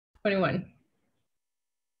21.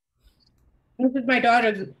 This is my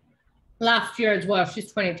daughter's last year as well.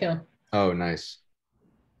 She's 22. Oh, nice.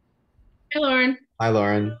 Hi, Lauren. Hi,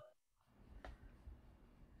 Lauren.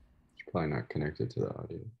 She's probably not connected to the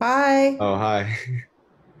audio. Hi. Oh, hi.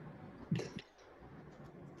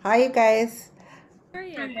 Hi, you guys. Where are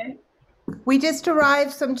you? Hi. We just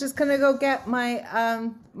arrived, so I'm just gonna go get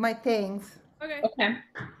my my things. Okay. Okay.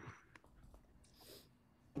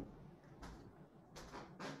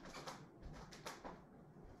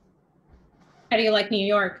 How do you like New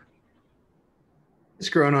York? It's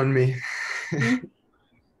grown on me.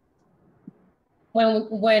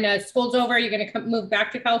 When school's over, you're gonna move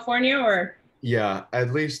back to California, or? Yeah,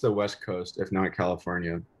 at least the West Coast, if not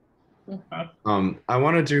California. Okay. I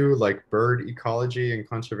want to do like bird ecology and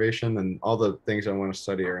conservation, and all the things I want to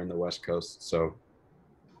study are in the West Coast. So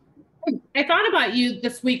I thought about you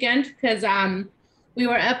this weekend because we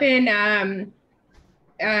were up in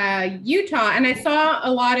Utah, and I saw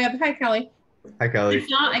a lot of, hi Kelly. hi, Kelly.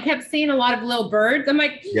 I kept seeing a lot of little birds. I'm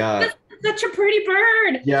like, Yeah. this is such a pretty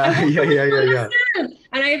bird. Yeah, yeah.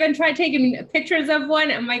 And I even tried taking pictures of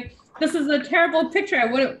one. I'm like, this is a terrible picture.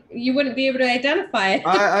 You wouldn't be able to identify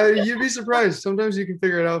it. You'd be surprised. Sometimes you can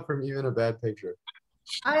figure it out from even a bad picture.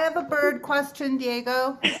 I have a bird question,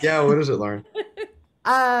 Diego. Yeah, what is it, Lauren?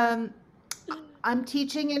 I'm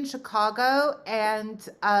teaching in Chicago, and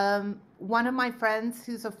one of my friends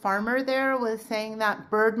who's a farmer there was saying that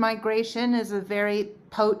bird migration is a very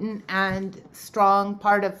potent and strong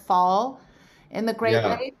part of fall in the Great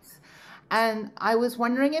Yeah. Lakes. And I was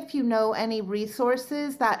wondering if you know any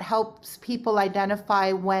resources that helps people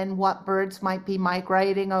identify when what birds might be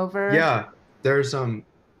migrating over. Yeah, there's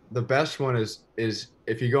the best one is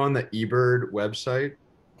if you go on the eBird website,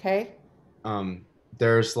 Okay.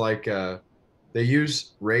 there's like they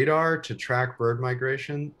use radar to track bird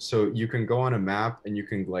migration. So you can go on a map and you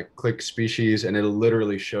can like click species and it'll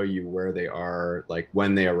literally show you where they are, like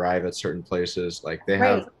when they arrive at certain places. Like they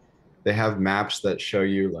have maps that show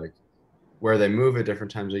you like where they move at different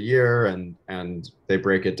times of year, and they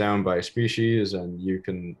break it down by species, and you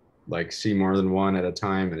can like see more than one at a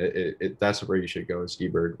time. And that's where you should go. It's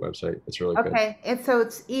eBird website. It's really good. Okay. So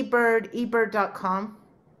it's ebird.com.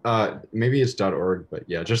 Maybe it's .org, but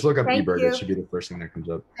yeah, just look up Thank eBird. you. It should be the first thing that comes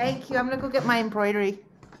up. Thank you. I'm gonna go get my embroidery.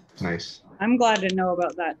 Nice. I'm glad to know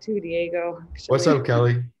about that too, Diego. Actually. What's up,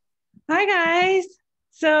 Kelly? Hi, guys.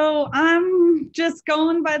 So I'm just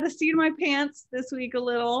going by the seat of my pants this week a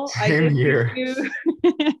little. Same here.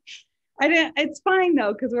 I didn't. It's fine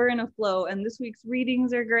though, because we're in a flow, and this week's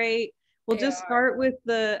readings are great. We'll just start with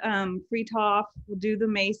the Friedhof. We'll do the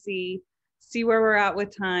Macy, see where we're at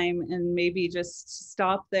with time, and maybe just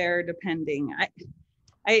stop there depending.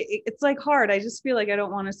 It's like hard. I just feel like I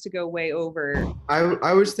don't want us to go way over.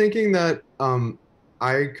 I was thinking that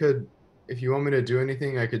I could, if you want me to do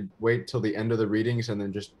anything, I could wait till the end of the readings and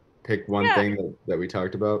then just pick one thing that we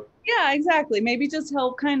talked about. Yeah, exactly. Maybe just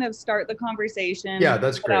help kind of start the conversation. Yeah,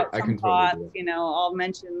 that's great. I can thoughts, totally do that. you know, I'll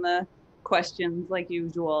mention the questions like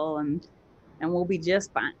usual, and we'll be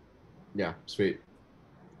just fine. Yeah, sweet.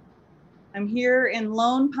 I'm here in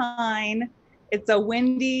Lone Pine. It's a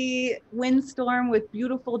windy windstorm with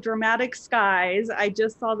beautiful dramatic skies. I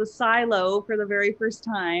just saw the silo for the very first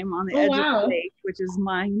time on the edge of the lake, which is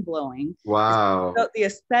mind-blowing. Wow. So the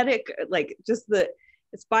aesthetic, like just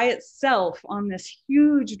it's by itself on this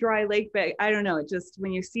huge dry lake bed. I don't know, it just,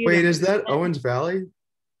 when you see it. Wait, is that Owens Valley?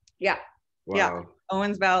 Yeah. Wow. Yeah,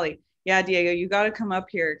 Owens Valley. Yeah, Diego, you got to come up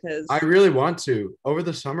here because I really want to. Over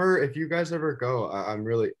the summer, if you guys ever go, I'm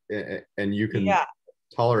really, and you can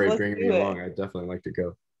tolerate bringing me along, I'd definitely like to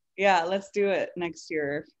go. Yeah, let's do it next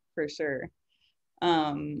year for sure.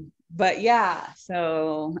 But yeah,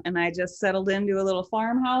 so, and I just settled into a little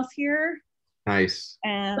farmhouse here. Nice.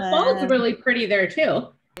 And the fall's really pretty there too.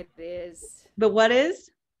 It is. The what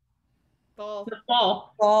is? Fall. The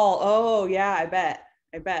fall. Fall. Oh yeah, I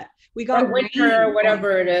bet. We got winter or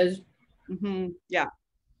whatever it is. Mm-hmm. Yeah.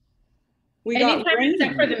 We Anytime got rain.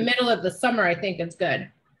 except for the middle of the summer, I think it's good.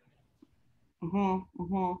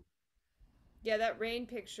 Yeah, that rain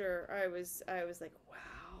picture, I was like,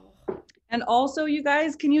 wow. And also, you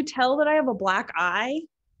guys, can you tell that I have a black eye?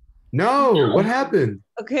 No, what happened?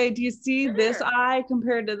 Okay, do you see this eye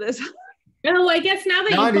compared to this? Oh, I guess now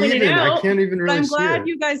that Not you point even. it out, I can't even really I'm see glad it.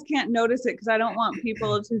 you guys can't notice it because I don't want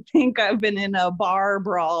people to think I've been in a bar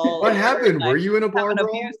brawl. What happened? Were you in a bar an brawl?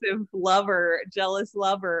 abusive lover, jealous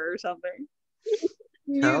lover or something?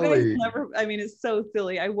 You guys Kelly. never, I mean, it's so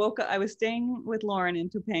silly. I woke up, I was staying with Lauren in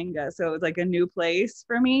Topanga, so it was like a new place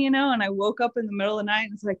for me, you know, and I woke up in the middle of the night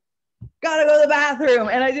and it's like, gotta go to the bathroom.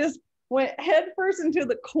 And I just went headfirst into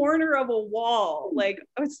the corner of a wall. Like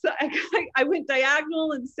I went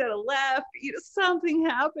diagonal instead of left. Something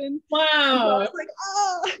happened. Wow. I was like,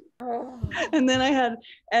 oh. And then I had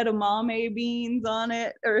edamame beans on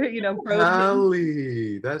it, or frozen.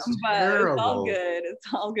 Kelly, that's terrible. It's all good.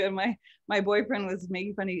 It's all good. My boyfriend was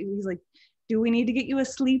making fun of me. He's like, do we need to get you a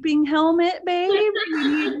sleeping helmet, babe?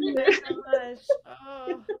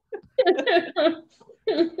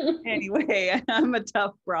 Anyway, I'm a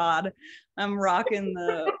tough broad. I'm rocking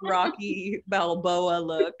the Rocky Balboa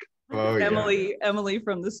look. Oh, Emily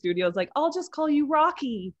from the studio is like, I'll just call you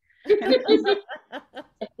Rocky.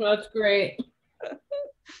 That's great.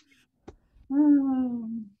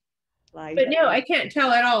 But no, I can't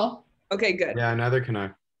tell at all. Okay, good. Yeah, neither can I.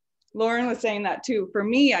 Lauren was saying that too. For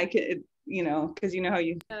me, I could, because how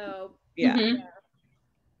you. Oh. Yeah. Mm-hmm.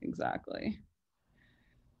 Exactly.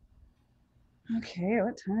 Okay,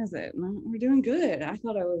 what time is it? We're doing good. I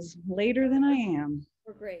thought I was later than I am.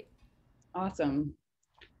 We're great. Awesome.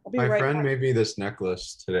 I'll be My right friend back. made me this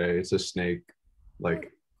necklace today. It's a snake,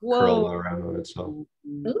 like Whoa. curled around itself.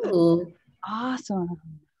 Ooh. Awesome.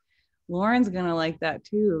 Lauren's gonna like that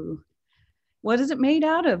too. What is it made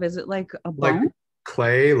out of? Is it like a bone? Like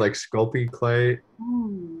clay, like Sculpey clay,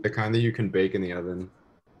 Mm. the kind that you can bake in the oven.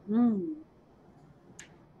 Mm.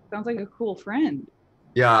 Sounds like a cool friend.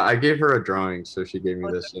 Yeah, I gave her a drawing, so she gave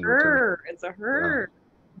me this in return. Her. It's a her.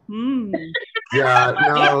 Hmm. Yeah,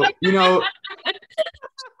 no,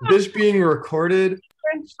 this being recorded,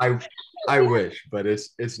 I wish, but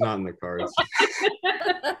it's not in the cards.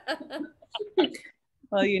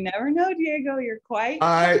 Well, you never know, Diego. You're quite.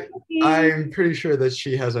 I'm pretty sure that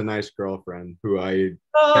she has a nice girlfriend who I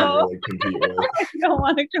can't really compete with. I don't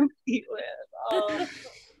want to compete with. Oh.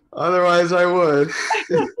 Otherwise, I would.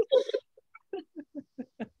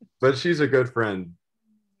 But she's a good friend.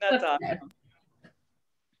 That's awesome.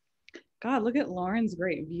 God, look at Lauren's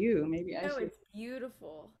great view. Maybe I should. It's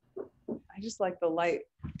beautiful. I just like the light.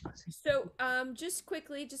 So, just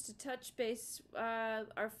quickly, just to touch base,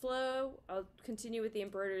 our flow, I'll continue with the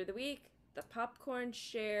embroidery of the week, the popcorn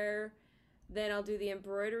share, then I'll do the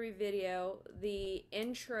embroidery video, the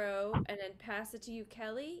intro, and then pass it to you,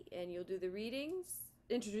 Kelly, and you'll do the readings,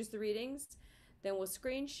 introduce the readings, then we'll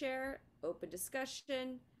screen share, open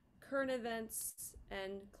discussion, current events,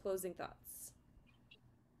 and closing thoughts.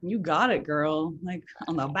 You got it, girl. Like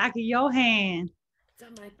on the back of your hand. It's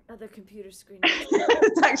on my other computer screen.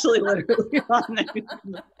 It's actually literally on there.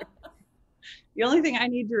 The only thing I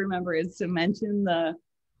need to remember is to mention the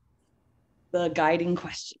guiding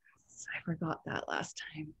questions. I forgot that last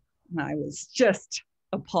time. And I was just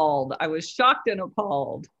appalled. I was shocked and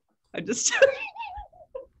appalled. There's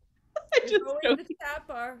always the chat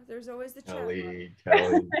bar. There's always the chat bar. Kelly.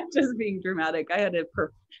 Just being dramatic. I had a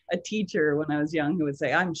teacher when I was young who would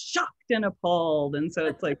say, I'm shocked and appalled. And so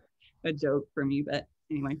it's like a joke for me, but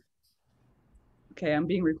anyway. Okay, I'm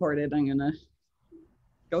being recorded. I'm gonna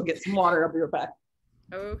go get some water. I'll be right back.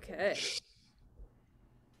 Okay.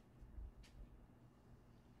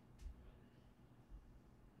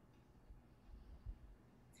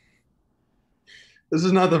 This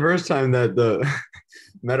is not the first time that the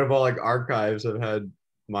metabolic archives have had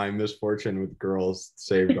my misfortune with girls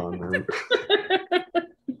saved on them.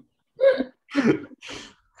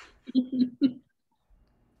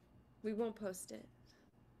 We won't post it.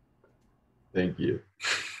 Thank you.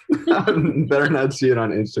 Better not see it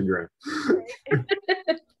on Instagram.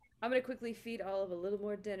 I'm going to quickly feed Olive a little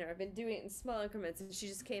more dinner. I've been doing it in small increments, and she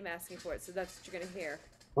just came asking for it, so that's what you're going to hear.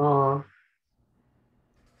 Aw.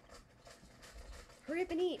 Hurry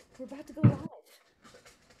up and eat. We're about to go live.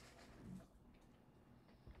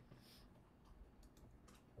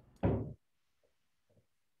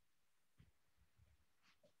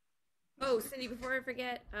 Oh, Cindy, before I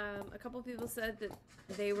forget, a couple people said that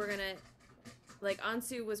they were gonna, like,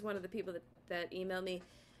 Ansu was one of the people that emailed me.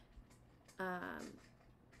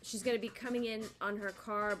 She's gonna be coming in on her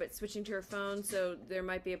car, but switching to her phone, so there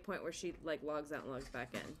might be a point where she, like, logs out and logs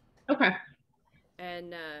back in. Okay.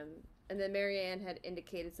 And then Marianne had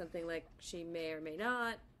indicated something like she may or may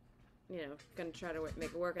not, gonna try to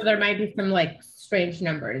make it work. So there might be some, like, strange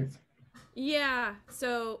numbers. Yeah,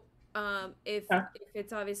 so if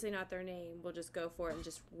it's obviously not their name, we'll just go for it and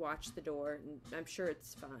just watch the door, and I'm sure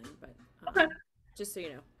it's fine, but okay. Just so you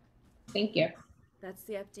know. Thank you. That's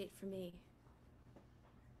the update for me.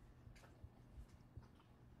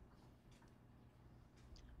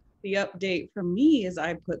 The update from me is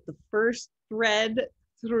I put the first thread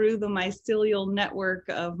through the mycelial network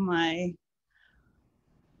of my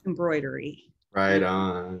embroidery. Right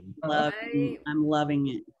on. I'm loving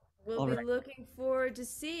it. We'll be looking forward to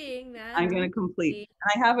seeing that. I'm going to complete.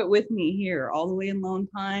 I have it with me here, all the way in Lone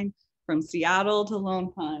Pine, from Seattle to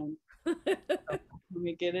Lone Pine. Let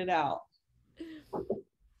me get it out.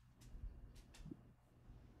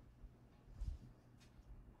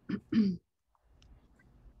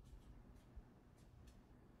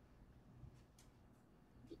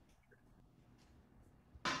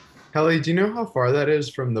 Kelly, do you know how far that is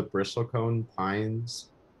from the Bristlecone Pines?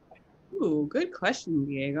 Ooh, good question,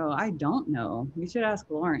 Diego. I don't know. We should ask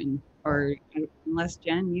Lauren, or unless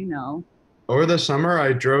Jen, you know. Over the summer,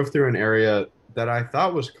 I drove through an area that I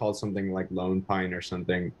thought was called something like Lone Pine or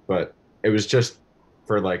something, but it was just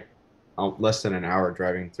for like less than an hour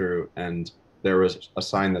driving through, and there was a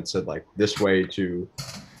sign that said like this way to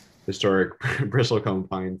historic Bristlecone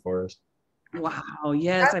Pine Forest. Wow,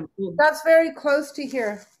 yes. That's very close to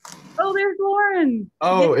here. Oh, there's Lauren.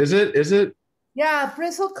 Oh, is it? Is it? Yeah,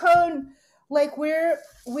 Bristlecone, like we're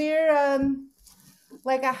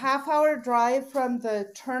like a half-hour drive from the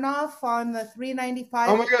turnoff on the 395.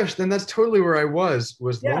 Oh my gosh, then that's totally where I was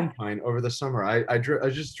Lone Pine over the summer. I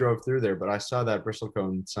just drove through there, but I saw that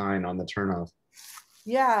Bristlecone sign on the turnoff.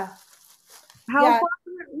 Yeah. How far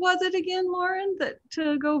was it again, Lauren, that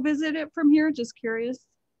to go visit it from here? Just curious.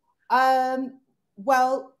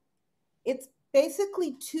 Well, it's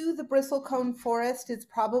basically to the Bristlecone Forest. It's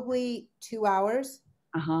probably 2 hours.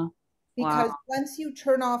 Uh-huh. Because once you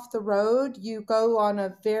turn off the road, you go on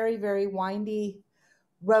a very, very windy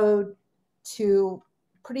road to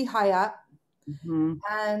pretty high up. Mm-hmm.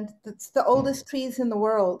 And it's the oldest trees in the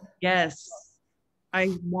world. Yes.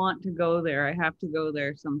 I want to go there. I have to go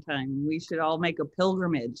there sometime. We should all make a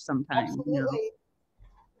pilgrimage sometime. Absolutely.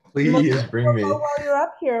 You know? Please bring me. While you're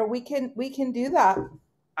up here, we can do that.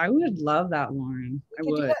 I would love that, Lauren. I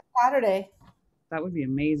would. Do that Saturday. That would be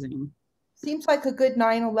amazing. Seems like a good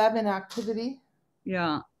 9/11 activity.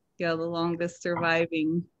 Yeah. Yeah, the longest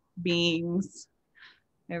surviving beings.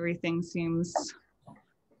 Everything seems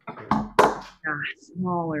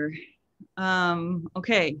smaller.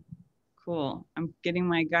 Okay, cool. I'm getting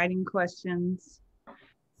my guiding questions.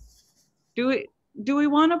 Do we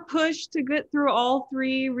want to push to get through all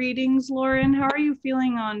 3 readings, Lauren? How are you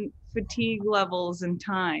feeling on fatigue levels and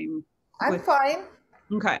time? I'm fine.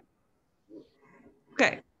 Okay.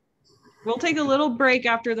 Okay. We'll take a little break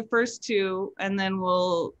after the first 2, and then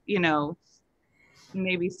we'll,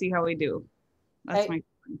 maybe see how we do. That's my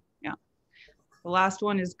feeling. Yeah. The last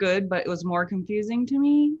one is good, but it was more confusing to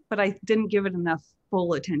me, but I didn't give it enough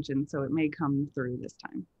full attention, so it may come through this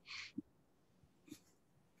time.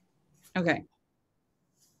 Okay.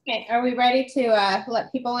 Okay, are we ready to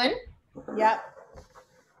let people in? Yep.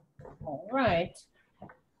 All right.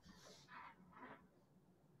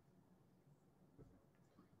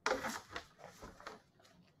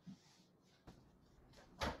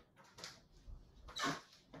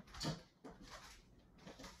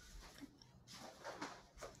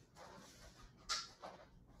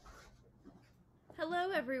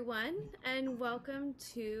 Hello, everyone, and welcome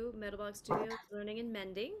to Metalbox Studios Learning and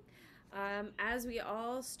Mending. As we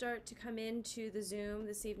all start to come into the Zoom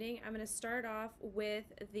this evening, I'm going to start off with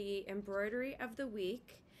the embroidery of the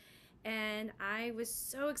week. And I was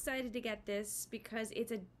so excited to get this because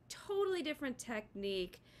it's a totally different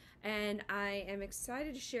technique. And I am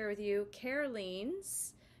excited to share with you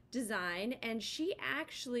Caroline's design. And she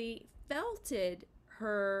actually felted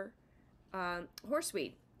her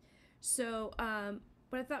horseweed. So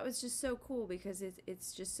what I thought was just so cool because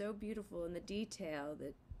it's just so beautiful in the detail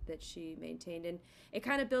that she maintained, and it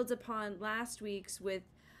kind of builds upon last week's with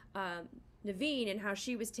Naveen and how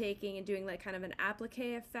she was taking and doing like kind of an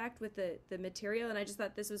applique effect with the material, and I just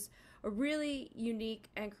thought this was a really unique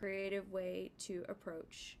and creative way to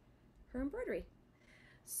approach her embroidery.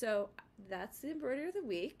 So that's the embroidery of the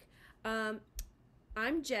week. I'm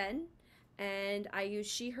Jen, and I use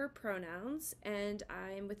she her pronouns, and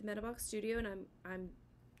I'm with Metalbox Studio, and I'm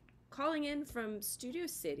calling in from Studio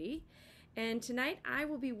City. And tonight I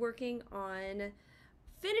will be working on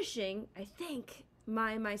finishing, I think,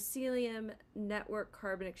 my mycelium network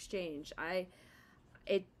carbon exchange.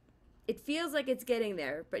 It feels like it's getting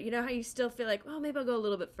there, but you know how you still feel like, oh, maybe I'll go a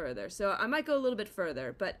little bit further. So I might go a little bit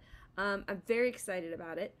further, but I'm very excited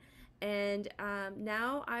about it. And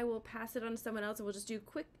now I will pass it on to someone else, and we'll just do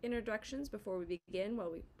quick introductions before we begin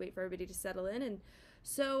while we wait for everybody to settle in. And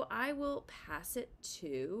so I will pass it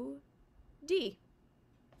to Dee.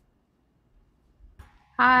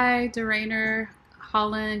 Hi, Derainer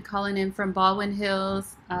Holland, calling in from Baldwin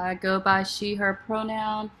Hills. I go by she, her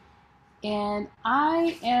pronoun. And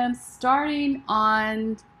I am starting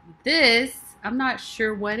on this. I'm not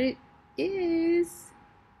sure what it is,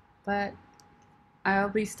 but I'll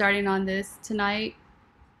be starting on this tonight.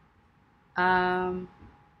 And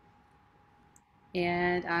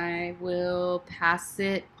I will pass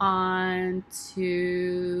it on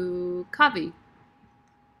to Kavi.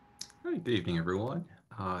 Hi, good evening, everyone.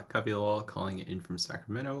 Kavi Lawal calling in from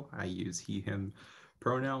Sacramento. I use he, him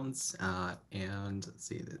pronouns. And let's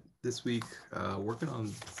see, this week, working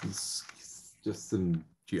on just some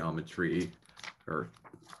geometry, or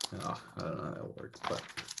I don't know how that works, but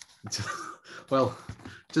well,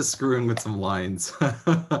 just screwing with some lines.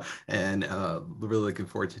 And really looking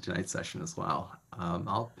forward to tonight's session as well.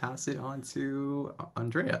 I'll pass it on to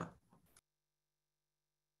Andrea.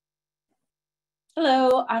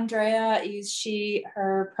 Hello, Andrea is she,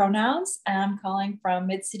 her pronouns, and I'm calling from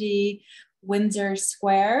Mid-City Windsor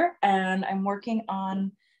Square, and I'm working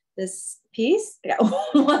on this piece. I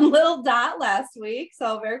got one little dot last week,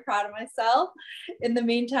 so I'm very proud of myself. In the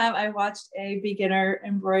meantime, I watched a beginner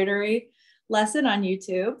embroidery lesson on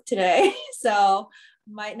YouTube today, so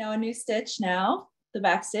might know a new stitch now, the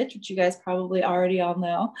back stitch, which you guys probably already all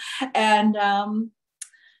know. And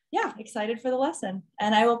yeah, excited for the lesson.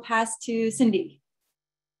 And I will pass to Cindy.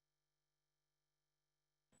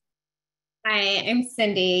 Hi, I'm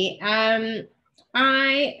Cindy. I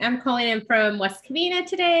am calling in from West Covina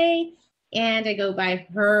today, and I go by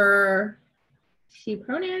her, she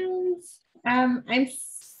pronouns. I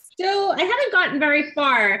haven't gotten very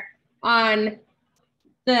far on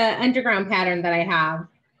the underground pattern that I have,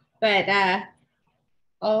 but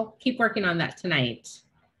I'll keep working on that tonight.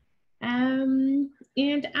 And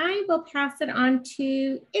I will pass it on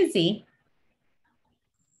to Izzy.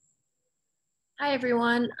 Hi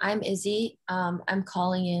everyone, I'm Izzy. I'm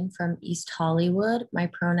calling in from East Hollywood. My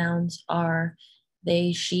pronouns are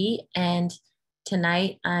they, she, and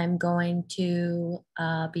tonight I'm going to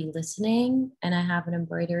be listening, and I have an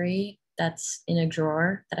embroidery that's in a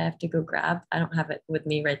drawer that I have to go grab. I don't have it with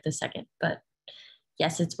me right this second, but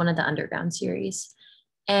yes, it's one of the underground series.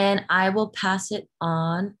 And I will pass it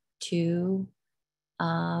on to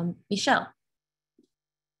Michelle.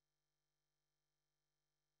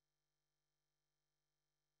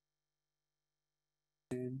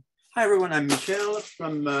 Hi everyone, I'm Michelle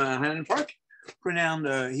from Highland Park,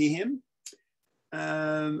 pronoun he, him.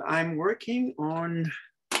 I'm working on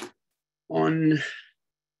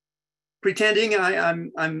pretending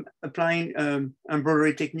I'm applying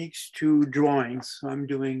embroidery techniques to drawings. So I'm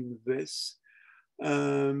doing this.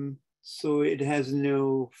 So it has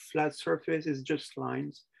no flat surface, it's just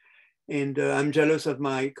lines. And I'm jealous of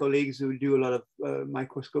my colleagues who do a lot of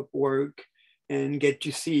microscope work and get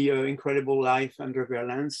to see incredible life under their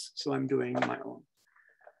lens. So I'm doing my own.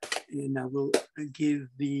 And I will give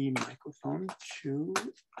the microphone to,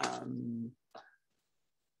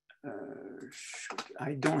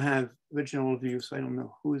 I don't have original view, so I don't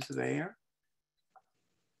know who's there.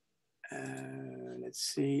 Let's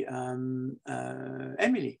see,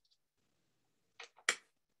 Emily.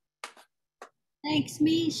 Thanks,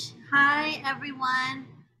 Mish. Hi, everyone.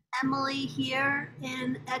 Emily here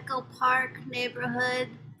in Echo Park neighborhood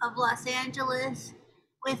of Los Angeles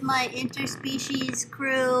with my interspecies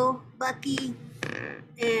crew, Bucky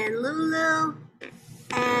and Lulu.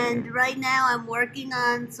 And right now I'm working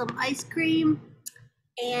on some ice cream,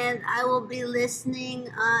 and I will be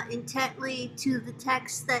listening intently to the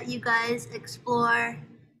text that you guys explore.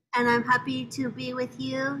 And I'm happy to be with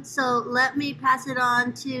you. So let me pass it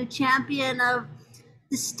on to champion of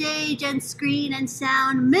the stage and screen and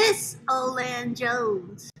sound, Miss Olan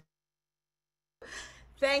Jones.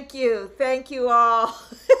 Thank you all.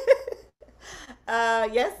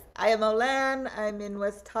 Yes, I am Olan. I'm in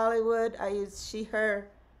West Hollywood. I use she, her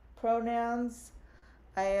pronouns.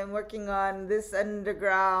 I am working on this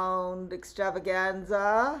underground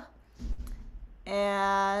extravaganza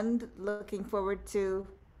and looking forward to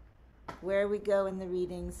where we go in the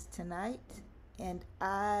readings tonight. And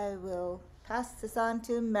I will pass this on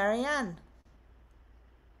to Marianne.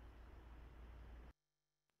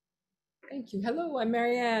 Thank you. Hello, I'm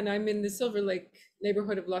Marianne. I'm in the Silver Lake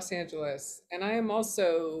neighborhood of Los Angeles, and I am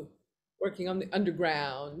also working on the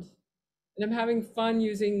underground. And I'm having fun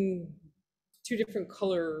using 2 different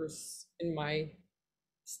colors in my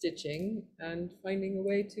stitching and finding a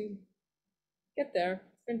way to get there.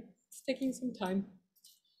 It's taking some time.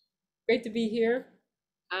 Great to be here.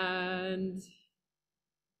 And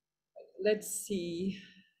let's see.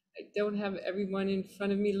 I don't have everyone in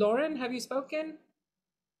front of me. Lauren, have you spoken?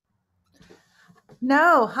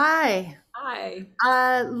 No, hi.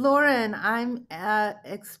 Hi. Lauren, I'm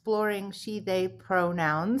exploring she, they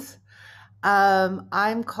pronouns.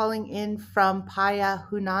 I'm calling in from Paya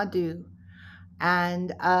Hunadu,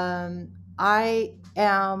 and I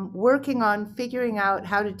am working on figuring out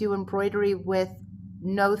how to do embroidery with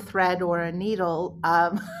no thread or a needle.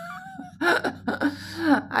 I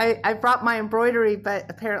brought my embroidery, but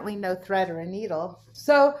apparently no thread or a needle.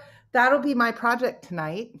 So that'll be my project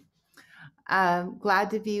tonight. Glad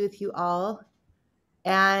to be with you all.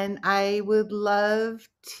 And I would love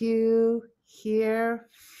to hear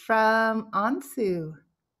from Ansu.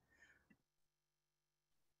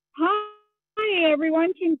 Hi,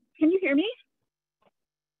 everyone. Can you hear me?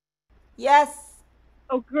 Yes.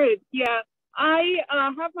 Oh, good. Yeah. I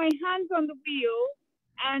have my hands on the wheel,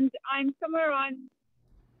 and I'm somewhere on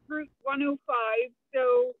Route 105.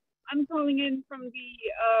 So I'm calling in from the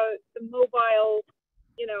mobile,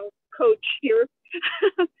 coach here.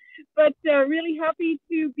 But really happy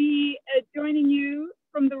to be joining you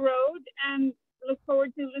from the road, and look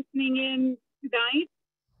forward to listening in tonight.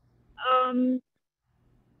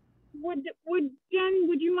 Jen,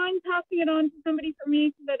 would you mind passing it on to somebody for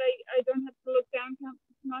me so that I don't have to look down too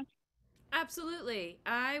much? Absolutely.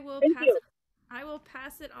 I will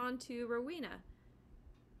pass it on to Rowena.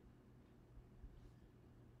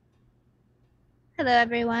 Hello,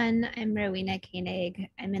 everyone. I'm Rowena Koenig.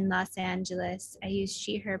 I'm in Los Angeles. I use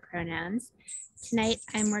she, her pronouns. Tonight,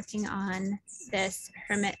 I'm working on this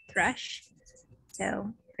hermit thrush.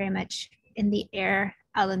 So very much in the air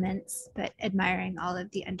elements, but admiring all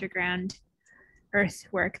of the underground earth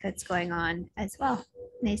work that's going on as well.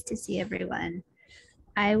 Nice to see everyone.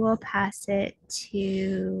 I will pass it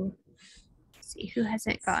to, let's see who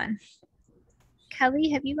hasn't gone. Kelly,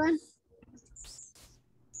 have you gone?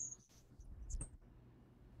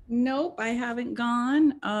 Nope, I haven't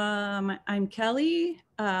gone. I'm Kelly,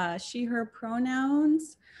 she, her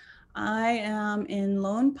pronouns. I am in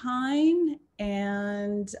Lone Pine,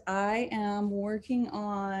 and I am working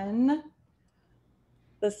on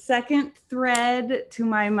the second thread to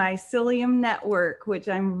my mycelium network, which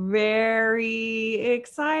I'm very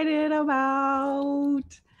excited about.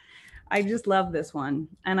 I just love this one.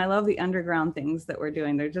 And I love the underground things that we're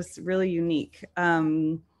doing. They're just really unique.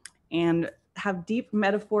 And have deep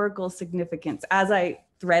metaphorical significance. As I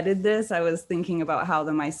threaded this, I was thinking about how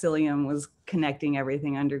the mycelium was connecting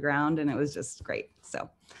everything underground, and it was just great. So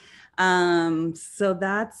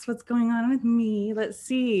that's what's going on with me. Let's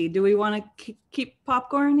see. Do we want to keep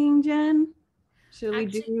popcorning, Jen? Should we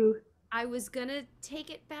do? I was gonna take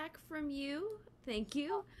it back from you. Thank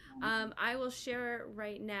you. I will share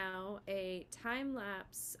right now a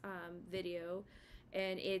time-lapse video,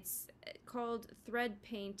 and it's called Thread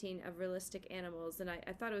Painting of Realistic Animals, and I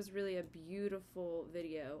thought it was really a beautiful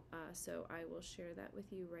video, so I will share that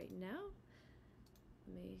with you right now.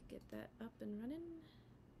 Let me get that up and running.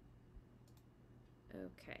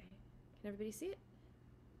 Okay, can everybody see it?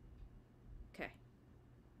 Okay.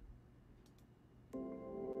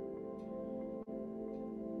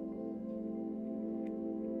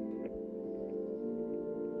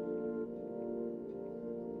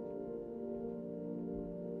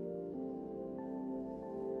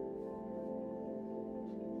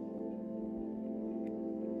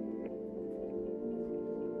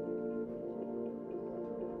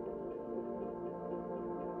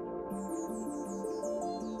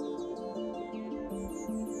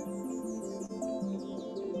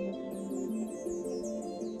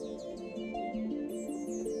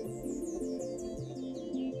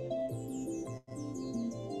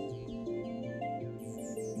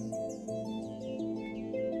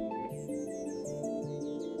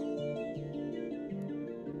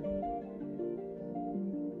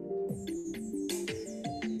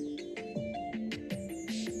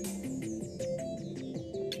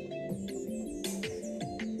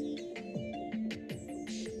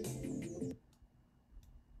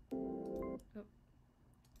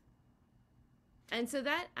 And so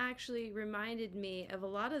that actually reminded me of a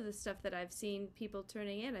lot of the stuff that I've seen people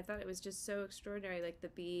turning in. I thought it was just so extraordinary, like the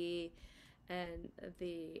bee and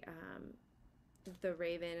the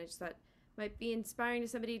raven. I just thought might be inspiring to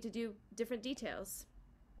somebody to do different details.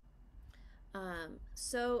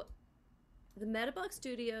 So the Metablock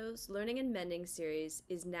Studios Learning and Mending series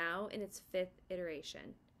is now in its 5th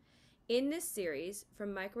iteration. In this series,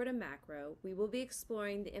 From Micro to Macro, we will be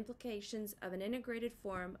exploring the implications of an integrated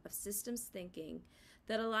form of systems thinking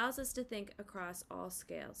that allows us to think across all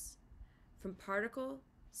scales, from particle,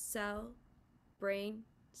 cell, brain,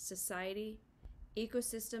 society,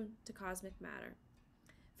 ecosystem to cosmic matter.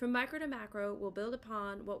 From Micro to Macro, we'll build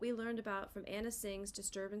upon what we learned about from Anna Singh's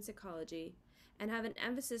disturbance ecology and have an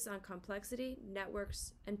emphasis on complexity,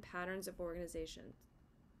 networks, and patterns of organization.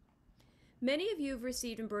 Many of you have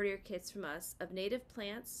received embroidery kits from us of native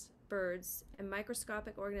plants, birds, and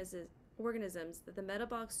microscopic organisms that the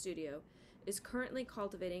Metablock Studio is currently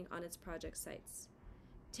cultivating on its project sites.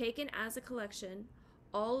 Taken as a collection,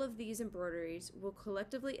 all of these embroideries will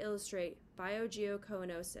collectively illustrate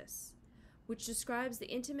biogeoconosis, which describes the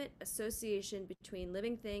intimate association between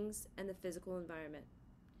living things and the physical environment.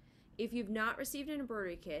 If you've not received an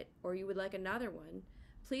embroidery kit or you would like another one,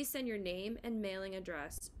 please send your name and mailing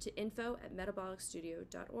address to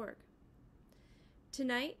info@metabolicstudio.org.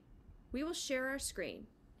 Tonight, we will share our screen,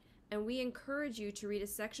 and we encourage you to read a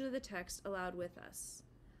section of the text aloud with us.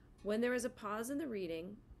 When there is a pause in the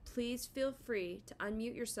reading, please feel free to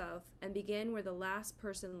unmute yourself and begin where the last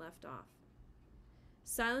person left off.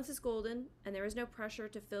 Silence is golden, and there is no pressure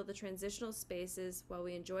to fill the transitional spaces while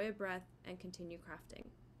we enjoy a breath and continue crafting.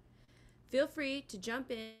 Feel free to jump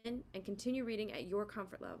in and continue reading at your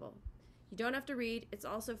comfort level. You don't have to read, it's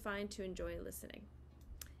also fine to enjoy listening.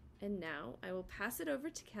 And now I will pass it over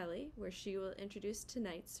to Kelly, where she will introduce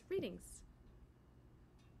tonight's readings.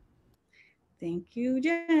 Thank you,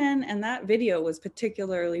 Jen. And that video was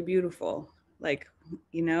particularly beautiful. Like,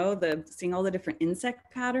 you know, seeing all the different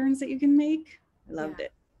insect patterns that you can make. I loved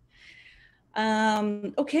it.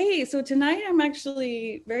 Okay, so tonight I'm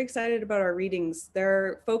actually very excited about our readings.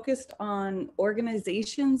 They're focused on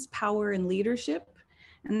organizations, power, and leadership.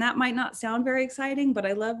 And that might not sound very exciting, but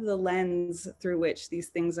I love the lens through which these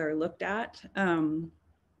things are looked at in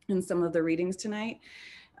some of the readings tonight.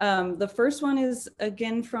 The first one is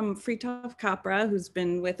again from Fritjof Capra, who's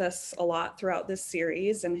been with us a lot throughout this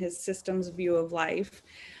series, and his systems view of life.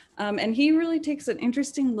 And he really takes an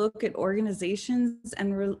interesting look at organizations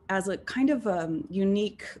and as a kind of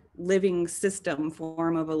unique living system,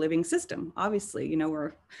 form of a living system. Obviously, you know,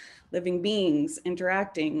 we're living beings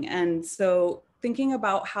interacting. And so thinking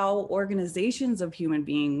about how organizations of human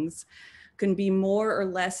beings can be more or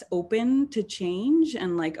less open to change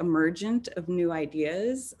and like emergent of new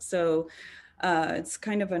ideas. So it's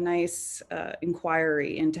kind of a nice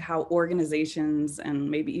inquiry into how organizations and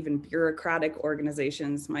maybe even bureaucratic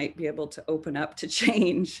organizations might be able to open up to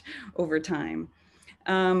change over time.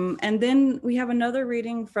 And then we have another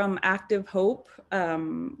reading from Active Hope.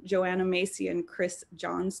 Joanna Macy and Chris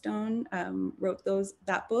Johnstone wrote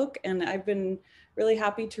that book, and I've been really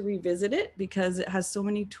happy to revisit it because it has so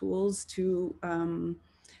many tools to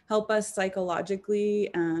help us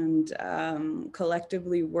psychologically and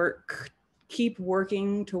collectively keep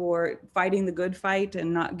working toward fighting the good fight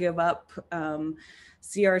and not give up,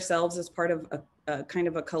 see ourselves as part of a kind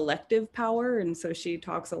of a collective power. And so she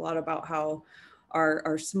talks a lot about how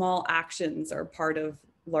our small actions are part of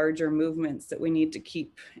larger movements that we need to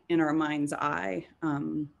keep in our mind's eye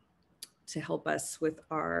to help us with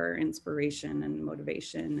our inspiration and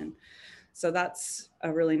motivation. And so that's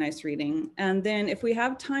a really nice reading. And then if we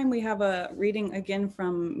have time, we have a reading again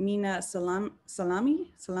from Mina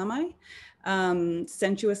Salamai.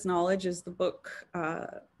 Sensuous Knowledge is the book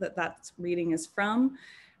that reading is from.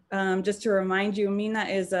 Just to remind you, Mina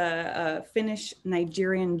is a Finnish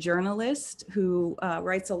Nigerian journalist who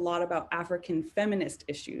writes a lot about African feminist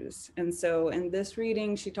issues. And so in this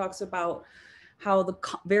reading, she talks about how the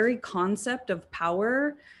very concept of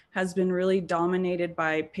power has been really dominated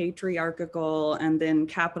by patriarchal and then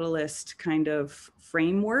capitalist kind of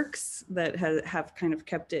frameworks that have kind of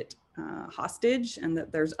kept it hostage, and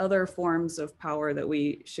that there's other forms of power that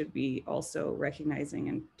we should be also recognizing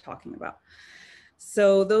and talking about.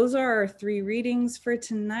 So those are our 3 readings for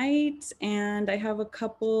tonight. And I have a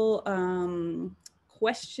couple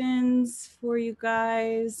questions for you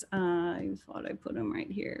guys. I thought I put them right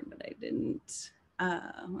here, but I didn't.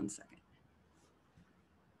 One second.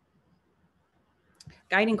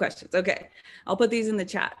 Guiding questions. Okay, I'll put these in the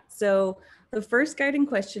chat. So the first guiding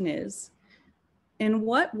question is, in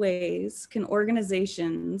what ways can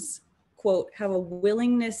organizations, quote, have a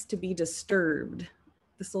willingness to be disturbed?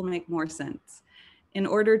 This will make more sense. In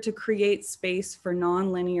order to create space for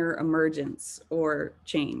nonlinear emergence or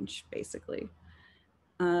change, basically.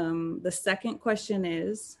 The second question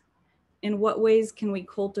is, in what ways can we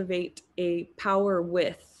cultivate a power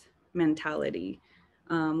with mentality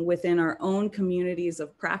within our own communities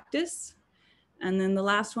of practice? And then the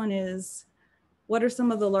last one is, what are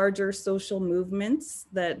some of the larger social movements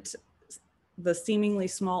that the seemingly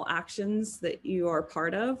small actions that you are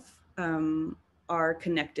part of are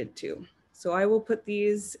connected to? So I will put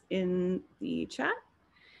these in the chat,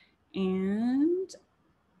 and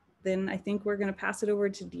then I think we're going to pass it over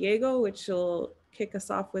to Diego, which will kick us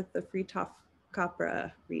off with the Fritjof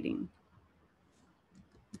Capra reading.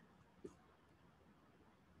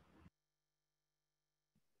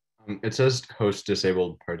 It says host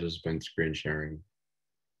disabled participant screen sharing.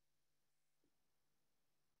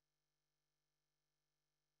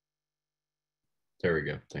 There we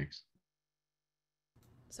go, thanks.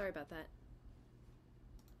 Sorry about that.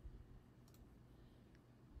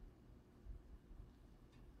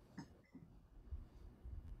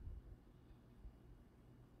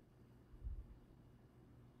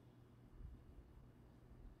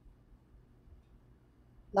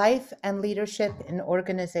 Life and leadership in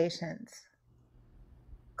organizations.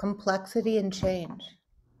 Complexity and change.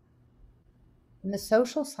 In the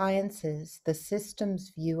social sciences, the systems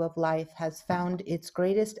view of life has found its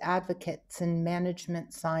greatest advocates in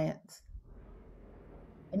management science.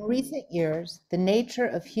 In recent years, the nature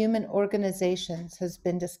of human organizations has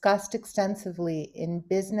been discussed extensively in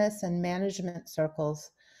business and management circles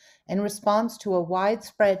in response to a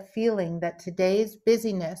widespread feeling that today's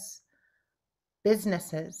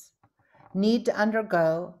businesses need to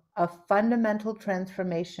undergo a fundamental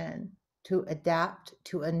transformation to adapt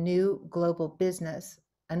to a new global business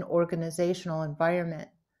and organizational environment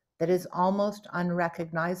that is almost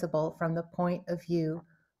unrecognizable from the point of view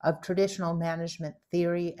of traditional management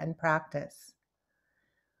theory and practice.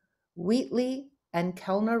 Wheatley and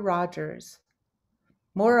Kellner Rogers.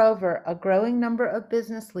 Moreover, a growing number of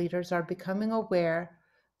business leaders are becoming aware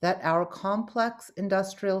that our complex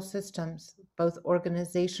industrial systems, both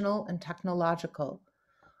organizational and technological,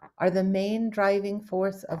 are the main driving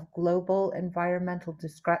force of global environmental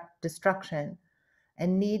destruction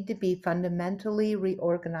and need to be fundamentally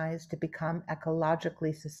reorganized to become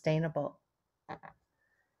ecologically sustainable.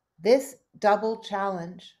 This double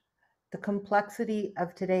challenge, the complexity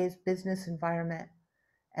of today's business environment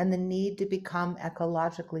and the need to become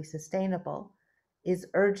ecologically sustainable, is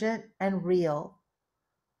urgent and real,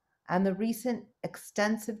 and the recent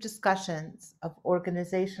extensive discussions of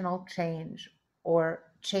organizational change or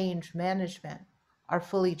change management are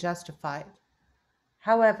fully justified.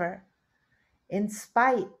 However, in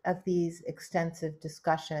spite of these extensive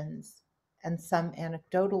discussions and some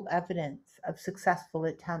anecdotal evidence of successful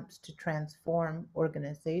attempts to transform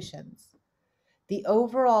organizations, the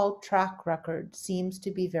overall track record seems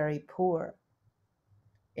to be very poor.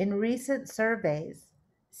 In recent surveys,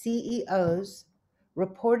 CEOs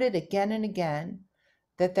reported again and again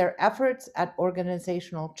that their efforts at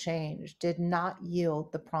organizational change did not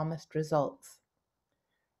yield the promised results.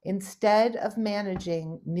 Instead of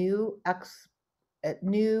managing new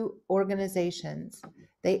organizations,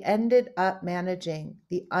 they ended up managing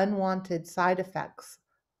the unwanted side effects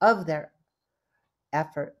of their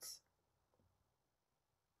efforts.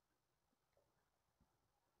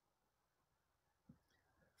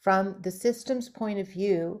 From the system's point of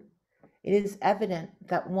view, it is evident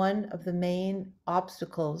that one of the main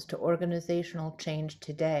obstacles to organizational change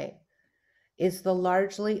today is the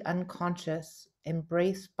largely unconscious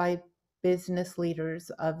embrace by business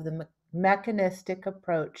leaders of the mechanistic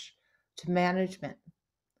approach to management.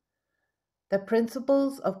 The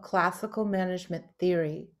principles of classical management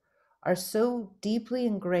theory are so deeply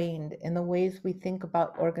ingrained in the ways we think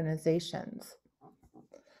about organizations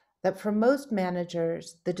that for most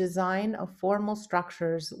managers, the design of formal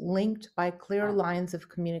structures linked by clear lines of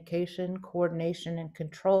communication, coordination, and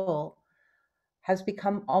control has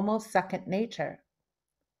become almost second nature.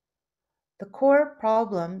 The core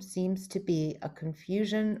problem seems to be a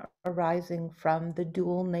confusion arising from the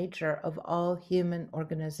dual nature of all human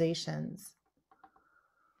organizations.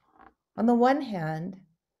 On the one hand,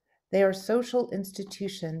 they are social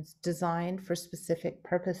institutions designed for specific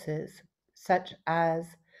purposes, such as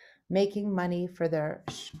making money for their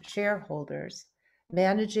shareholders,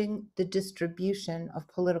 managing the distribution of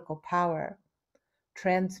political power,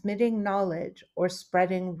 transmitting knowledge, or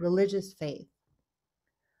spreading religious faith.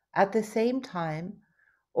 At the same time,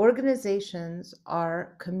 organizations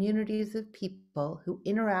are communities of people who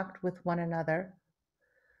interact with one another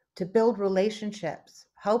to build relationships,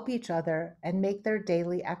 help each other, and make their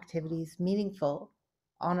daily activities meaningful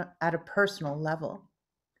at a personal level.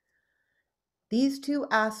 These two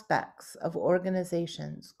aspects of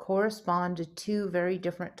organizations correspond to two very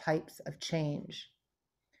different types of change.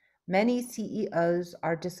 Many CEOs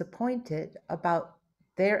are disappointed about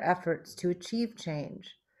their efforts to achieve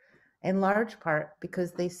change, in large part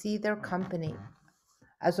because they see their company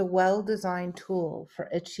as a well-designed tool for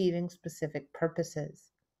achieving specific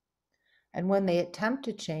purposes. And when they attempt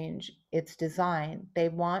to change its design, they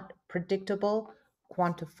want predictable,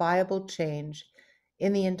 quantifiable change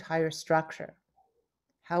in the entire structure.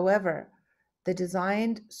 However, the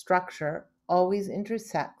designed structure always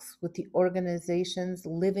intersects with the organization's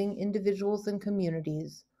living individuals and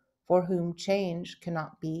communities for whom change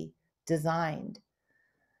cannot be designed.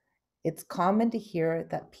 It's common to hear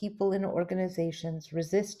that people in organizations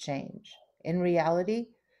resist change. In reality,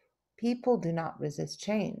 people do not resist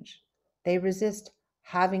change. They resist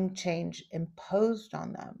having change imposed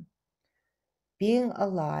on them. Being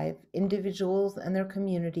alive, individuals and their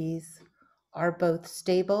communities are both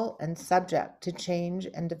stable and subject to change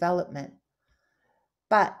and development,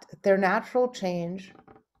 but their natural change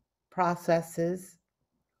processes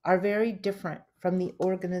are very different from the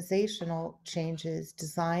organizational changes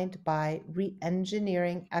designed by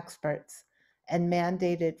re-engineering experts and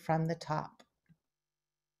mandated from the top.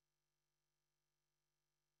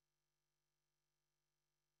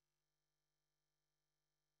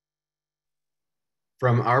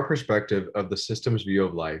 From our perspective of the system's view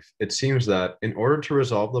of life, it seems that in order to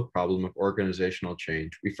resolve the problem of organizational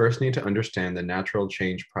change, we first need to understand the natural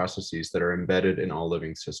change processes that are embedded in all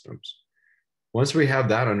living systems. Once we have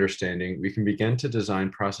that understanding, we can begin to design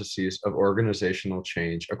processes of organizational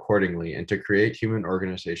change accordingly and to create human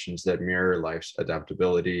organizations that mirror life's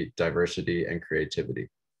adaptability, diversity, and creativity.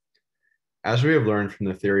 As we have learned from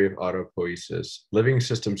the theory of autopoiesis, living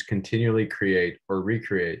systems continually create or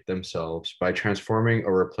recreate themselves by transforming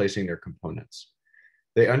or replacing their components.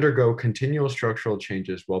 They undergo continual structural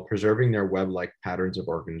changes while preserving their web-like patterns of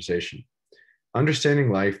organization. Understanding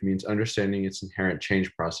life means understanding its inherent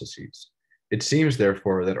change processes. It seems,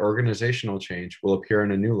 therefore, that organizational change will appear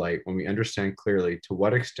in a new light when we understand clearly to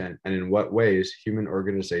what extent and in what ways human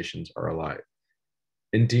organizations are alive.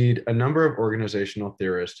 Indeed, a number of organizational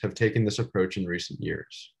theorists have taken this approach in recent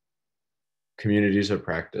years. Communities of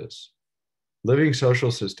practice. Living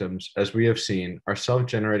social systems, as we have seen, are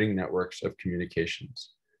self-generating networks of communications.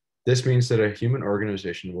 This means that a human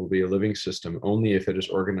organization will be a living system only if it is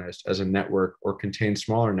organized as a network or contains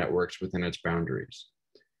smaller networks within its boundaries.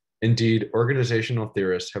 Indeed, organizational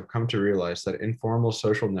theorists have come to realize that informal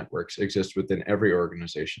social networks exist within every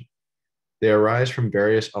organization. They arise from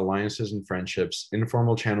various alliances and friendships,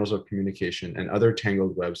 informal channels of communication, and other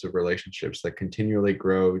tangled webs of relationships that continually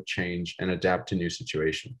grow, change, and adapt to new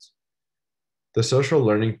situations. The social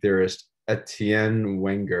learning theorist Etienne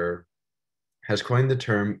Wenger has coined the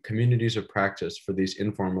term communities of practice for these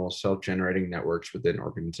informal, self-generating networks within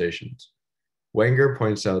organizations. Wenger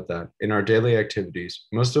points out that in our daily activities,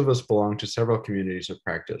 most of us belong to several communities of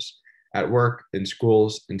practice, at work, in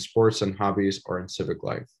schools, in sports and hobbies, or in civic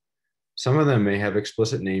life. Some of them may have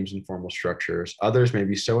explicit names and formal structures. Others may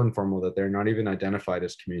be so informal that they're not even identified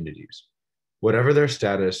as communities. Whatever their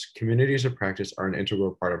status, communities of practice are an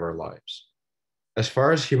integral part of our lives. As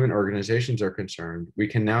far as human organizations are concerned, we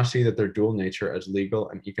can now see that their dual nature as legal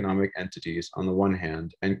and economic entities on the one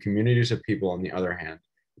hand, and communities of people on the other hand,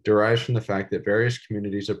 derives from the fact that various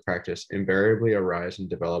communities of practice invariably arise and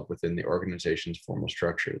develop within the organization's formal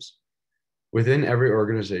structures. Within every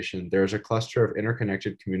organization, there is a cluster of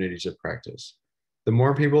interconnected communities of practice. The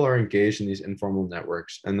more people are engaged in these informal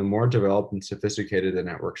networks, and the more developed and sophisticated the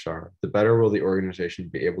networks are, the better will the organization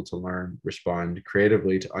be able to learn, respond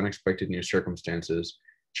creatively to unexpected new circumstances,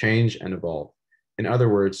 change, and evolve. In other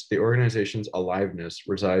words, the organization's aliveness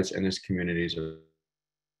resides in its communities of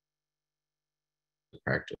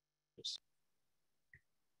practice.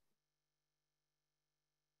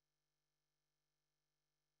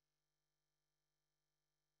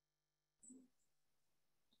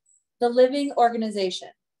 The living organization.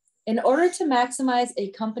 In order to maximize a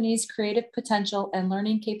company's creative potential and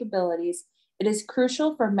learning capabilities, it is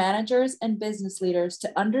crucial for managers and business leaders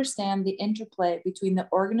to understand the interplay between the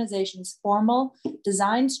organization's formal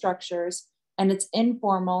design structures and its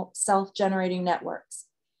informal self-generating networks.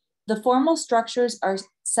 The formal structures are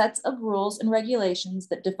sets of rules and regulations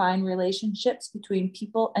that define relationships between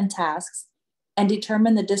people and tasks and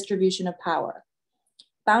determine the distribution of power.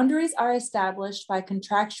 Boundaries are established by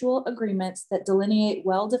contractual agreements that delineate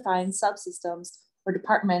well-defined subsystems or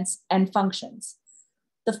departments and functions.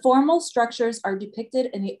 The formal structures are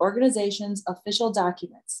depicted in the organization's official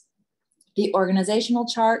documents, the organizational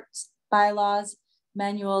charts, bylaws,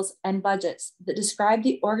 manuals, and budgets that describe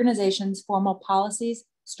the organization's formal policies,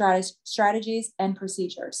 strategies, and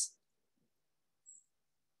procedures.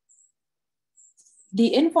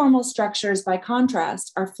 The informal structures, by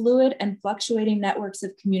contrast, are fluid and fluctuating networks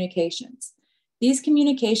of communications. These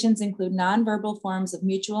communications include nonverbal forms of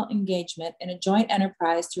mutual engagement in a joint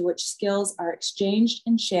enterprise through which skills are exchanged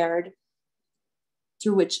and shared,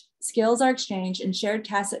 and shared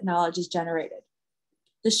tacit knowledge is generated.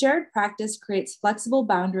 The shared practice creates flexible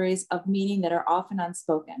boundaries of meaning that are often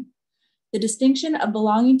unspoken. The distinction of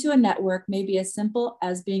belonging to a network may be as simple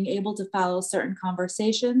as being able to follow certain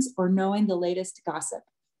conversations or knowing the latest gossip.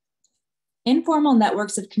 Informal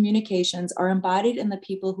networks of communications are embodied in the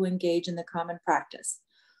people who engage in the common practice.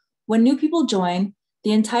 When new people join,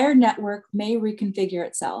 the entire network may reconfigure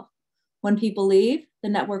itself. When people leave, the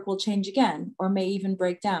network will change again or may even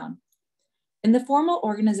break down. In the formal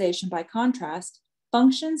organization, by contrast,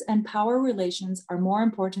 functions and power relations are more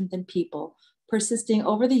important than people, persisting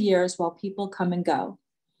over the years while people come and go.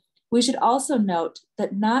 We should also note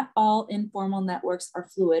that not all informal networks are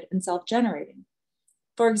fluid and self-generating.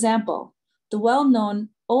 For example, the well-known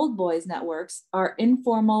old boys networks are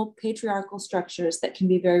informal patriarchal structures that can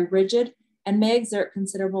be very rigid and may exert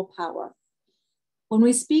considerable power. When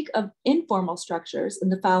we speak of informal structures in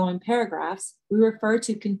the following paragraphs, we refer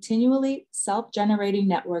to continually self-generating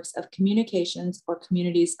networks of communications or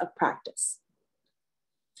communities of practice.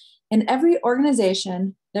 In every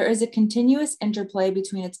organization, there is a continuous interplay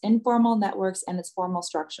between its informal networks and its formal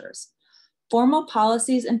structures. Formal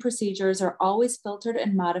policies and procedures are always filtered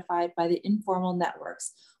and modified by the informal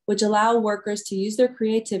networks, which allow workers to use their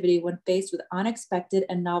creativity when faced with unexpected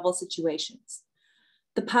and novel situations.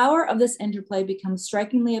 The power of this interplay becomes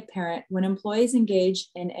strikingly apparent when employees engage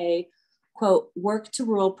in a, quote, work to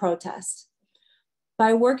rule protest.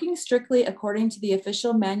 By working strictly according to the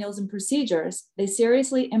official manuals and procedures, they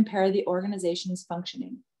seriously impair the organization's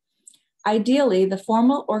functioning. Ideally, the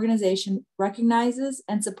formal organization recognizes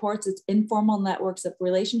and supports its informal networks of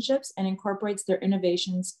relationships and incorporates their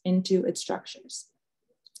innovations into its structures.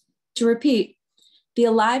 To repeat, the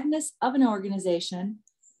aliveness of an organization,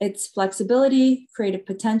 its flexibility, creative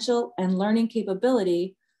potential, and learning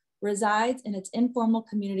capability resides in its informal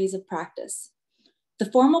communities of practice.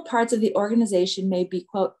 The formal parts of the organization may be,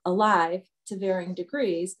 quote, alive to varying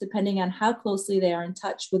degrees, depending on how closely they are in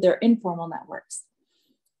touch with their informal networks.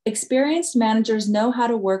 Experienced managers know how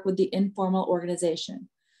to work with the informal organization.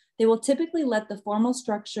 They will typically let the formal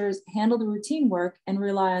structures handle the routine work and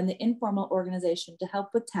rely on the informal organization to help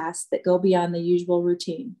with tasks that go beyond the usual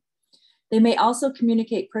routine. They may also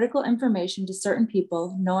communicate critical information to certain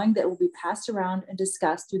people, knowing that it will be passed around and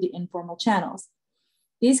discussed through the informal channels.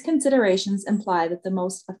 These considerations imply that the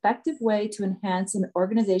most effective way to enhance an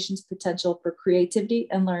organization's potential for creativity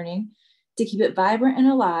and learning, to keep it vibrant and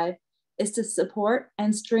alive, is to support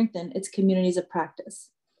and strengthen its communities of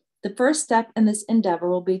practice. The first step in this endeavor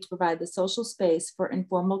will be to provide the social space for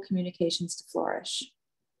informal communications to flourish.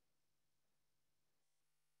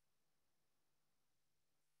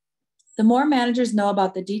 The more managers know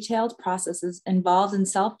about the detailed processes involved in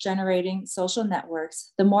self-generating social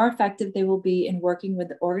networks, the more effective they will be in working with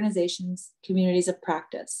the organization's communities of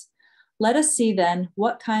practice. Let us see then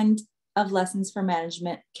what kind of lessons for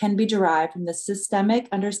management can be derived from the systemic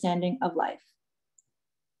understanding of life.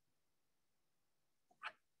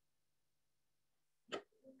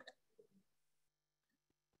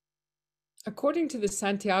 According to the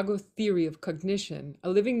Santiago theory of cognition, a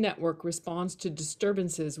living network responds to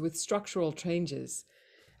disturbances with structural changes,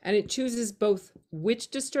 and it chooses both which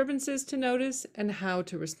disturbances to notice and how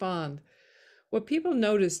to respond. What people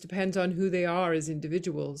notice depends on who they are as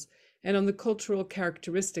individuals and on the cultural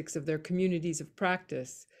characteristics of their communities of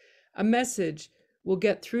practice. A message will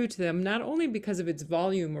get through to them not only because of its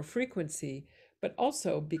volume or frequency, but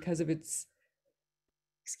also because of its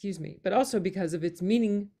meaning. But also because it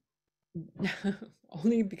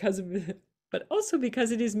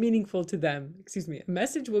is meaningful to them. A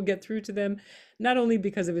message will get through to them not only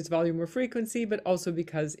because of its volume or frequency, but also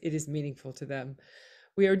because it is meaningful to them.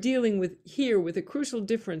 We are dealing here with a crucial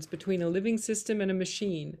difference between a living system and a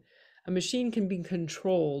machine. A machine can be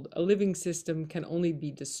controlled, a living system can only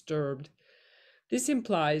be disturbed. This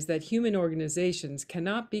implies that human organizations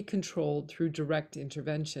cannot be controlled through direct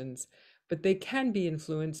interventions, but they can be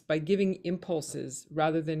influenced by giving impulses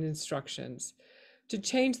rather than instructions. To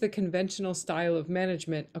change the conventional style of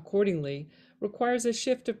management accordingly requires a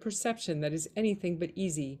shift of perception that is anything but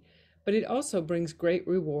easy, but it also brings great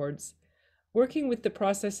rewards. Working with the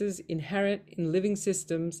processes inherent in living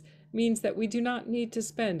systems means that we do not need to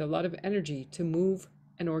spend a lot of energy to move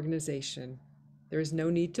an organization. There is no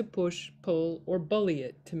need to push, pull, or bully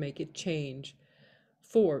it to make it change.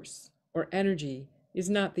 Force or energy is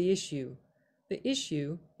not the issue. The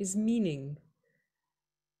issue is meaning.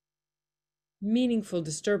 Meaningful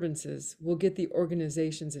disturbances will get the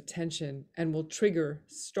organization's attention and will trigger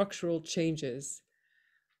structural changes.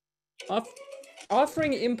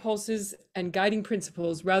 Offering impulses and guiding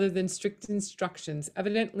principles rather than strict instructions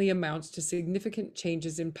evidently amounts to significant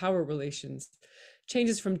changes in power relations,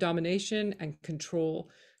 changes from domination and control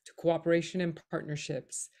to cooperation and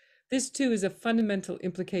partnerships. This too is a fundamental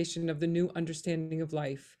implication of the new understanding of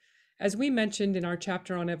life. As we mentioned in our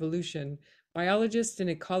chapter on evolution, biologists and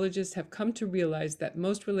ecologists have come to realize that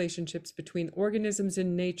most relationships between organisms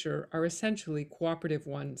in nature are essentially cooperative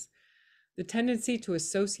ones. The tendency to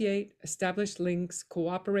associate, establish links,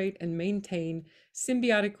 cooperate, and maintain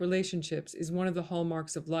symbiotic relationships is one of the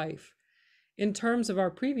hallmarks of life. In terms of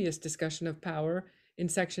our previous discussion of power in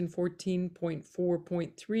section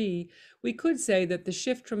 14.4.3, we could say that the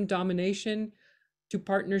shift from domination to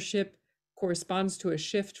partnership corresponds to a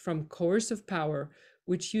shift from coercive power,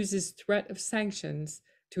 which uses threat of sanctions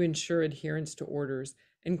to ensure adherence to orders,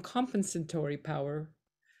 and compensatory power,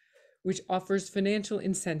 which offers financial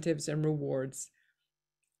incentives and rewards,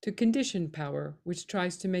 to conditioned power, which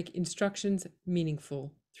tries to make instructions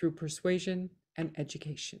meaningful through persuasion and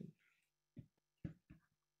education.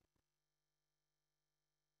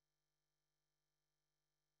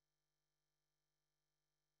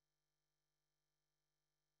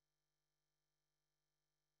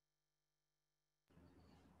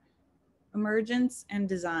 Emergence and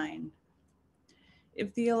design.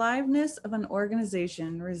 If the aliveness of an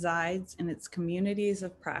organization resides in its communities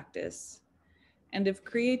of practice, and if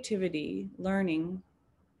creativity, learning,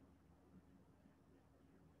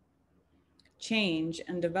 change,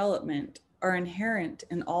 and development are inherent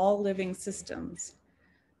in all living systems,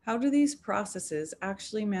 how do these processes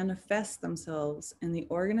actually manifest themselves in the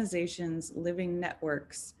organization's living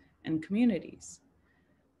networks and communities?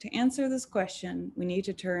 To answer this question, we need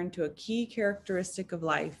to turn to a key characteristic of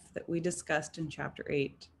life that we discussed in Chapter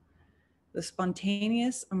 8, the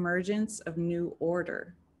spontaneous emergence of new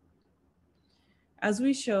order. As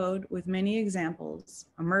we showed with many examples,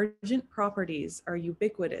 emergent properties are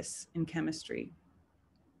ubiquitous in chemistry,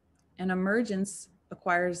 and emergence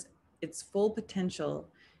acquires its full potential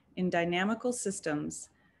in dynamical systems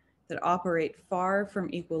that operate far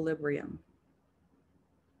from equilibrium.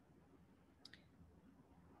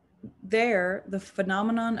 There, the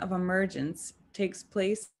phenomenon of emergence takes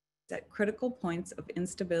place at critical points of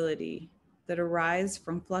instability that arise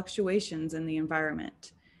from fluctuations in the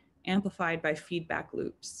environment, amplified by feedback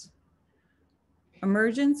loops.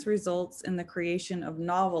 Emergence results in the creation of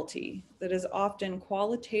novelty that is often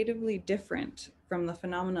qualitatively different from the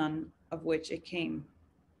phenomenon of which it came.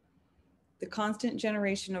 The constant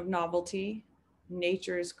generation of novelty,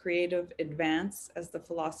 nature's creative advance, as the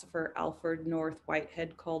philosopher Alfred North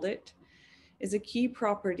Whitehead called it, is a key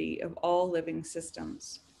property of all living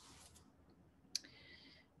systems.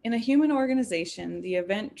 In a human organization, the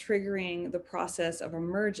event triggering the process of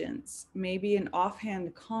emergence may be an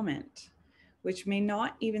offhand comment, which may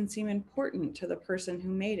not even seem important to the person who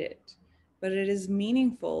made it, but it is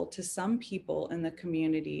meaningful to some people in the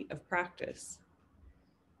community of practice.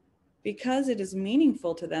 Because it is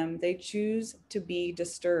meaningful to them, they choose to be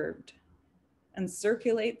disturbed and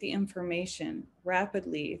circulate the information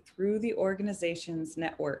rapidly through the organization's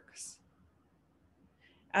networks.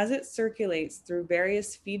 As it circulates through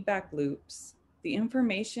various feedback loops, the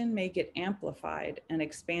information may get amplified and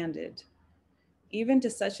expanded, even to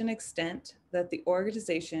such an extent that the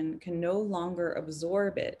organization can no longer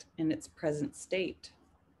absorb it in its present state.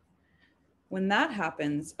 When that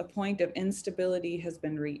happens, a point of instability has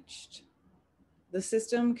been reached. The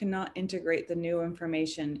system cannot integrate the new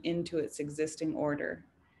information into its existing order,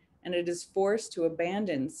 and it is forced to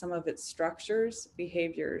abandon some of its structures,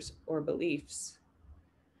 behaviors, or beliefs.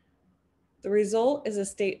 The result is a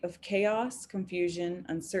state of chaos, confusion,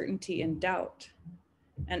 uncertainty, and doubt.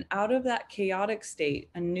 And out of that chaotic state,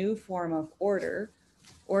 a new form of order,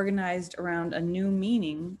 organized around a new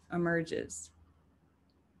meaning, emerges.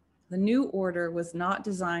 The new order was not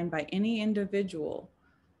designed by any individual,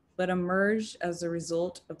 but emerged as a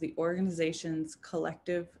result of the organization's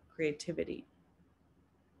collective creativity.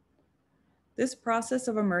 This process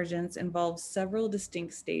of emergence involves several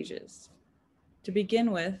distinct stages. To begin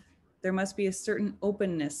with, there must be a certain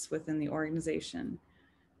openness within the organization,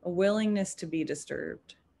 a willingness to be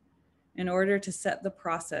disturbed, in order to set the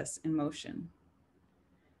process in motion.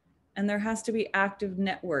 And there has to be active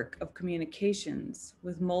network of communications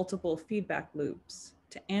with multiple feedback loops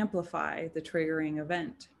to amplify the triggering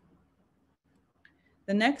event.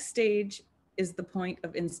 The next stage is the point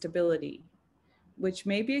of instability, which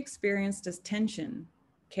may be experienced as tension,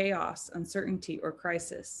 chaos, uncertainty, or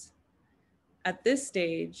crisis. At this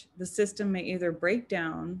stage, the system may either break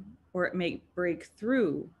down or it may break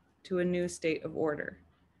through to a new state of order,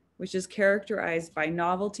 which is characterized by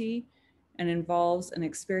novelty and involves an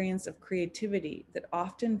experience of creativity that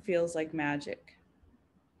often feels like magic.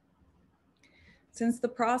 Since the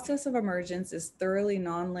process of emergence is thoroughly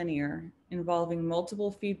nonlinear, involving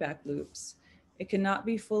multiple feedback loops, it cannot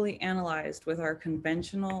be fully analyzed with our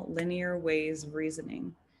conventional linear ways of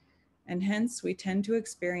reasoning, and hence we tend to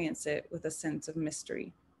experience it with a sense of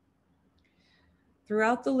mystery.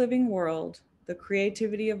 Throughout the living world, the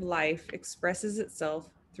creativity of life expresses itself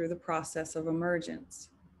through the process of emergence.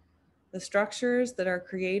 The structures that are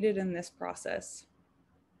created in this process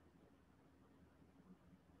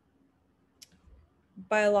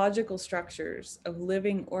biological structures of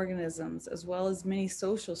living organisms, as well as many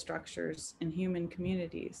social structures in human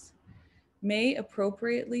communities, may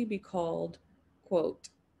appropriately be called, quote,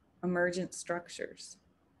 emergent structures.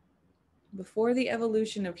 Before the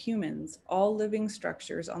evolution of humans, all living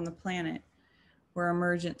structures on the planet were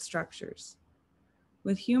emergent structures.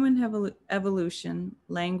 With human evolution,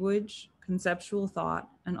 language, conceptual thought,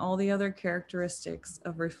 and all the other characteristics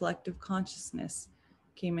of reflective consciousness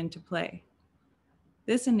came into play.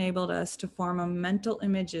 This enabled us to form mental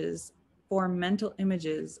images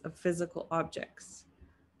of physical objects,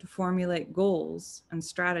 to formulate goals and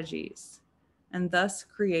strategies, and thus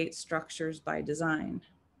create structures by design.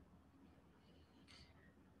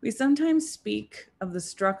 We sometimes speak of the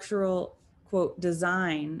structural, quote,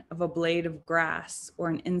 design of a blade of grass or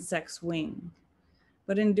an insect's wing,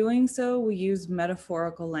 but in doing so, we use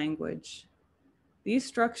metaphorical language. These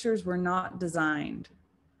structures were not designed.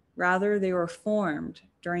 Rather, they were formed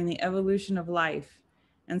during the evolution of life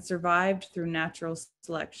and survived through natural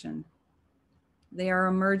selection. They are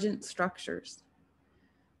emergent structures.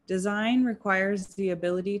 Design requires the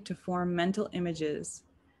ability to form mental images,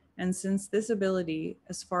 and since this ability,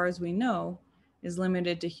 as far as we know, is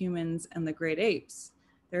limited to humans and the great apes,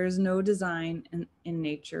 there is no design in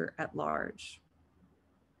nature at large.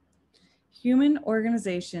 Human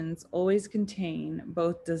organizations always contain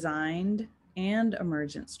both designed and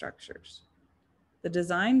emergent structures. The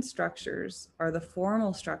designed structures are the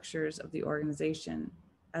formal structures of the organization,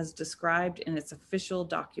 as described in its official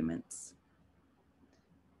documents.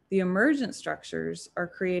 The emergent structures are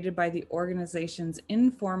created by the organization's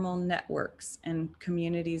informal networks and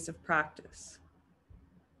communities of practice.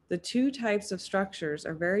 The two types of structures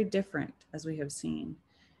are very different, as we have seen,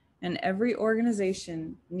 and every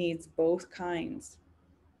organization needs both kinds.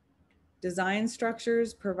 Design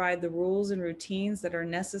structures provide the rules and routines that are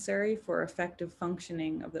necessary for effective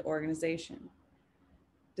functioning of the organization.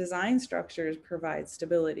 Design structures provide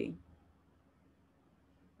stability.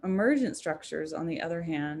 Emergent structures, on the other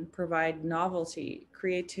hand, provide novelty,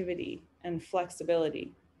 creativity, and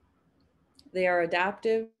flexibility. They are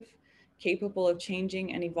adaptive, capable of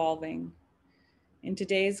changing and evolving. In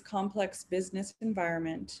today's complex business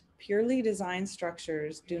environment, purely designed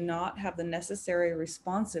structures do not have the necessary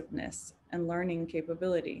responsiveness and learning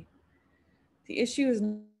capability. The issue is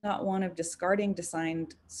not one of discarding design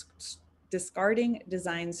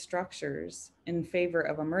structures in favor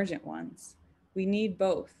of emergent ones. We need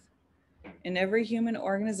both. In every human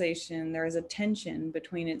organization, there is a tension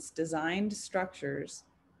between its designed structures,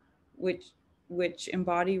 which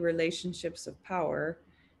embody relationships of power,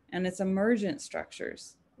 and its emergent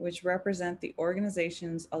structures, which represent the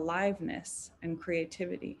organization's aliveness and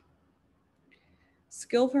creativity.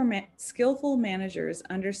 Skillful managers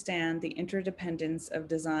understand the interdependence of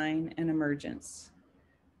design and emergence.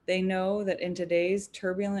 They know that in today's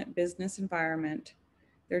turbulent business environment,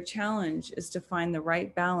 their challenge is to find the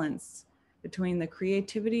right balance between the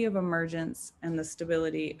creativity of emergence and the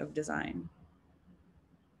stability of design.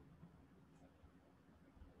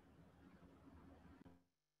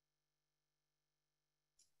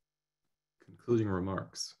 Concluding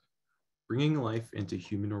remarks. Bringing life into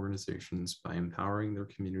human organizations by empowering their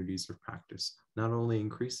communities of practice not only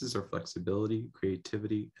increases our flexibility,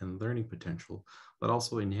 creativity, and learning potential, but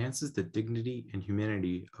also enhances the dignity and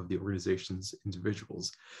humanity of the organization's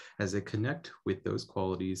individuals as they connect with those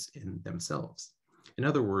qualities in themselves. In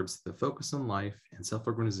other words, the focus on life and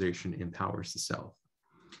self-organization empowers the self.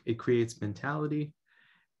 It creates mentality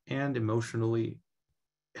and emotionally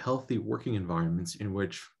healthy working environments in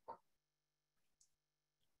which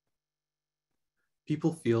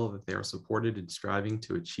people feel that they are supported in striving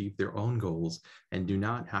to achieve their own goals and do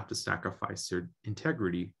not have to sacrifice their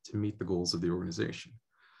integrity to meet the goals of the organization.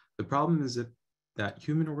 The problem is that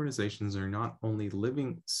human organizations are not only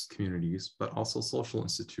living communities, but also social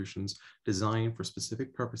institutions designed for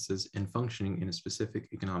specific purposes and functioning in a specific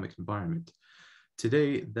economic environment.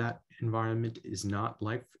 Today, that environment is not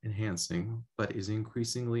life-enhancing, but is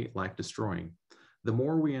increasingly life-destroying. The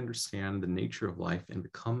more we understand the nature of life and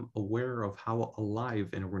become aware of how alive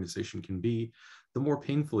an organization can be, the more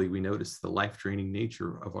painfully we notice the life-draining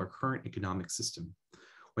nature of our current economic system.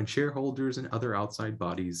 When shareholders and other outside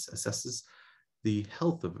bodies assesses the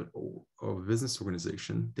health of a business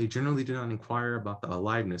organization, they generally do not inquire about the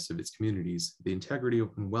aliveness of its communities, the integrity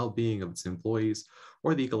and well-being of its employees,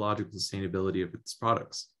 or the ecological sustainability of its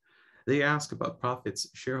products. They ask about profits,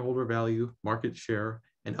 shareholder value, market share,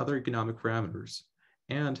 and other economic parameters.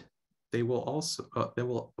 And they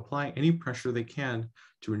will apply any pressure they can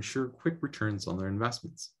to ensure quick returns on their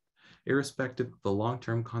investments. irrespective of the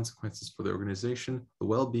long-term consequences for the organization, the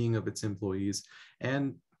well-being of its employees,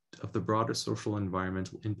 and of the broader social and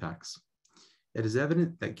environmental impacts. It is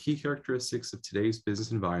evident that key characteristics of today's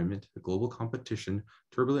business environment, the global competition,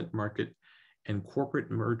 turbulent market, and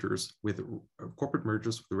corporate mergers with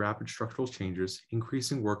rapid structural changes,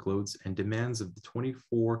 increasing workloads, and demands of the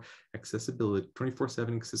 24/7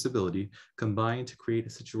 accessibility combine to create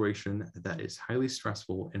a situation that is highly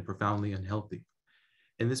stressful and profoundly unhealthy.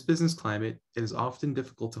 In this business climate, it is often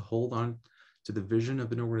difficult to hold on to the vision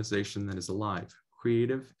of an organization that is alive,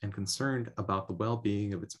 creative, and concerned about the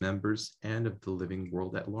well-being of its members and of the living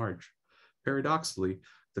world at large. Paradoxically,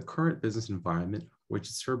 the current business environment, with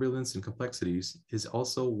its turbulence and complexities, is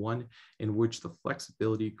also one in which the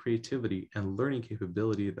flexibility, creativity, and learning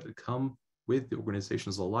capability that come with the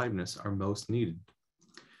organization's aliveness are most needed.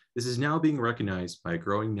 This is now being recognized by a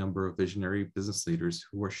growing number of visionary business leaders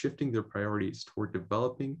who are shifting their priorities toward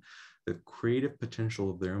developing the creative potential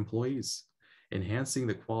of their employees, enhancing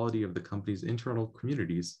the quality of the company's internal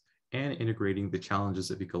communities, and integrating the challenges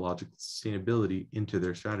of ecological sustainability into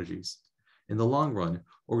their strategies. In the long run,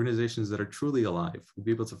 organizations that are truly alive will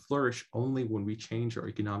be able to flourish only when we change our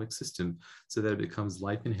economic system so that it becomes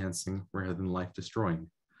life-enhancing rather than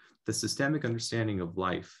life-destroying. The systemic understanding of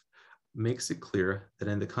life makes it clear that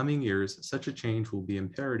in the coming years, such a change will be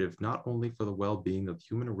imperative not only for the well-being of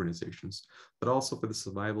human organizations, but also for the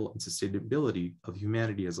survival and sustainability of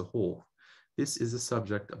humanity as a whole. This is the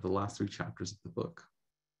subject of the last 3 chapters of the book.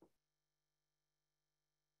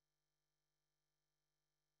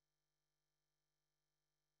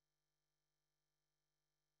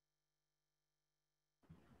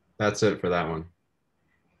 That's it for that one.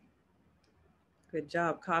 Good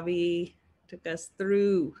job, Kavi. Took us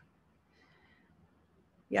through.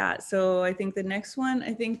 Yeah, so I think the next one,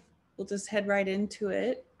 I think we'll just head right into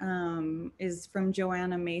it, is from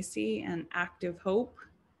Joanna Macy and Active Hope.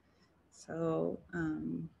 So,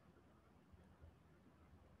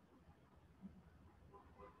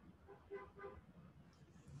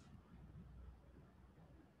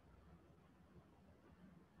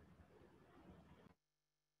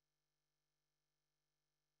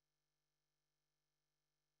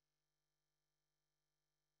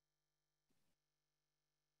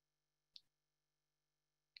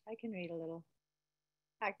 I can read a little.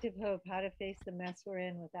 Active Hope, How to Face the Mess We're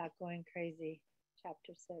In Without Going Crazy,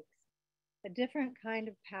 Chapter 6. A different kind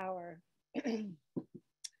of power.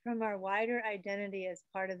 From our wider identity as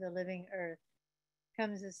part of the living earth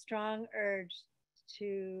comes a strong urge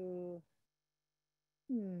to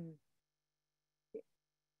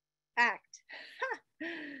act.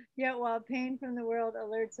 Yet while pain from the world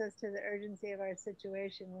alerts us to the urgency of our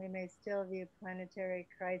situation, we may still view planetary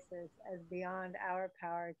crisis as beyond our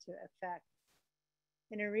power to affect.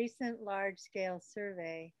 In a recent large-scale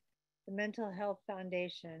survey, the Mental Health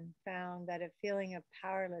Foundation found that a feeling of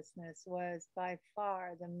powerlessness was by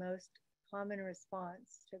far the most common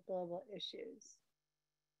response to global issues.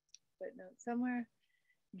 Footnote somewhere.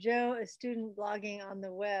 Joe, a student blogging on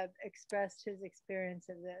the web, expressed his experience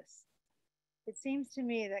of this. It seems to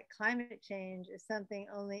me that climate change is something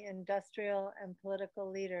only industrial and political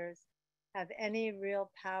leaders have any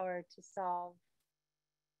real power to solve.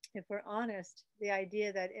 If we're honest, the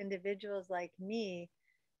idea that individuals like me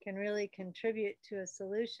can really contribute to a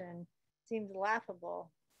solution seems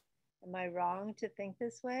laughable. Am I wrong to think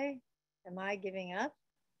this way? Am I giving up?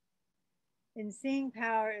 In seeing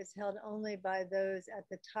power is held only by those at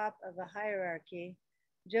the top of a hierarchy,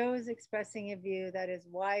 Joe is expressing a view that is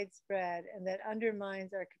widespread and that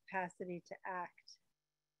undermines our capacity to act.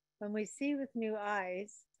 When we see with new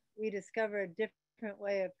eyes, we discover a different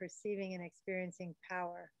way of perceiving and experiencing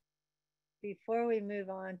power. Before we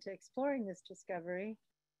move on to exploring this discovery,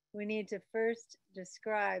 we need to first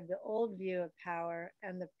describe the old view of power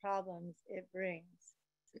and the problems it brings.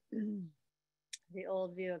 The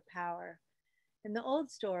old view of power. In the old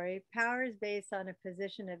story, power is based on a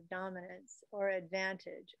position of dominance or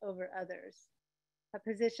advantage over others, a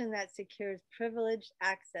position that secures privileged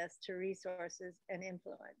access to resources and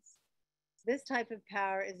influence. This type of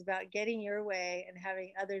power is about getting your way and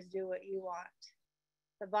having others do what you want.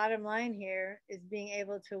 The bottom line here is being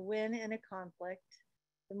able to win in a conflict.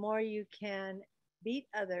 The more you can beat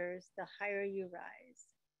others, the higher you rise.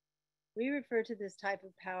 We refer to this type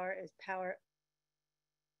of power as power.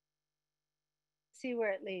 See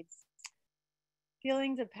where it leads.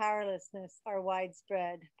 Feelings of powerlessness are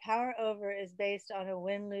widespread. Power over is based on a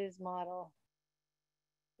win-lose model.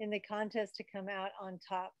 In the contest to come out on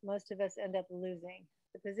top, most of us end up losing.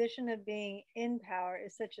 The position of being in power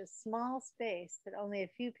is such a small space that only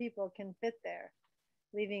a few people can fit there.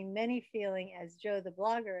 leaving many feeling, as Joe the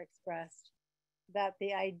blogger expressed, that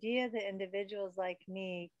the idea that individuals like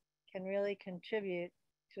me can really contribute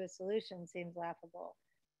to a solution seems laughable.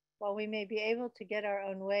 While we may be able to get our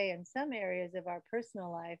own way in some areas of our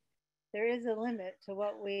personal life, there is a limit to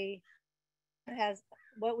what we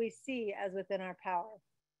see as within our power.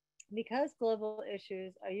 Because global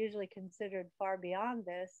issues are usually considered far beyond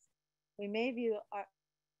this, we may view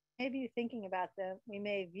thinking about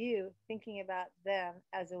them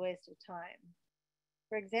as a waste of time.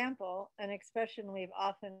 For example, an expression we've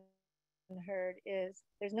often heard is,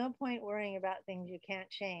 there's no point worrying about things you can't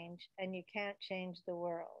change, and you can't change the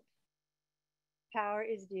world. Power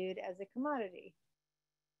is viewed as a commodity.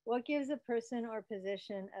 What gives a person or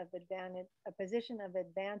position of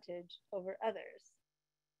advantage over others?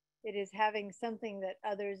 It is having something that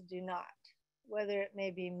others do not, whether it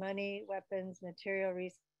may be money, weapons, material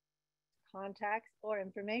resources, contacts, or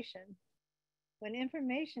information. When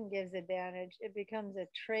information gives advantage, it becomes a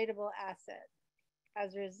tradable asset.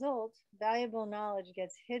 As a result, valuable knowledge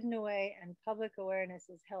gets hidden away and public awareness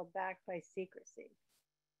is held back by secrecy.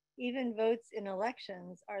 Even votes in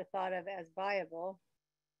elections are thought of as buyable,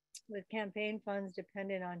 with campaign funds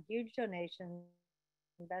dependent on huge donations,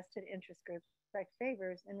 vested interest groups expect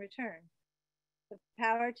favors in return. The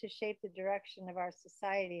power to shape the direction of our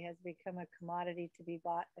society has become a commodity to be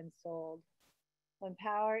bought and sold. When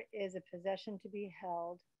power is a possession to be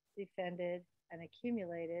held, defended, and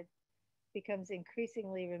accumulated, it becomes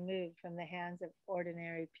increasingly removed from the hands of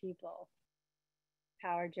ordinary people.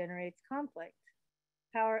 Power generates conflict.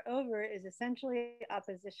 Power over is essentially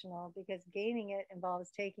oppositional because gaining it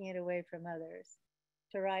involves taking it away from others.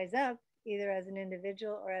 To rise up, either as an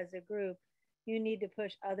individual or as a group, you need to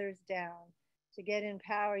push others down. To get in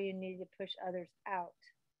power, you need to push others out.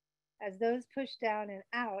 As those pushed down and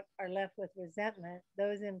out are left with resentment,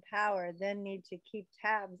 those in power then need to keep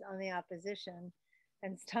tabs on the opposition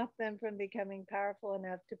and stop them from becoming powerful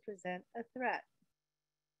enough to present a threat.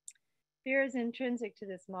 Fear is intrinsic to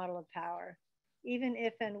this model of power. Even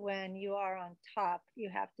if and when you are on top, you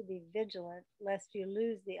have to be vigilant lest you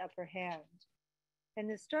lose the upper hand. In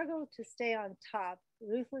the struggle to stay on top,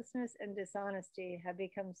 ruthlessness and dishonesty have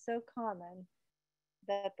become so common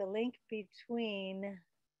that the link between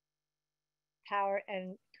power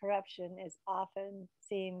and corruption is often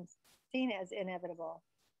seen as inevitable.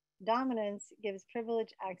 Dominance gives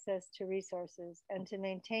privileged access to resources, and to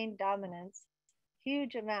maintain dominance,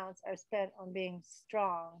 huge amounts are spent on being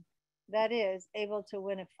strong, that is, able to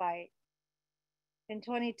win a fight. In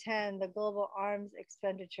 2010, the global arms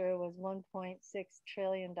expenditure was $1.6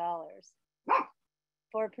 trillion.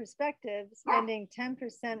 For perspective, spending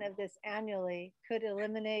 10% of this annually could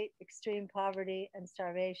eliminate extreme poverty and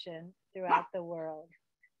starvation throughout the world.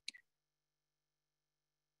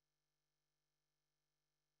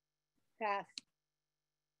 Pass.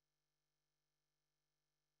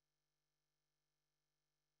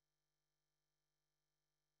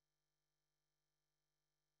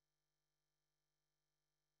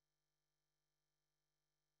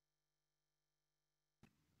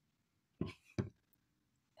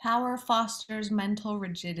 Power fosters mental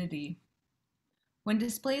rigidity. When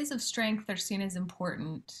displays of strength are seen as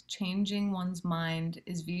important, changing one's mind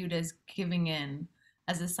is viewed as giving in,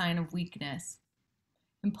 as a sign of weakness.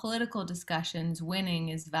 In political discussions, winning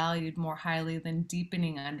is valued more highly than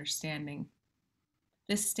deepening understanding.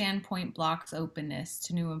 This standpoint blocks openness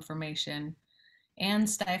to new information and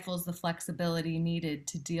stifles the flexibility needed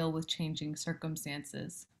to deal with changing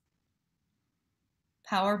circumstances.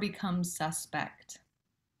 Power becomes suspect.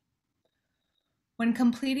 When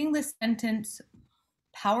completing the sentence,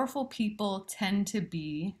 powerful people tend to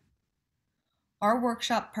be, our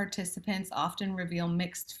workshop participants often reveal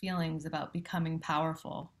mixed feelings about becoming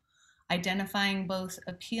powerful, identifying both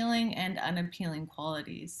appealing and unappealing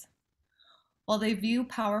qualities. While they view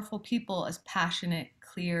powerful people as passionate,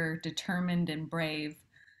 clear, determined, and brave,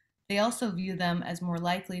 they also view them as more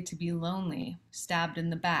likely to be lonely, stabbed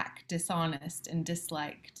in the back, dishonest, and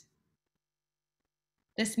disliked.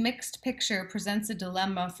 This mixed picture presents a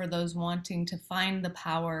dilemma for those wanting to find the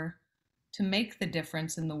power to make the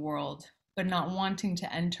difference in the world, but not wanting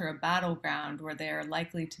to enter a battleground where they are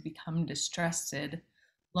likely to become distrusted,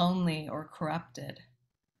 lonely, or corrupted.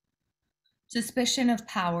 Suspicion of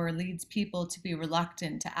power leads people to be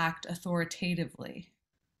reluctant to act authoritatively.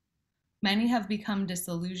 Many have become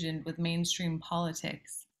disillusioned with mainstream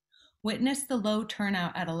politics. Witness the low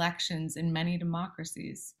turnout at elections in many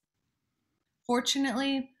democracies.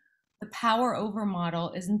 Fortunately, the power over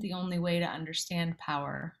model isn't the only way to understand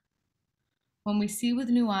power. When we see with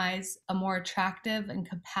new eyes, a more attractive and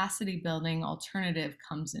capacity building alternative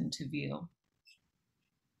comes into view.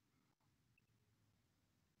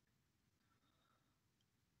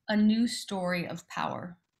 a new story of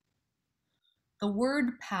power. The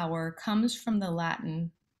word power comes from the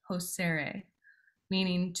Latin posere,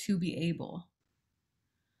 meaning to be able.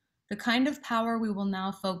 The kind of power we will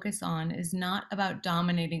now focus on is not about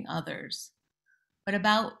dominating others, but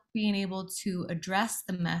about being able to address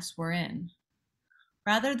the mess we're in.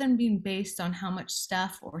 Rather than being based on how much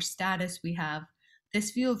stuff or status we have,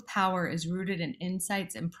 this view of power is rooted in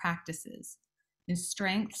insights and practices, in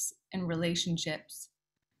strengths and relationships,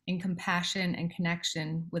 in compassion and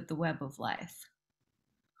connection with the web of life.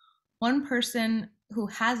 One person who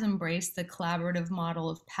has embraced the collaborative model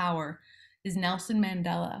of power is Nelson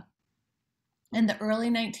Mandela. In the early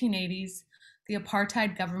 1980s, the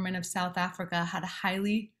apartheid government of South Africa had a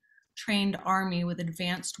highly trained army with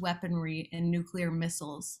advanced weaponry and nuclear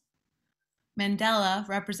missiles. Mandela,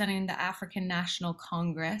 representing the African National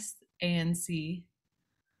Congress, ANC,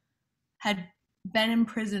 had been in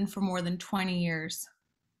prison for more than 20 years.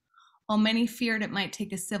 While many feared it might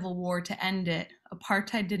take a civil war to end it,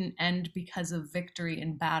 apartheid didn't end because of victory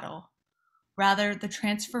in battle. Rather, the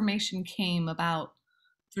transformation came about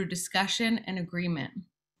through discussion and agreement.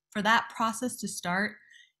 For that process to start,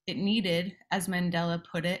 it needed, as Mandela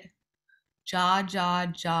put it, "Jah,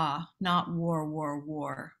 Jah, Jah, not war, war,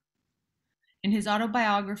 war." In his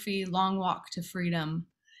autobiography, Long Walk to Freedom,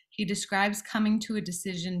 he describes coming to a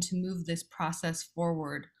decision to move this process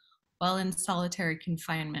forward while in solitary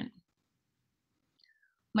confinement.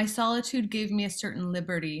 My solitude gave me a certain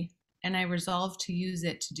liberty, and I resolved to use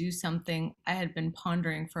it to do something I had been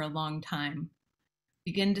pondering for a long time: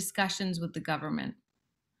 begin discussions with the government.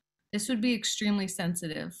 This would be extremely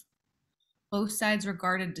sensitive. Both sides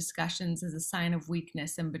regarded discussions as a sign of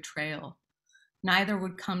weakness and betrayal. Neither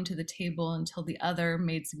would come to the table until the other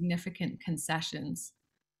made significant concessions.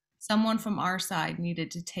 Someone from our side needed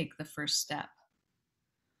to take the first step.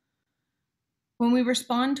 When we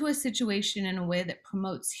respond to a situation in a way that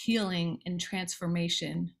promotes healing and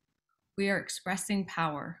transformation, we are expressing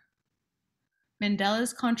power.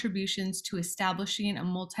 Mandela's contributions to establishing a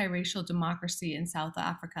multiracial democracy in South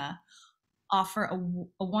Africa offer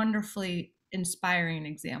a wonderfully inspiring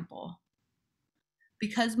example.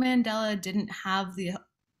 Because Mandela didn't have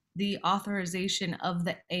the authorization of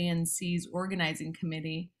the ANC's organizing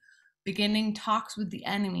committee, beginning talks with the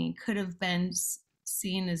enemy could have been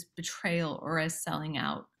seen as betrayal or as selling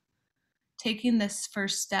out. Taking this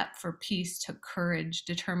first step for peace took courage,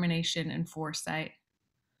 determination, and foresight.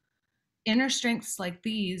 Inner strengths like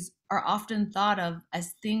these are often thought of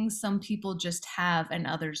as things some people just have and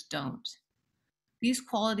others don't. These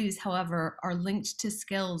qualities, however, are linked to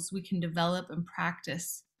skills we can develop and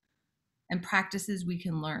practices we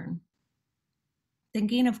can learn.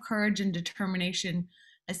 Thinking of courage and determination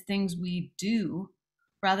as things we do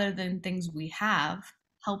rather than things we have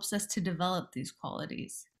helps us to develop these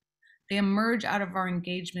qualities. They emerge out of our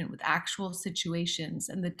engagement with actual situations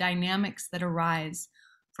and the dynamics that arise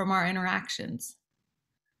from our interactions.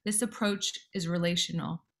 This approach is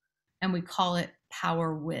relational, and we call it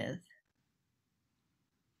power with.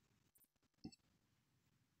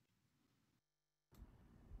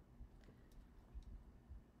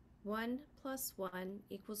 One plus one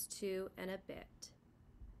equals 2 and a bit.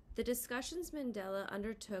 The discussions Mandela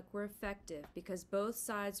undertook were effective because both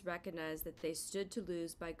sides recognized that they stood to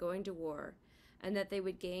lose by going to war and that they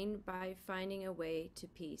would gain by finding a way to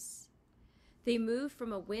peace. They moved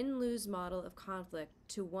from a win-lose model of conflict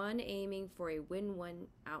to one aiming for a win-win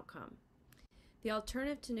outcome. The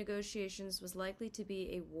alternative to negotiations was likely to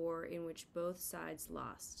be a war in which both sides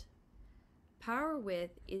lost. Power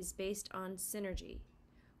with is based on synergy,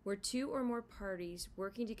 where two or more parties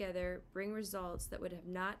working together bring results that would have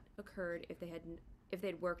not occurred if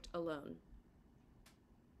they'd worked alone.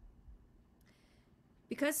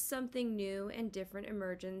 Because something new and different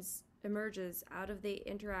emerges out of the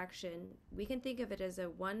interaction, we can think of it as a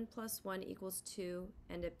 1 plus 1 equals 2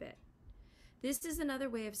 and a bit. This is another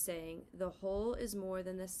way of saying the whole is more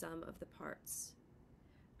than the sum of the parts.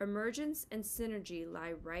 Emergence and synergy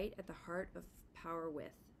lie right at the heart of power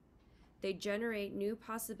with. They generate new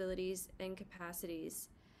possibilities and capacities,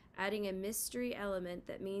 adding a mystery element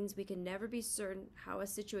that means we can never be certain how a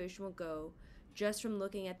situation will go just from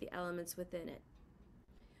looking at the elements within it.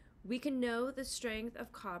 We can know the strength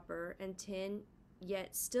of copper and tin,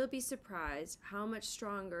 yet still be surprised how much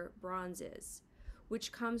stronger bronze is,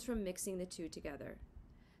 which comes from mixing the two together.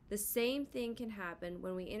 The same thing can happen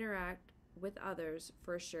when we interact with others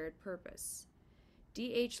for a shared purpose.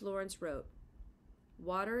 D.H. Lawrence wrote,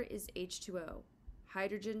 "Water is H2O,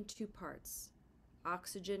 hydrogen 2 parts,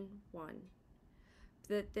 oxygen 1.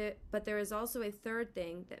 But there is also a third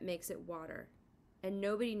thing that makes it water, and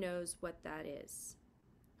nobody knows what that is.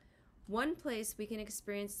 One place we can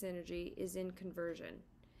experience synergy is in conversion.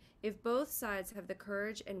 If both sides have the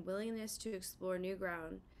courage and willingness to explore new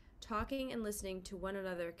ground, talking and listening to one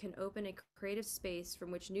another can open a creative space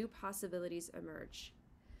from which new possibilities emerge.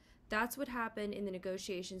 That's what happened in the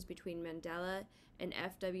negotiations between Mandela and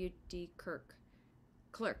F.W. de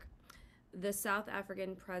Klerk, the South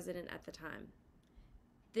African president at the time.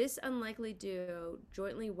 This unlikely duo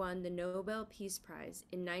jointly won the Nobel Peace Prize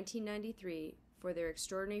in 1993 for their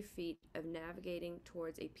extraordinary feat of navigating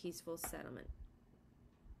towards a peaceful settlement.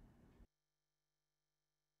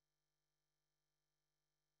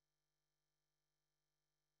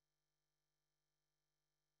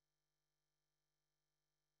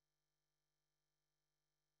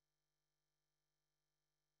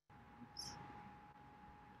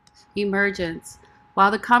 Emergence. While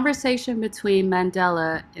the conversation between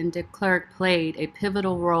Mandela and de Klerk played a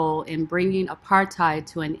pivotal role in bringing apartheid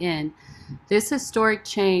to an end, this historic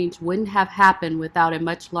change wouldn't have happened without a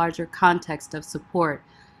much larger context of support.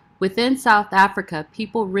 Within South Africa,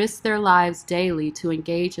 people risked their lives daily to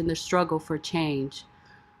engage in the struggle for change.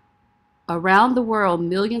 Around the world,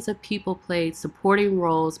 millions of people played supporting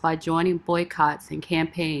roles by joining boycotts and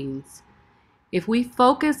campaigns. If we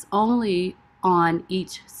focus only on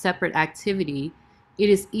each separate activity, it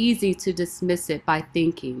is easy to dismiss it by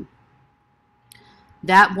thinking,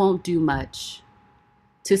 that won't do much.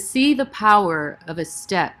 To see the power of a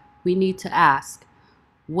step, we need to ask,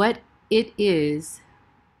 what is it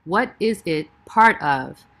part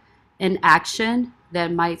of? An action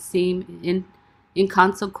that might seem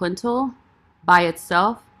inconsequential by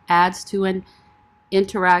itself adds to and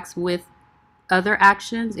interacts with other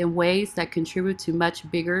actions in ways that contribute to much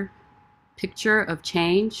bigger picture of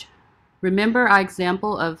change. Remember our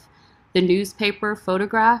example of the newspaper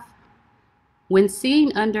photograph? When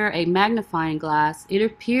seen under a magnifying glass, it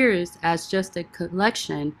appears as just a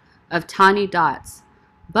collection of tiny dots.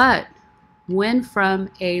 But when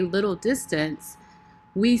from a little distance,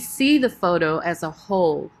 we see the photo as a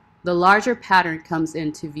whole, the larger pattern comes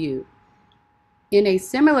into view. In a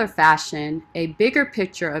similar fashion, a bigger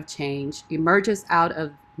picture of change emerges out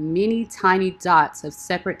of many tiny dots of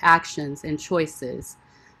separate actions and choices.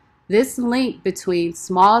 This link between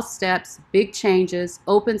small steps, big changes,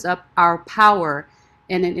 opens up our power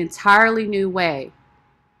in an entirely new way.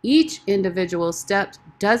 Each individual step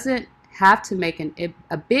doesn't have to make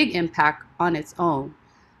a big impact on its own,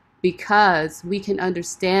 because we can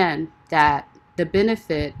understand that the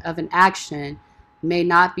benefit of an action may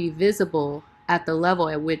not be visible at the level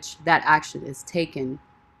at which that action is taken.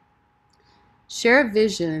 Shared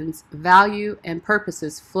visions, value, and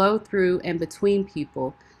purposes flow through and between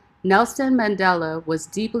people. Nelson Mandela was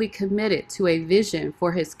deeply committed to a vision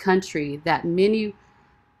for his country that many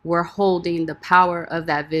were holding. The power of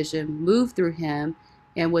that vision moved through him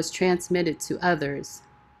and was transmitted to others.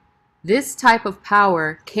 This type of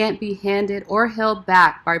power can't be handed or held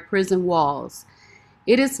back by prison walls.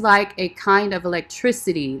 It is like a kind of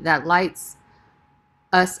electricity that lights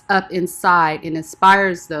us up inside and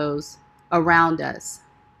inspires those around us.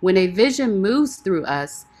 When a vision moves through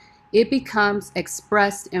us, it becomes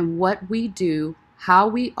expressed in what we do, how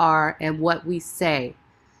we are, and what we say.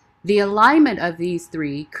 The alignment of these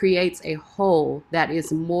three creates a whole that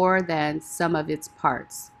is more than some of its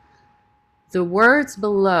parts. The words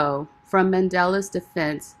below from Mandela's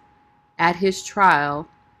defense at his trial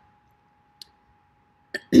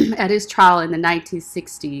in the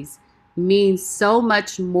 1960s mean so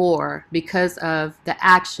much more because of the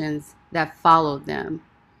actions that followed them.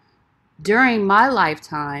 During my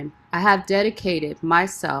lifetime, I have dedicated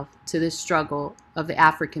myself to the struggle of the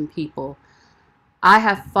African people. I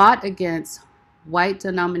have fought against white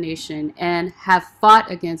domination and have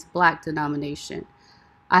fought against black domination.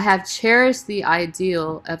 I have cherished the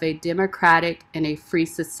ideal of a democratic and a free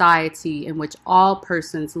society in which all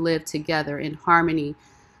persons live together in harmony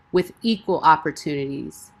with equal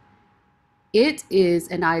opportunities. It is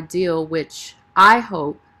an ideal which I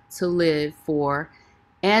hope to live for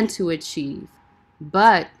and to achieve,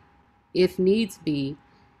 but if needs be,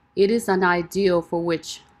 it is an ideal for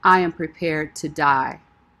which I am prepared to die.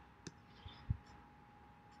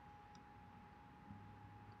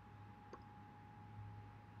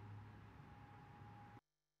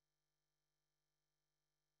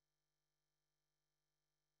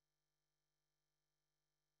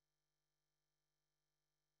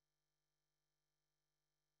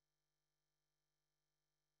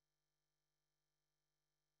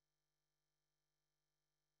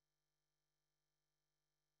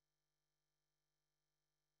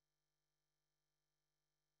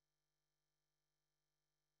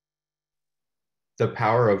 The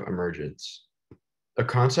power of emergence. The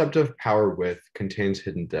concept of power width contains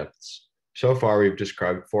hidden depths. So far, we've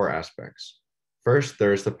described 4 aspects. First,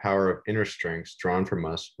 there is the power of inner strengths drawn from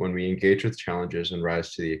us when we engage with challenges and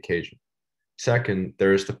rise to the occasion. Second,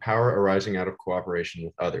 there is the power arising out of cooperation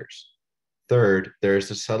with others. Third, there is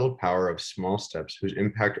the subtle power of small steps whose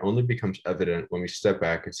impact only becomes evident when we step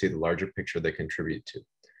back and see the larger picture they contribute to.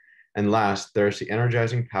 And last, there is the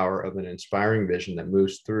energizing power of an inspiring vision that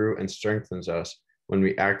moves through and strengthens us when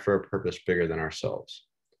we act for a purpose bigger than ourselves.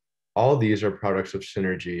 All these are products of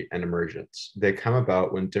synergy and emergence. They come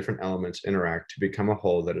about when different elements interact to become a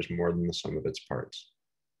whole that is more than the sum of its parts.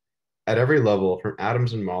 At every level, from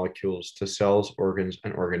atoms and molecules to cells, organs,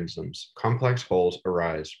 and organisms, complex wholes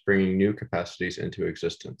arise, bringing new capacities into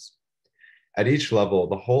existence. At each level,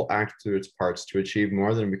 the whole acts through its parts to achieve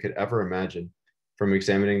more than we could ever imagine from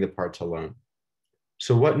examining the parts alone.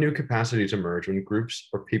 So what new capacities emerge when groups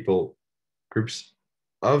of people,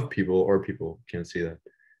 can't see that,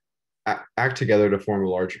 act together to form a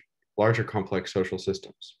larger complex social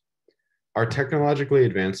systems? Our technologically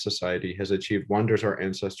advanced society has achieved wonders our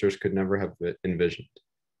ancestors could never have envisioned.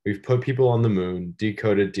 We've put people on the moon,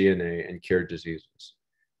 decoded DNA, and cured diseases.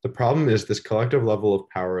 The problem is this collective level of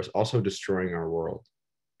power is also destroying our world.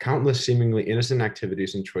 Countless seemingly innocent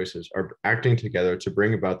activities and choices are acting together to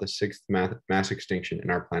bring about the 6th mass extinction in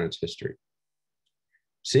our planet's history.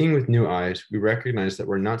 Seeing with new eyes, we recognize that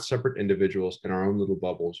we're not separate individuals in our own little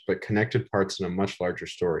bubbles, but connected parts in a much larger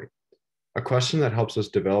story. A question that helps us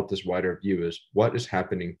develop this wider view is, what is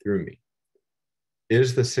happening through me?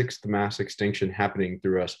 Is the 6th mass extinction happening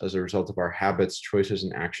through us as a result of our habits, choices,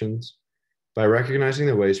 and actions? By recognizing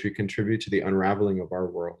the ways we contribute to the unraveling of our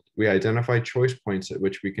world, we identify choice points at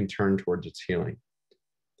which we can turn towards its healing.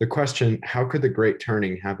 The question, how could the great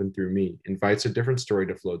turning happen through me, invites a different story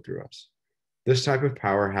to flow through us. This type of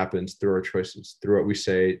power happens through our choices, through what we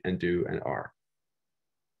say and do and are.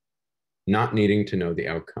 Not needing to know the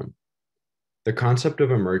outcome. The concept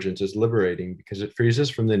of emergence is liberating because it frees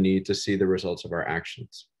us from the need to see the results of our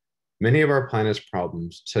actions. Many of our planet's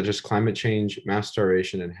problems, such as climate change, mass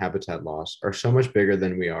starvation, and habitat loss, are so much bigger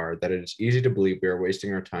than we are that it is easy to believe we are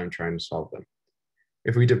wasting our time trying to solve them.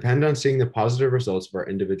 If we depend on seeing the positive results of our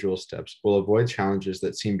individual steps, we'll avoid challenges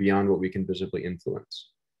that seem beyond what we can visibly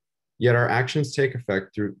influence. Yet our actions take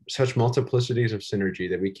effect through such multiplicities of synergy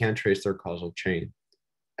that we can't trace their causal chain.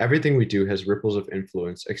 Everything we do has ripples of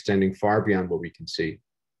influence extending far beyond what we can see.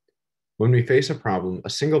 When we face a problem, a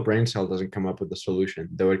single brain cell doesn't come up with a solution,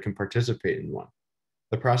 though it can participate in one.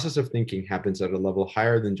 The process of thinking happens at a level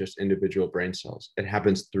higher than just individual brain cells. It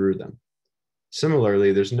happens through them.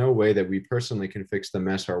 Similarly, there's no way that we personally can fix the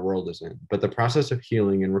mess our world is in, but the process of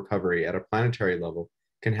healing and recovery at a planetary level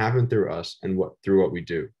can happen through us and through what we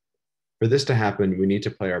do. For this to happen, we need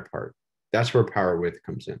to play our part. That's where power width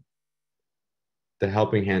comes in. The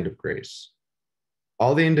helping hand of grace.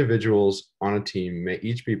 All the individuals on a team may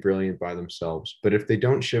each be brilliant by themselves, but if they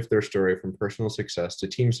don't shift their story from personal success to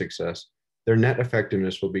team success, their net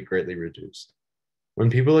effectiveness will be greatly reduced.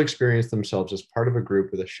 When people experience themselves as part of a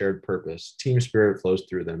group with a shared purpose, team spirit flows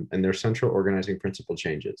through them and their central organizing principle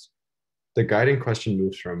changes. The guiding question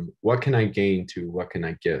moves from what can I gain to what can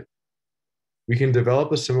I give? We can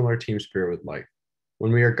develop a similar team spirit with life.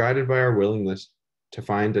 When we are guided by our willingness to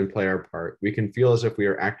find and play our part, we can feel as if we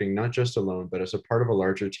are acting not just alone, but as a part of a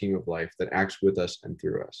larger team of life that acts with us and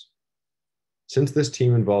through us. Since this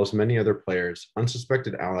team involves many other players,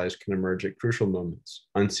 unsuspected allies can emerge at crucial moments.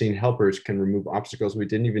 Unseen helpers can remove obstacles we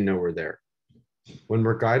didn't even know were there. When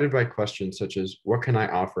we're guided by questions such as, what can I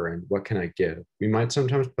offer and what can I give? We might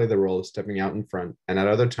sometimes play the role of stepping out in front, and at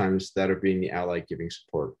other times that of being the ally giving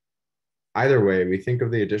support. Either way, we think of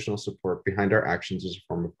the additional support behind our actions as a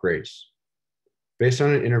form of grace. Based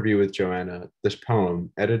on an interview with Joanna, this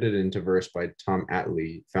poem, edited into verse by Tom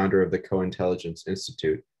Atlee, founder of the Co-Intelligence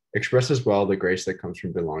Institute, expresses well the grace that comes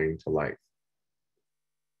from belonging to life.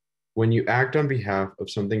 When you act on behalf of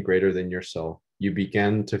something greater than yourself, you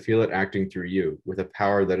begin to feel it acting through you with a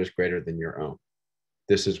power that is greater than your own.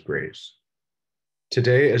 This is grace.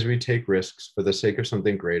 Today, as we take risks for the sake of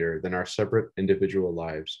something greater than our separate individual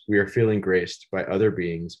lives, we are feeling graced by other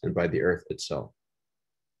beings and by the earth itself.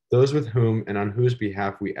 Those with whom and on whose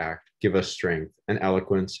behalf we act give us strength and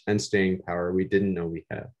eloquence and staying power we didn't know we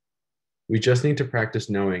had. We just need to practice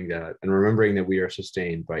knowing that and remembering that we are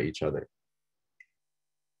sustained by each other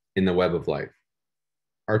in the web of life.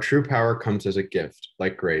 Our true power comes as a gift,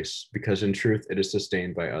 like grace, because in truth it is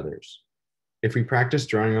sustained by others. If we practice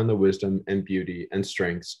drawing on the wisdom and beauty and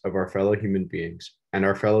strengths of our fellow human beings and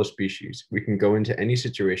our fellow species, we can go into any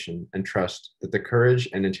situation and trust that the courage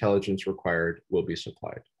and intelligence required will be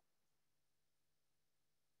supplied.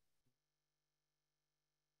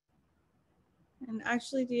 And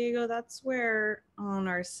actually, Diego, that's where on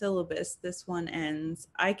our syllabus this one ends.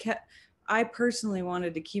 I personally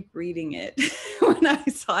wanted to keep reading it. When I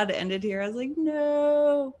saw it ended here, I was like,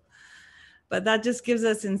 no. But that just gives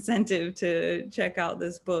us incentive to check out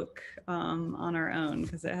this book on our own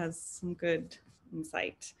because it has some good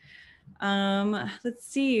insight. Let's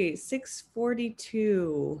see,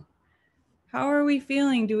 6:42. How are we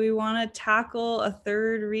feeling? Do we want to tackle a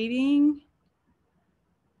third reading?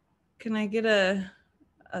 Can I get a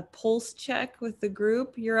pulse check with the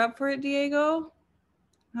group? You're up for it, Diego?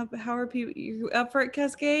 How are people? You up for it,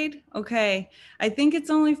 Cascade? Okay. I think it's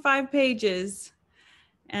only 5 pages.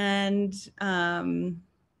 And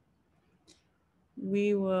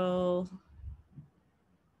we will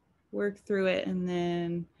work through it and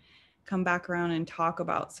then come back around and talk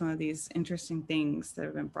about some of these interesting things that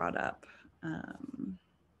have been brought up.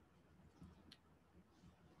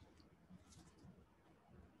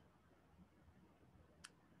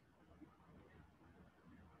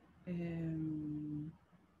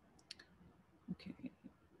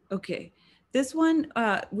 Okay. This one,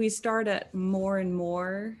 we start at more and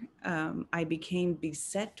more. I became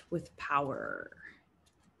beset with power.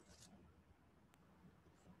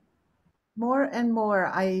 More and more,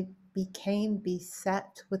 I became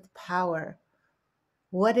beset with power.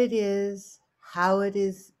 What it is, how it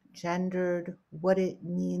is gendered, what it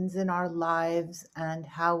means in our lives, and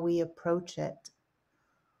how we approach it.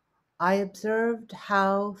 I observed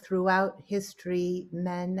how throughout history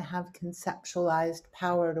men have conceptualized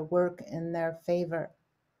power to work in their favor.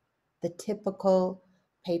 The typical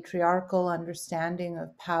patriarchal understanding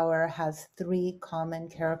of power has 3 common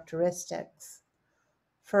characteristics.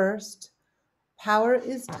 First, power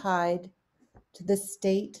is tied to the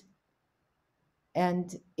state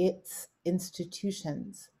and its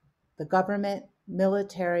institutions, the government,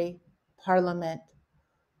 military, parliament,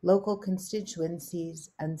 local constituencies,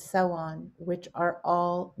 and so on, which are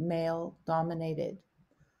all male-dominated.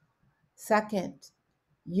 Second,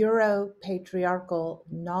 Euro-patriarchal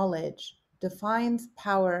knowledge defines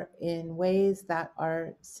power in ways that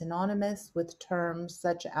are synonymous with terms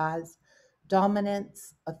such as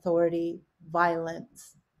dominance, authority,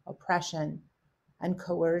 violence, oppression, and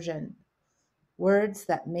coercion, words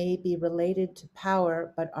that may be related to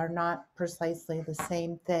power but are not precisely the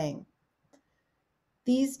same thing.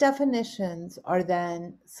 These definitions are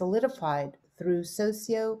then solidified through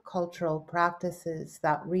socio-cultural practices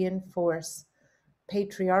that reinforce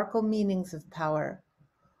patriarchal meanings of power,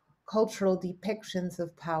 cultural depictions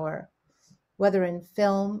of power, whether in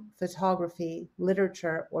film, photography,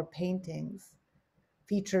 literature, or paintings,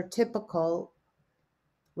 feature typical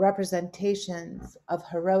representations of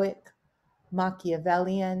heroic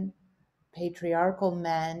Machiavellian patriarchal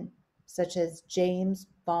men such as James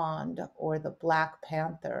Bond or the Black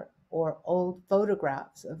Panther, or old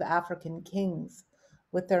photographs of African kings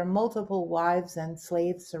with their multiple wives and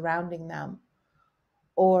slaves surrounding them,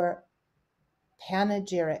 or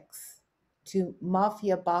panegyrics to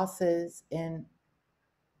mafia bosses in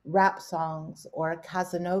rap songs, or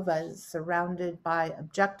Casanovas surrounded by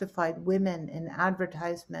objectified women in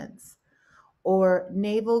advertisements, or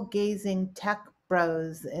navel-gazing tech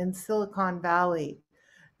bros in Silicon Valley.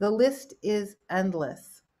 The list is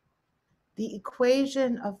endless. The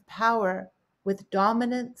equation of power with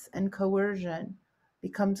dominance and coercion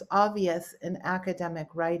becomes obvious in academic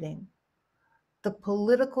writing. The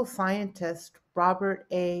political scientist Robert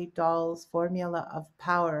A. Dahl's formula of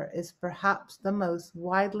power is perhaps the most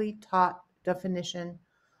widely taught definition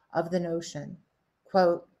of the notion.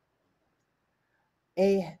 Quote,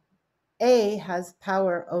 A has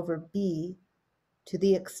power over B to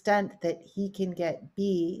the extent that he can get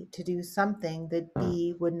B to do something that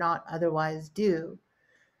B would not otherwise do.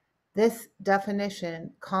 This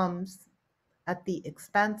definition comes at the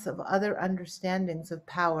expense of other understandings of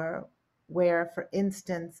power, where, for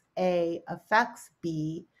instance, A affects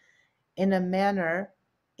B in a manner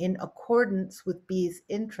in accordance with B's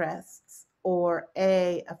interests, or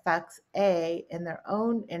A affects A in their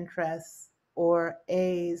own interests, or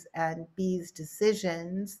A's and B's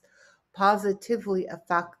decisions positively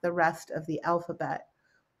affect the rest of the alphabet,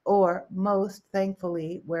 or most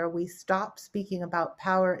thankfully, where we stop speaking about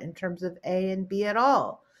power in terms of A and B at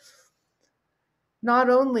all. Not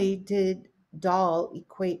only did Dahl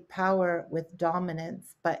equate power with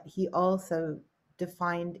dominance, but he also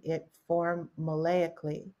defined it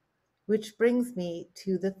formulaically, which brings me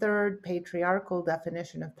to the third patriarchal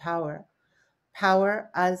definition of power, power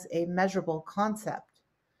as a measurable concept.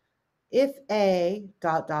 If A ...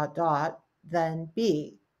 then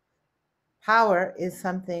B. Power is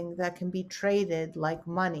something that can be traded like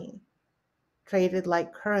money, traded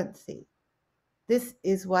like currency. This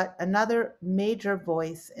is what another major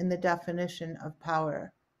voice in the definition of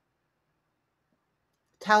power,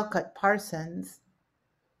 Talcott Parsons,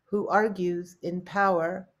 who argues in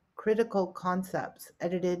Power, Critical Concepts,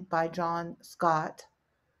 edited by John Scott,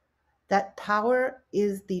 that power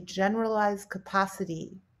is the generalized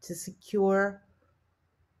capacity to secure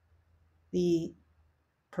the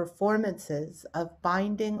performances of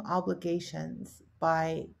binding obligations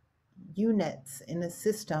by units in a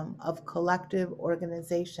system of collective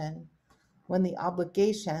organization when the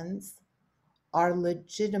obligations are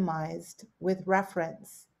legitimized with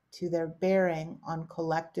reference to their bearing on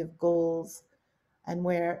collective goals, and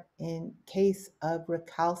where, in case of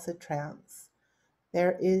recalcitrance,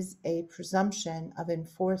 there is a presumption of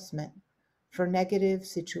enforcement for negative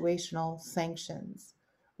situational sanctions,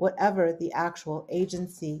 whatever the actual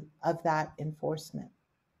agency of that enforcement.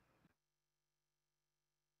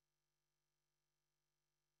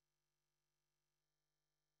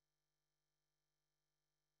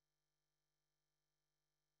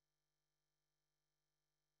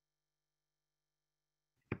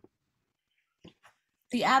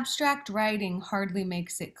 The abstract writing hardly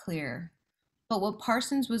makes it clear, but what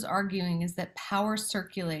Parsons was arguing is that power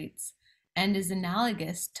circulates and is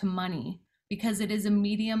analogous to money because it is a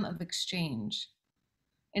medium of exchange.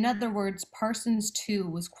 In other words, Parsons too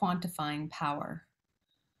was quantifying power.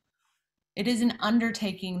 It is an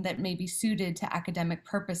undertaking that may be suited to academic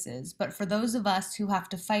purposes, but for those of us who have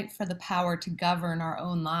to fight for the power to govern our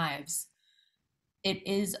own lives, it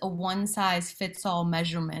is a one-size-fits-all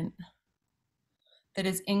measurement that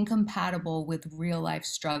is incompatible with real-life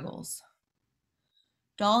struggles.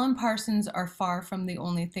 Dahl and Parsons are far from the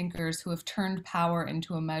only thinkers who have turned power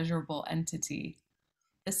into a measurable entity.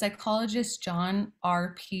 The psychologists John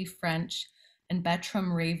R. P. French and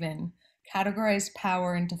Bertram Raven categorized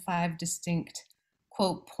power into 5 distinct,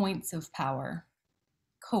 quote, points of power: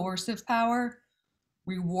 coercive power,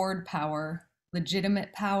 reward power,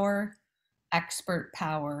 legitimate power, expert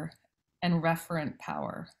power, and referent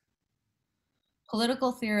power.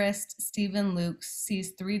 Political theorist Stephen Lukes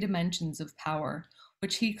sees 3 dimensions of power,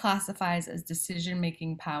 which he classifies as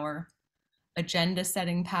decision-making power,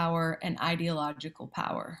 agenda-setting power, and ideological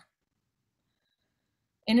power.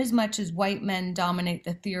 Inasmuch as white men dominate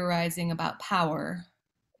the theorizing about power,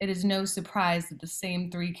 it is no surprise that the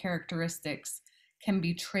same 3 characteristics can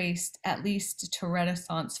be traced at least to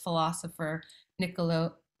Renaissance philosopher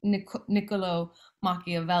Niccolo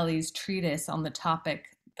Machiavelli's treatise on the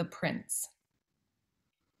topic, The Prince.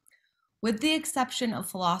 With the exception of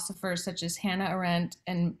philosophers such as Hannah Arendt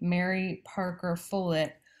and Mary Parker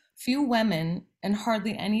Follett, few women and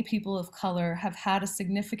hardly any people of color have had a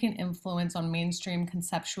significant influence on mainstream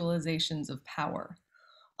conceptualizations of power,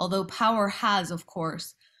 although power has, of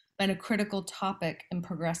course, been a critical topic in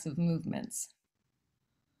progressive movements.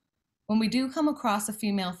 When we do come across a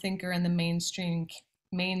female thinker in the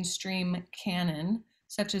mainstream canon,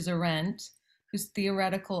 such as Arendt, whose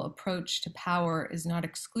theoretical approach to power is not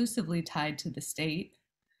exclusively tied to the state,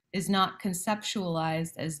 is not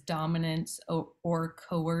conceptualized as dominance or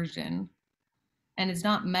coercion, and is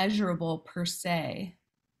not measurable per se,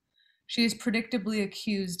 she is predictably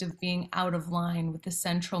accused of being out of line with the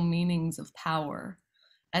central meanings of power,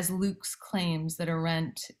 as Lukes claims that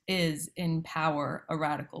Arendt is, in Power, a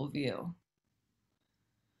radical view.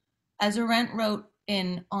 As Arendt wrote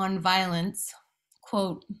in On Violence,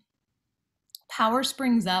 quote, "Power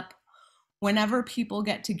springs up whenever people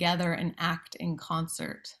get together and act in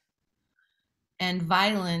concert. And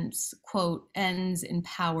violence, quote, ends in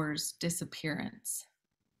power's disappearance.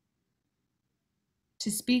 To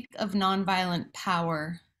speak of nonviolent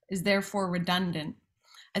power is therefore redundant,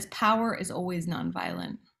 as power is always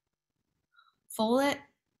nonviolent." Follett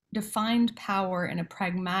defined power in a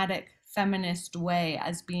pragmatic feminist way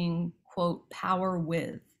as being, quote, power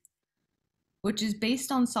with, which is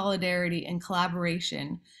based on solidarity and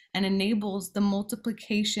collaboration and enables the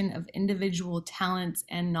multiplication of individual talents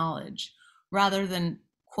and knowledge, rather than,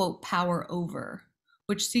 quote, power over,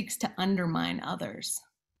 which seeks to undermine others.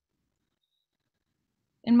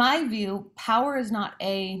 In my view, power is not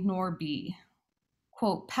A nor B.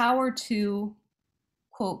 Quote, power to,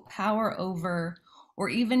 quote, power over, or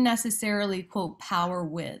even necessarily, quote, power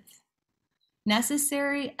with.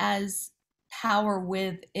 Necessary as power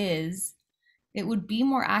with is, it would be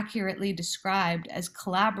more accurately described as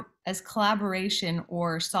collaboration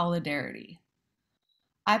or solidarity.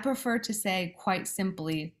 I prefer to say, quite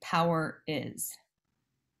simply, power is.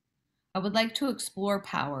 I would like to explore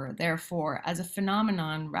power, therefore, as a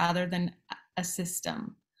phenomenon rather than a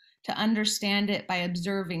system, to understand it by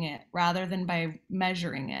observing it rather than by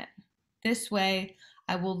measuring it. This way,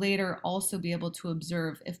 I will later also be able to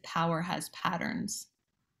observe if power has patterns.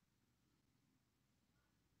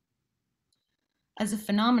 As a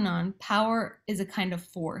phenomenon, power is a kind of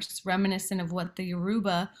force, reminiscent of what the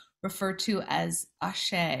Yoruba refer to as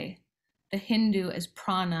ashe, the Hindu as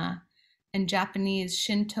prana, and Japanese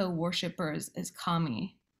Shinto worshippers as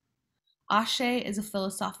kami. Ashe is a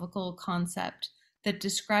philosophical concept that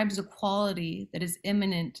describes a quality that is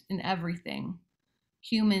immanent in everything: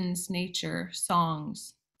 humans, nature,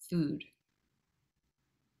 songs, food,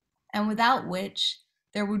 and without which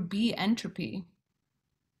there would be entropy.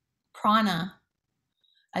 Prana,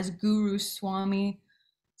 as Guru Swami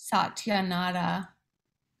Satyananda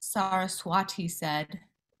Saraswati said,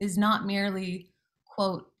 is not merely,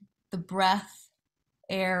 quote, the breath,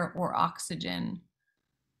 air, or oxygen,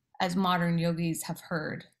 as modern yogis have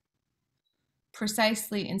heard.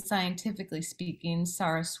 Precisely and scientifically speaking,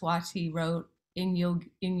 Saraswati wrote in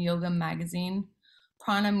Yoga magazine,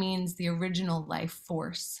 prana means the original life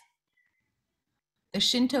force. The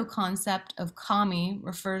Shinto concept of kami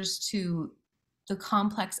refers to the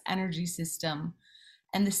complex energy system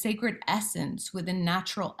and the sacred essence within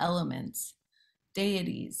natural elements,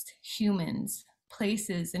 deities, humans,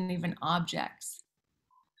 places, and even objects.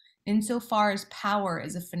 Insofar as power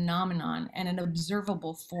is a phenomenon and an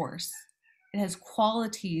observable force, it has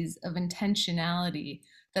qualities of intentionality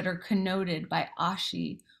that are connoted by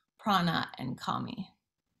ashi, prana, and kami.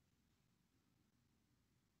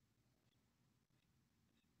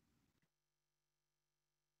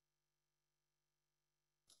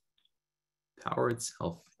 Power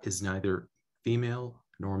itself is neither female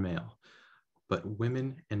nor male, but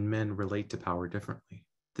women and men relate to power differently.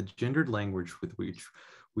 The gendered language with which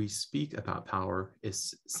we speak about power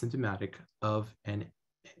is symptomatic of an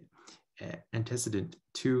antecedent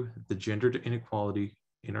to the gendered inequality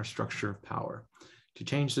in our structure of power. To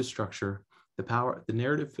change the structure, the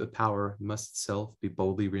narrative of power must itself be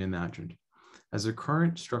boldly reimagined. As the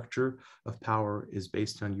current structure of power is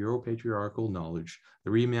based on Euro-patriarchal knowledge,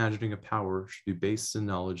 the reimagining of power should be based on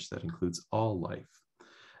knowledge that includes all life,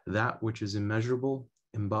 that which is immeasurable,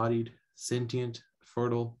 embodied, sentient,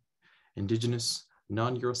 fertile, indigenous,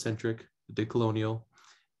 non-Eurocentric, decolonial,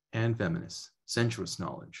 and feminist, sensuous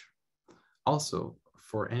knowledge. Also,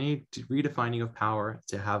 for any redefining of power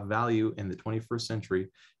to have value in the 21st century,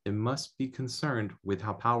 it must be concerned with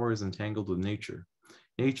how power is entangled with nature.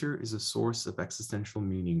 Nature is a source of existential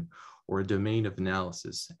meaning or a domain of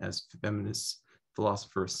analysis, as feminist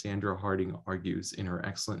philosopher Sandra Harding argues in her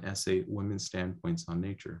excellent essay, Women's Standpoints on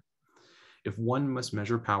Nature. If one must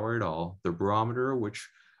measure power at all, the barometer which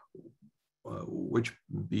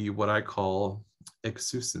be what I call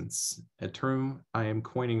exousiance, a term I am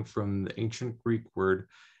coining from the ancient Greek word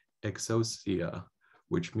exousia,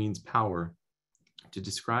 which means power. To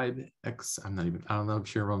describe I'm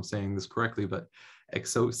sure if I'm saying this correctly, but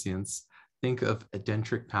exousiance, think of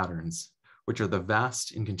edenic patterns, which are the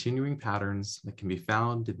vast and continuing patterns that can be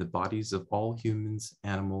found in the bodies of all humans,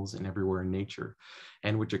 animals, and everywhere in nature,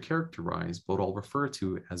 and which are characterized, what I'll refer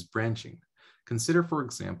to as branching. Consider, for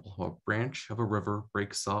example, how a branch of a river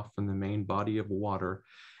breaks off from the main body of water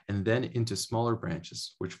and then into smaller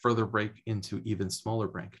branches, which further break into even smaller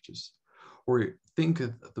branches. Or think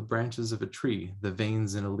of the branches of a tree, the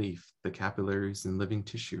veins in a leaf, the capillaries in living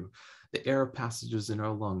tissue, the air passages in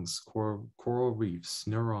our lungs, coral reefs,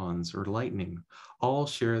 neurons, or lightning, all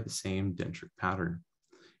share the same dendritic pattern.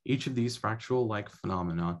 Each of these fractal-like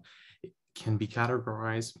phenomena can be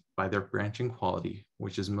categorized by their branching quality,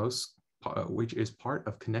 which is part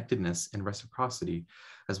of connectedness and reciprocity,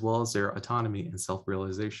 as well as their autonomy and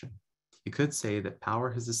self-realization. You could say that power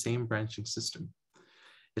has the same branching system.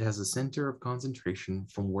 It has a center of concentration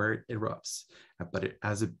from where it erupts, but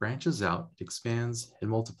as it branches out, it expands and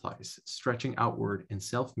multiplies, stretching outward in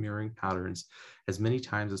self-mirroring patterns as many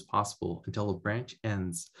times as possible until the branch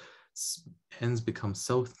ends become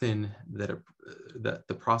so thin that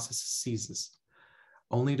the process ceases,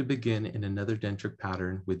 only to begin in another dendritic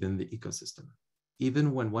pattern within the ecosystem.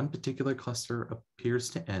 Even when one particular cluster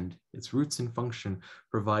appears to end, its roots and function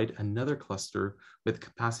provide another cluster with the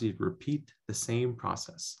capacity to repeat the same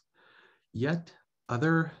process. Yet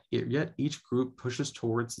each group pushes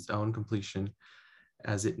towards its own completion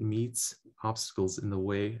as it meets obstacles in the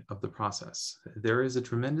way of the process. There is a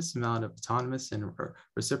tremendous amount of autonomous and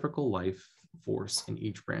reciprocal life force in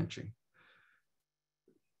each branching.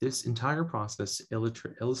 This entire process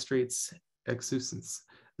illustrates exousiance.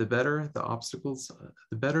 The better that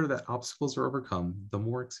obstacles are overcome, the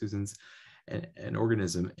more exousiance an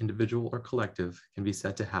organism, individual or collective, can be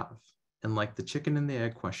said to have. And like the chicken and the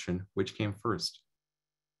egg question, which came first?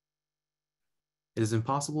 It is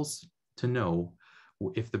impossible to know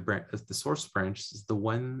if the source branch is the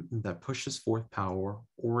one that pushes forth power,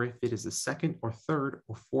 or if it is a second or third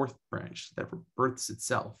or fourth branch that births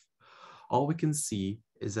itself. All we can see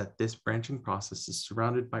is that this branching process is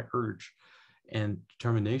surrounded by urge and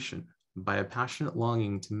determination, by a passionate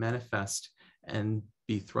longing to manifest and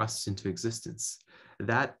be thrust into existence.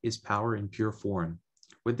 That is power in pure form.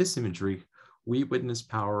 With this imagery, we witness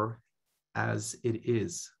power as it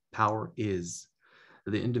is. Power is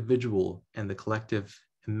the individual and the collective,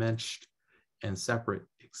 enmeshed and separate,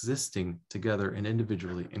 existing together and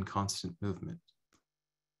individually in constant movement.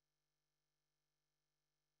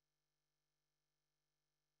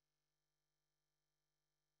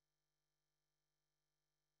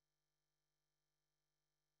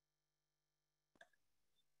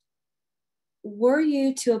 Were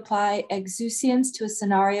you to apply exousiance to a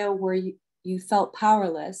scenario where you felt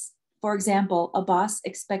powerless, for example, a boss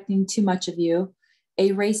expecting too much of you,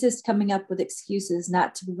 a racist coming up with excuses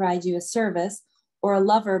not to provide you a service, or a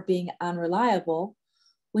lover being unreliable,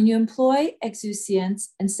 when you employ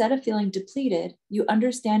exousiance, instead of feeling depleted, you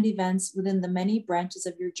understand events within the many branches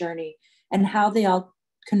of your journey and how they all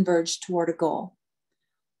converge toward a goal.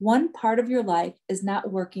 One part of your life is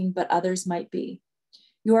not working, but others might be.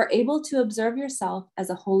 You are able to observe yourself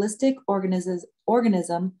as a holistic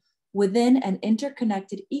organism within an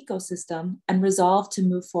interconnected ecosystem and resolve to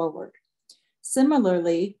move forward.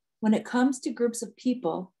 Similarly, when it comes to groups of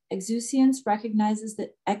people, exousiance recognizes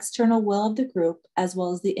the external will of the group as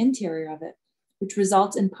well as the interior of it, which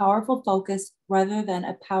results in powerful focus rather than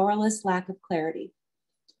a powerless lack of clarity.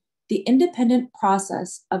 The independent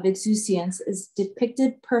process of exousiance is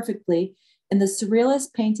depicted perfectly in the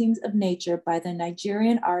surrealist paintings of nature by the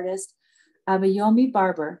Nigerian artist Abayomi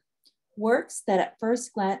Barber, works that at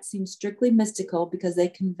first glance seem strictly mystical because they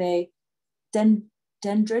convey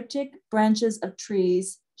dendritic branches of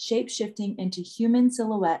trees shape-shifting into human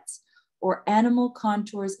silhouettes or animal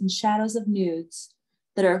contours and shadows of nudes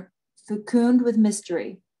that are fecund with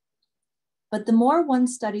mystery. But the more one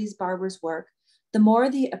studies Barber's work, the more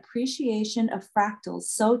the appreciation of fractals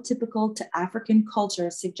so typical to African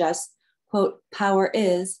culture suggests, quote, power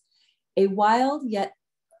is a wild yet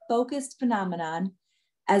focused phenomenon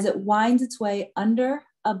as it winds its way under,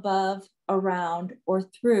 above, around, or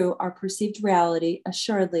through our perceived reality,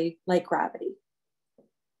 assuredly like gravity.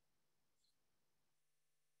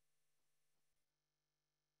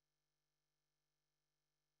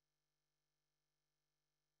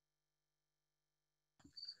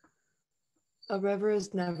 A river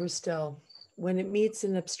is never still. When it meets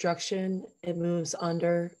an obstruction, it moves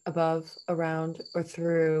under, above, around, or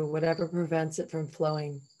through whatever prevents it from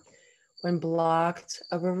flowing. When blocked,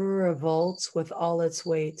 a river revolts with all its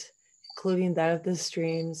weight, including that of the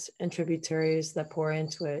streams and tributaries that pour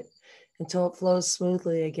into it, until it flows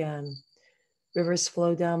smoothly again. Rivers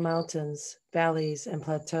flow down mountains, valleys, and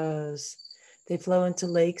plateaus. They flow into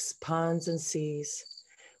lakes, ponds, and seas.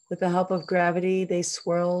 With the help of gravity, they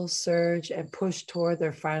swirl, surge, and push toward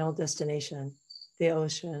their final destination, the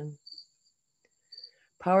ocean.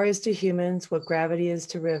 Power is to humans what gravity is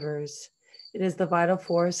to rivers. It is the vital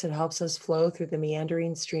force that helps us flow through the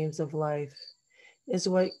meandering streams of life. It is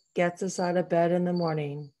what gets us out of bed in the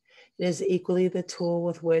morning. It is equally the tool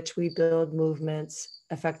with which we build movements,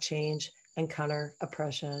 affect change, and counter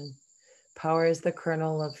oppression. Power is the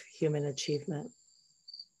kernel of human achievement.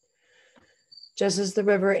 Just as the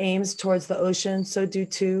river aims towards the ocean, so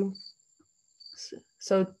too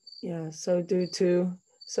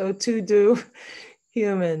do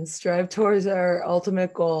humans strive towards our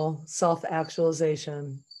ultimate goal,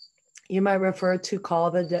 self-actualization. You might refer to Call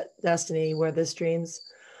the Destiny, where the streams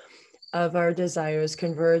of our desires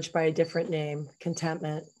converge by a different name: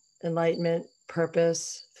 contentment, enlightenment,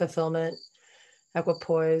 purpose, fulfillment,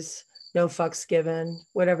 equipoise, no fucks given,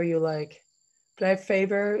 whatever you like. But I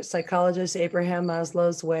favor psychologist Abraham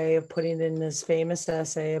Maslow's way of putting it in his famous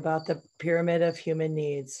essay about the pyramid of human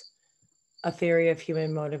needs, a theory of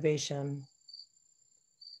human motivation.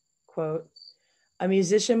 Quote, a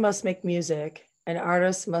musician must make music, an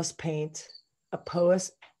artist must paint, a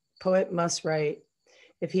poet must write,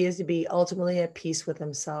 if he is to be ultimately at peace with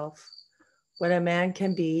himself. What a man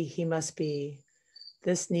can be, he must be.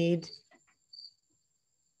 This need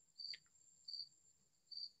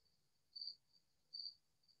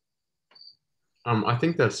I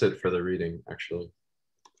think that's it for the reading, actually.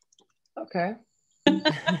 Okay.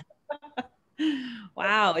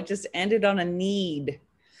 Wow, it just ended on a need.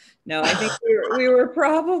 No, I think we were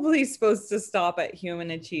probably supposed to stop at human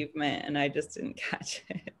achievement, and I just didn't catch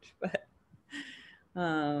it. But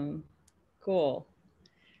cool,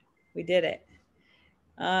 we did it.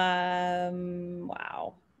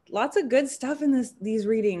 Wow. lots of good stuff in these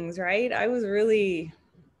readings, right? I was really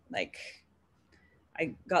like,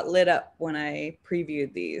 I got lit up when I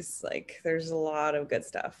previewed these. Like, there's a lot of good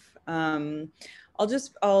stuff.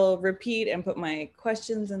 I'll repeat and put my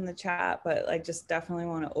questions in the chat, but I just definitely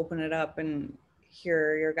want to open it up and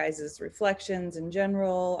hear your guys' reflections in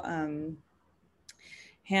general.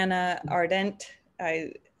 Hannah Ardent,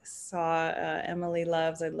 I saw Emily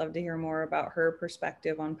Loves. I'd love to hear more about her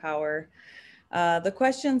perspective on power. The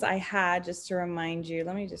questions I had, just to remind you,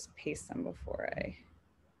 let me just paste them before did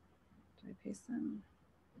I paste them?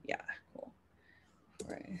 Yeah, cool.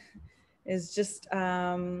 Right. Is just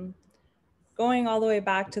going all the way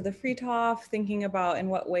back to the Friedhof, thinking about in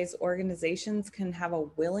what ways organizations can have a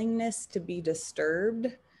willingness to be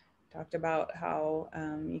disturbed. Talked about how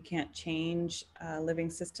you can't change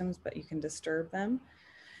living systems, but you can disturb them.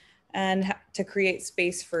 And to create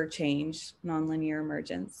space for change, nonlinear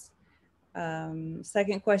emergence.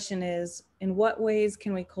 Second question is, in what ways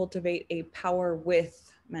can we cultivate a power with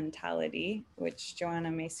mentality, which Joanna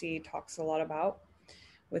Macy talks a lot about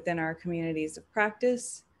within our communities of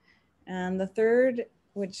practice? And the third,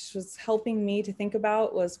 which was helping me to think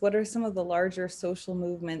about, was what are some of the larger social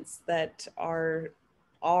movements that are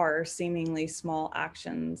seemingly small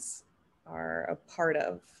actions are a part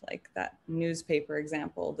of, like that newspaper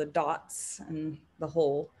example, the dots and the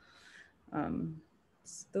whole.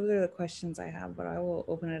 So those are the questions I have, but I will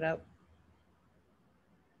open it up.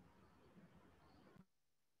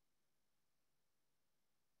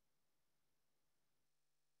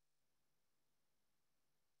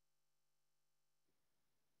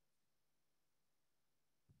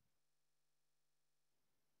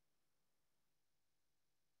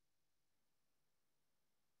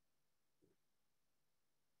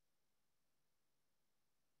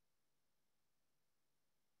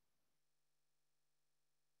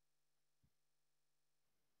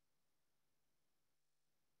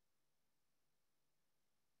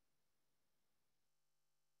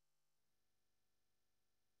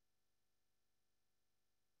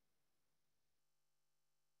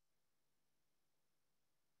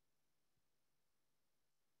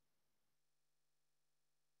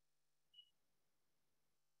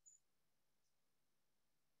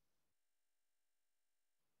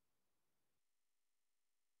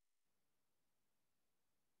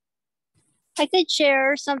 I could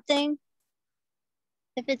share something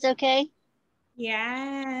if it's okay.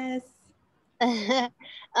 Yes.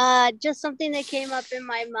 Just something that came up in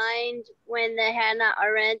my mind when the Hannah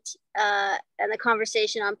Arendt and the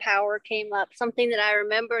conversation on power came up. Something that I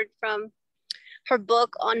remembered from her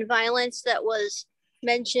book on violence that was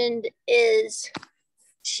mentioned is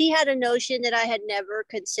she had a notion that I had never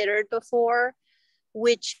considered before,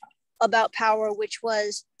 which about power, which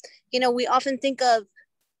was, we often think of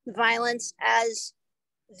violence as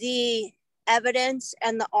the evidence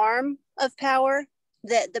and the arm of power,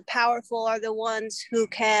 that the powerful are the ones who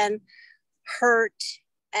can hurt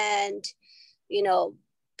and,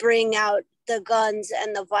 bring out the guns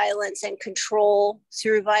and the violence and control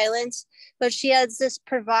through violence. But she has this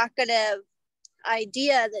provocative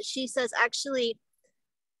idea that she says, actually,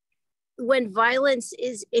 when violence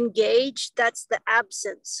is engaged, that's the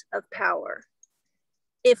absence of power.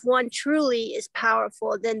 If one truly is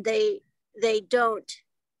powerful, then they don't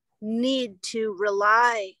need to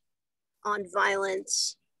rely on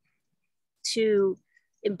violence to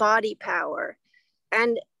embody power.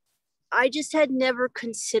 And I just had never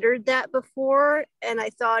considered that before. And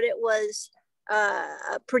I thought it was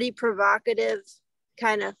a pretty provocative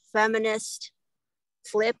kind of feminist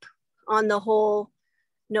flip on the whole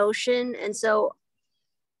notion. And so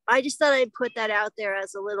I just thought I'd put that out there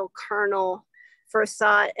as a little kernel for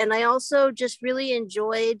thought. And I also just really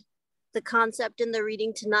enjoyed the concept in the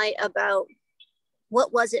reading tonight about,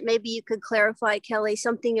 what was it? Maybe you could clarify, Kelly,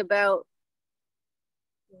 something about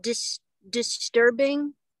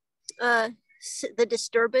disturbing the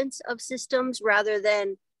disturbance of systems rather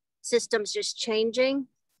than systems just changing.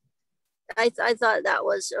 I thought that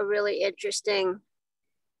was a really interesting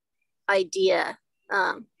idea.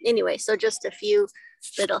 Anyway, so just a few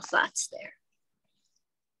little thoughts there.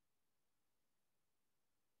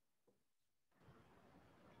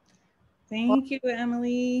 Thank you,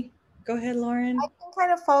 Emily. Go ahead, Lauren. I can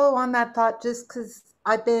kind of follow on that thought just because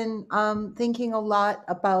I've been thinking a lot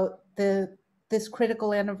about this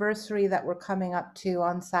critical anniversary that we're coming up to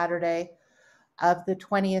on Saturday of the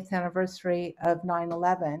 20th anniversary of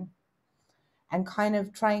 9/11, and kind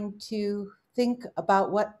of trying to think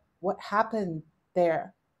about what happened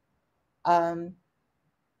there. And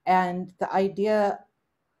the idea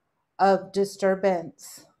of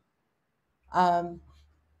disturbance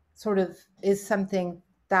sort of is something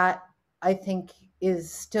that I think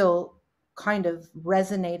is still kind of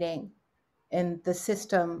resonating in the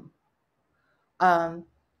system of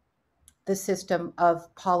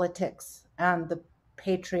politics and the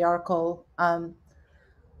patriarchal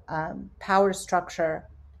power structure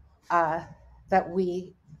that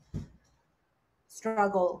we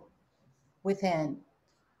struggle within.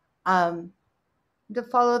 To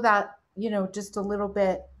follow that, just a little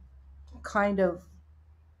bit kind of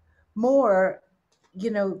more,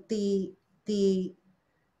 the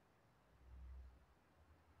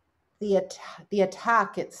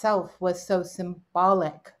attack itself was so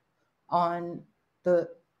symbolic on the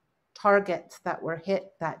targets that were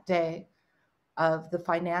hit that day of the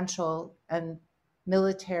financial and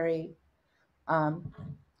military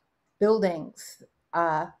buildings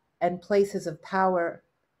and places of power.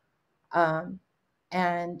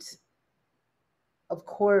 And of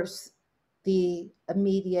course, the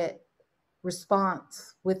immediate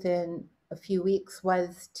response within a few weeks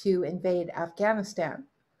was to invade Afghanistan.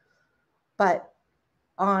 But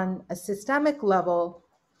on a systemic level,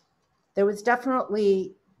 there was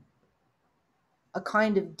definitely a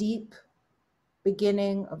kind of deep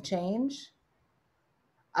beginning of change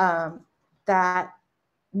that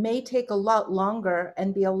may take a lot longer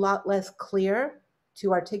and be a lot less clear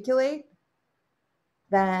to articulate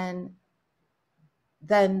than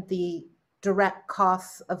the direct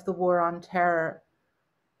costs of the war on terror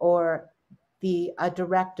or the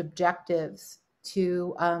direct objectives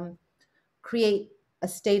to create a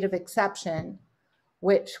state of exception,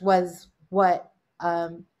 which was what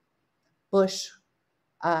Bush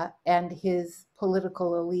and his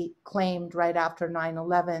political elite claimed right after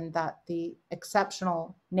 9/11, that the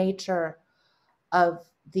exceptional nature of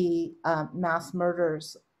the mass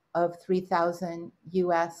murders of 3,000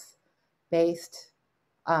 US based,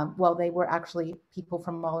 well, they were actually people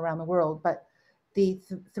from all around the world, but the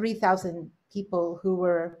 3,000 people who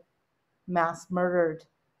were mass murdered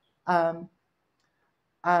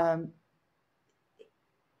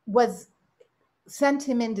was sent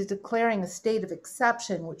him into declaring a state of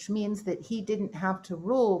exception, which means that he didn't have to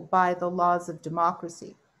rule by the laws of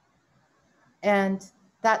democracy. And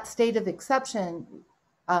that state of exception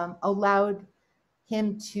allowed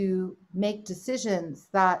him to make decisions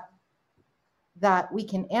that we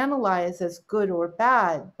can analyze as good or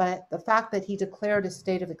bad, but the fact that he declared a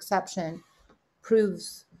state of exception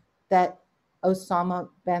proves that Osama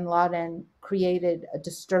bin Laden created a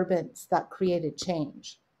disturbance that created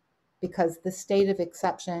change, because the state of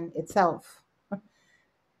exception itself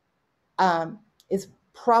is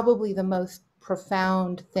probably the most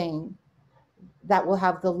profound thing that will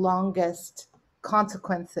have the longest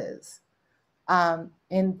consequences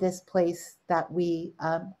in this place that we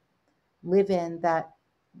live in, that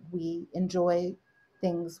we enjoy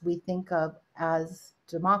things we think of as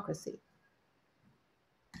democracy.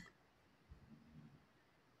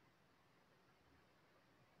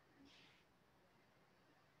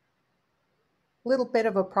 Little bit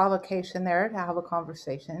of a provocation there to have a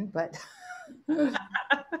conversation, but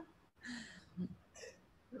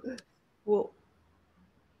well,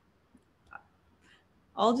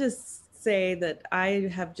 I'll just say that I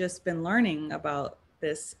have just been learning about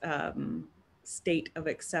this state of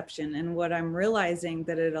exception, and what I'm realizing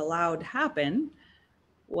that it allowed happen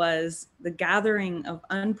was the gathering of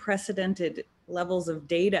unprecedented levels of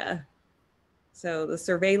data. So the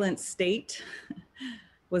surveillance state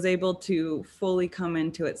was able to fully come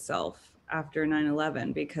into itself after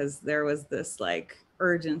 9/11 because there was this like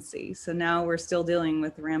urgency. So now we're still dealing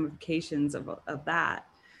with the ramifications of that.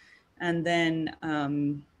 And then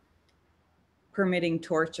permitting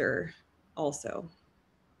torture also.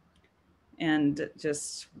 And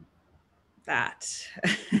just that.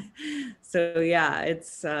 So yeah,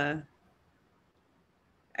 it's, I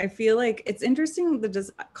feel like it's interesting,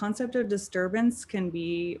 the concept of disturbance can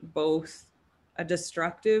be both a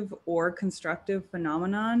destructive or constructive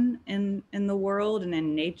phenomenon in the world and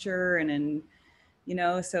in nature and in,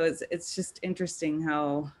 so it's just interesting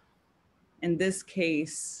how in this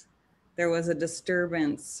case there was a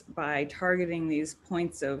disturbance by targeting these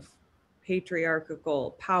points of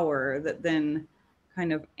patriarchal power that then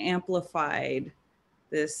kind of amplified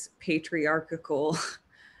this patriarchal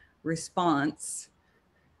response,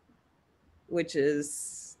 which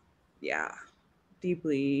is, yeah,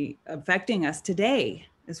 deeply affecting us today,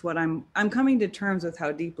 is what I'm coming to terms with,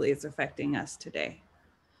 how deeply it's affecting us today.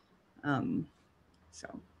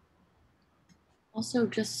 So also,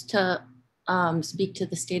 just to speak to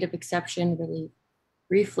the state of exception really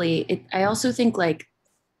briefly, I also think, like,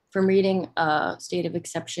 from reading State of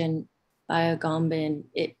Exception by Agamben,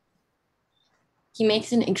 he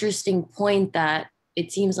makes an interesting point that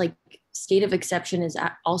it seems like state of exception is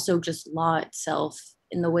also just law itself,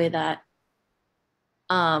 in the way that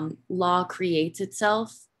law creates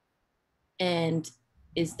itself and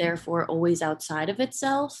is therefore always outside of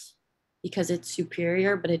itself because it's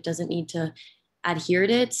superior, but it doesn't need to adhere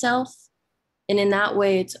to itself. And in that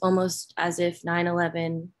way, it's almost as if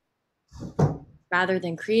 9/11, rather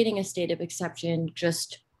than creating a state of exception,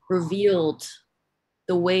 just revealed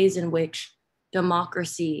the ways in which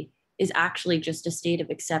democracy is actually just a state of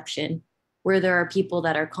exception, where there are people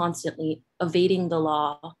that are constantly evading the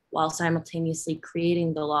law while simultaneously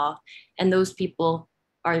creating the law. And those people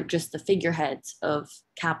are just the figureheads of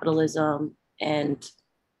capitalism and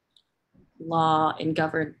law and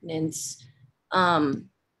governance. And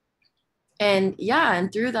yeah,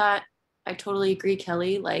 and through that, I totally agree,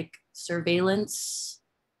 Kelly, like surveillance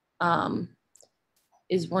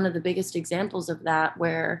is one of the biggest examples of that,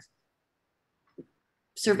 where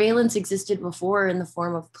surveillance existed before in the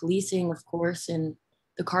form of policing, of course, and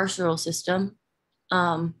the carceral system.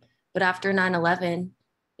 But after 9/11,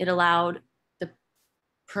 it allowed the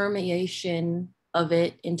permeation of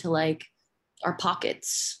it into like our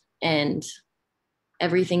pockets, and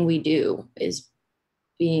everything we do is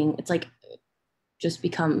it's like just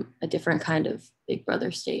become a different kind of Big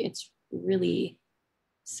Brother state. It's really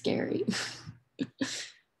scary.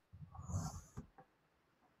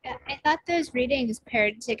 Yeah, I thought those readings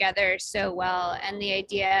paired together so well, and the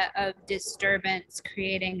idea of disturbance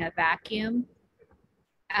creating a vacuum.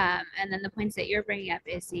 And then the points that you're bringing up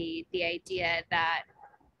is the idea that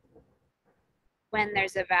when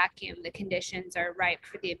there's a vacuum, the conditions are ripe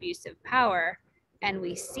for the abuse of power. And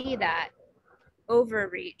we see that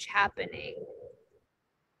overreach happening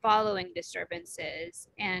following disturbances,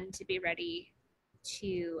 and to be ready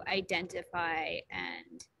to identify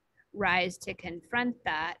and rise to confront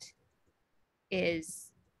that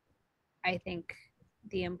is, I think,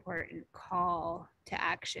 the important call to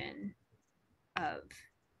action of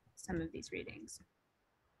some of these readings.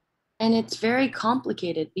 And it's very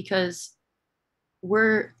complicated because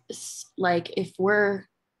we're like, if we're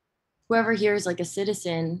whoever here is like a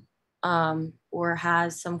citizen or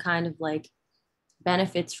has some kind of like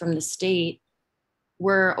benefits from the state,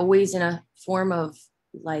 we're always in a form of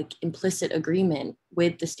like implicit agreement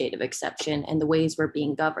with the state of exception and the ways we're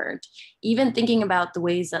being governed. Even thinking about the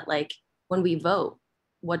ways that, like, when we vote,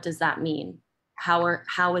 what does that mean?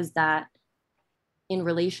 How is that in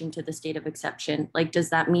relation to the state of exception? Like, does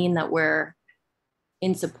that mean that we're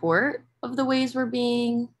in support of the ways we're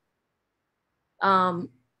being and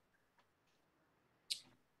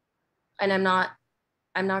I'm not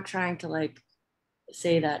trying to like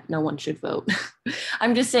say that no one should vote.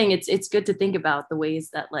 I'm just saying it's good to think about the ways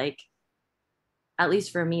that, like, at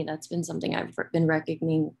least for me, that's been something I've been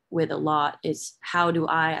reckoning with a lot, is how do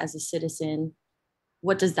I, as a citizen,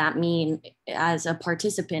 what does that mean as a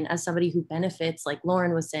participant, as somebody who benefits, like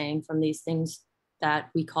Lauren was saying, from these things that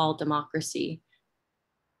we call democracy?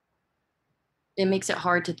 It makes it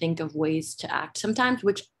hard to think of ways to act sometimes,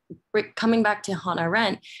 which, coming back to Hannah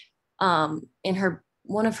Arendt, in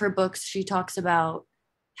one of her books, she talks about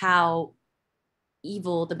how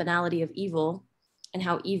evil, the banality of evil, and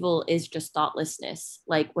how evil is just thoughtlessness,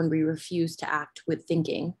 like when we refuse to act with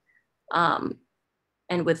thinking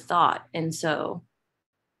and with thought. And so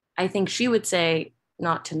I think she would say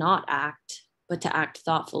not to not act, but to act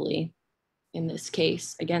thoughtfully in this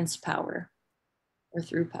case against power or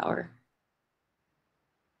through power.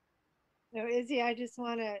 No, Izzy, I just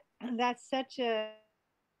want to, that's such a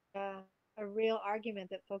real argument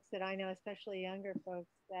that folks that I know, especially younger folks,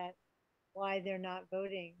 that why they're not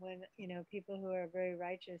voting when, you know, people who are very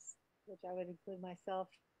righteous, which I would include myself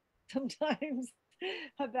sometimes,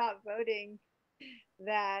 about voting,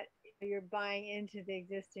 that you're buying into the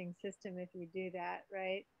existing system if you do that,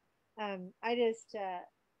 right? I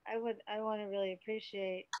want to really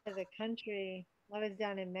appreciate the country. I was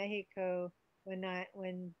down in Mexico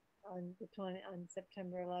on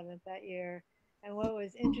September 11th that year, and what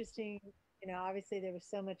was interesting, you know, obviously there was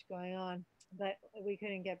so much going on, but we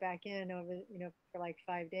couldn't get back in for like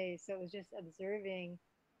 5 days. So it was just observing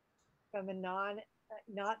from a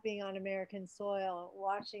not being on American soil,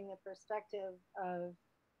 watching the perspective of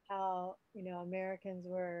how, you know, Americans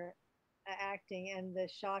were acting, and the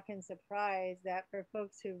shock and surprise that for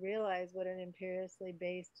folks who realize what an imperiously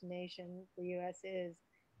based nation the US is,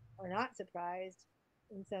 are not surprised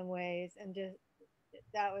in some ways. And just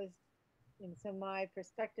that was, and so my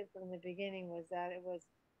perspective from the beginning was that it was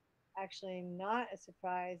actually not a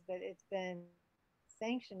surprise, but it's been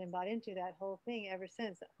sanctioned and bought into, that whole thing, ever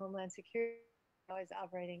since Homeland Security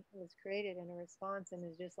was created in a response, and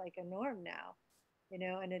is just like a norm now, you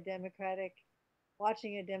know, and a democratic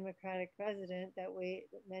watching a Democratic president that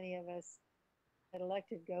many of us that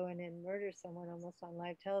elected go in and murder someone almost on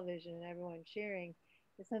live television and everyone cheering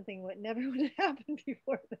is something what never would have happened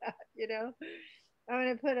before that, you know. I'm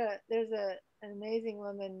going to put there's an amazing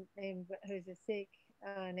woman who's a Sikh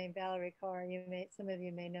named Valerie Kaur. Some of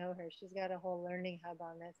you may know her. She's got a whole learning hub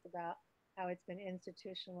on this about how it's been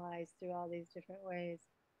institutionalized through all these different ways.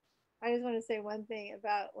 I just want to say one thing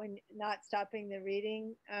about when not stopping the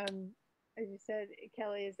reading. As you said,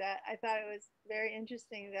 Kelly, is that I thought it was very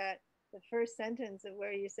interesting that the first sentence of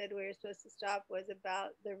where you said where you're supposed to stop was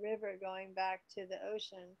about the river going back to the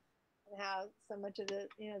ocean, and how so much of the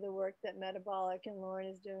the work that Metabolic and Lauren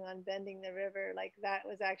is doing on bending the river, like that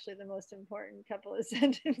was actually the most important couple of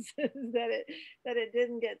sentences that it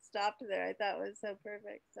didn't get stopped there. I thought was so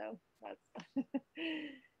perfect. So that's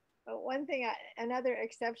but one thing, another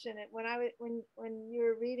exception, when you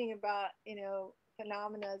were reading about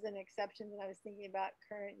phenomena and exceptions, and I was thinking about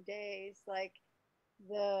current days, like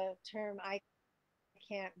the term "I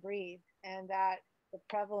can't breathe," and that the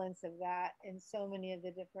prevalence of that in so many of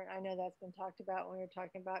the different, I know that's been talked about when we were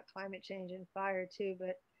talking about climate change and fire too,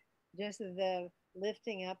 but just the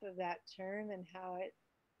lifting up of that term and how it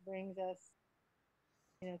brings us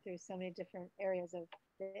through so many different areas of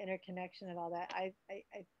the interconnection of all that. I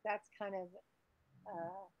that's kind of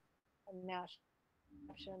a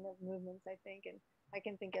national of movements, I think. And I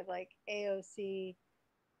can think of like AOC,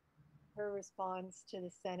 her response to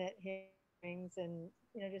the Senate hearings, and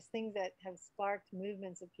just things that have sparked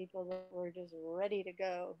movements of people that were just ready to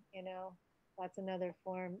go. That's another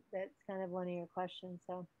form. That's kind of one of your questions.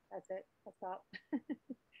 So that's it. That's all.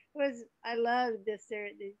 I loved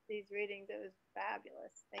these readings. It was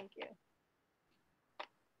fabulous. Thank you.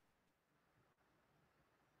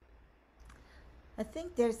 I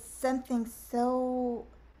think there's something so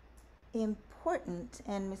important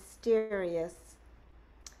and mysterious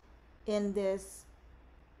in this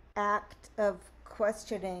act of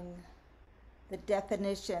questioning the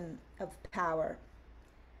definition of power,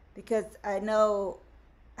 because I know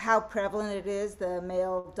how prevalent it is, the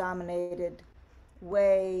male-dominated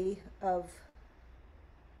way of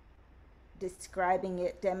describing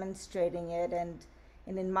it, demonstrating it, and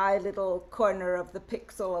in my little corner of the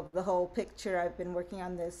pixel of the whole picture, I've been working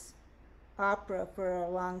on this opera for a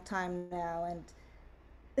long time now,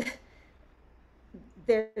 and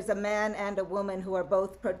there's a man and a woman who are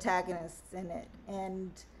both protagonists in it,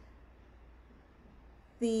 and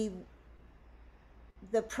the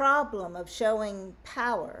problem of showing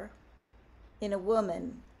power in a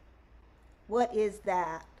woman, what is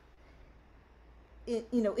that?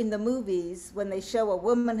 In the movies, when they show a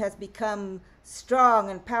woman has become strong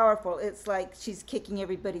and powerful, it's like she's kicking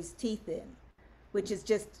everybody's teeth in, which is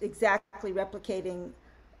just exactly replicating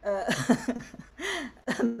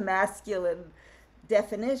a masculine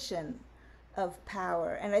definition of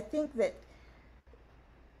power. And I think that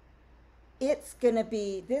it's going to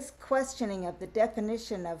be, this questioning of the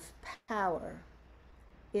definition of power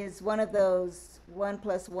is one of those 1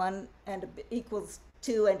 + 1 equals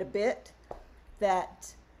 2 and a bit,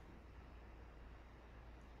 that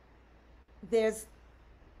there's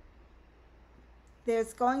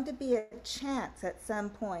going to be a chance at some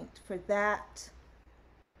point for that,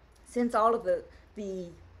 since all of the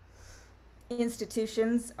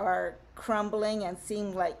institutions are crumbling and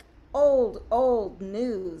seem like old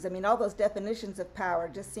news. I mean, all those definitions of power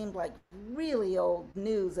just seemed like really old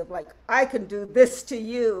news of like, I can do this to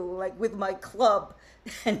you, like with my club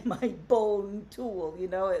and my bone tool,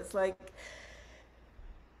 it's like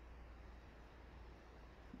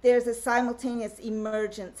there's a simultaneous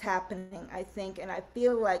emergence happening, I think, and I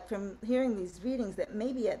feel like from hearing these readings that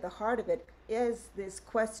maybe at the heart of it is this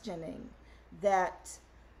questioning that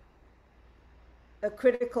a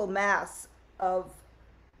critical mass of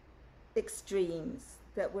extremes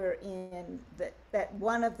that we're in, that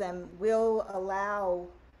one of them will allow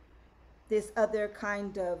this other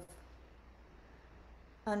kind of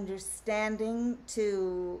understanding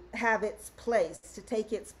to have its place, to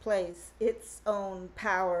take its place, its own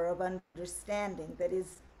power of understanding that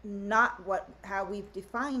is not how we've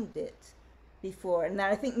defined it before. And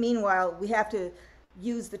I think meanwhile we have to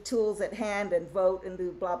use the tools at hand and vote and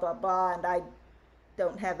do blah blah blah, and I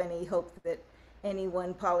don't have any hope that any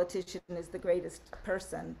one politician is the greatest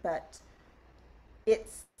person, but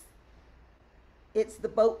it's the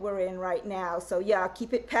boat we're in right now. So yeah,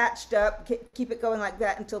 keep it patched up, keep it going like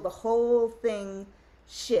that until the whole thing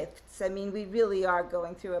shifts. I mean, we really are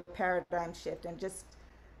going through a paradigm shift, and just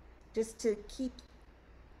to keep,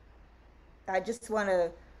 I just want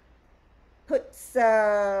to put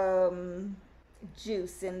some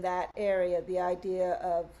juice in that area, the idea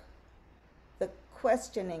of the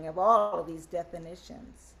questioning of all of these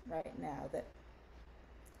definitions right now that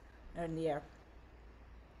are in the air.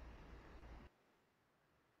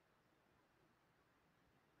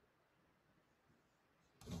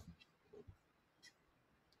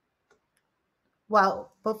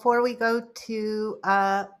 Well, before we go to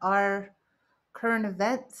our current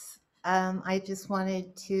events, I just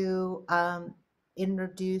wanted to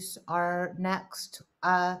introduce our next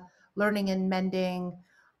Learning and Mending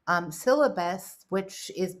syllabus,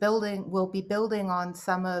 which is will be building on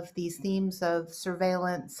some of these themes of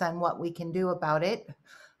surveillance and what we can do about it,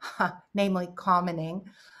 namely commenting.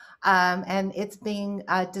 And it's being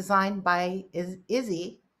designed by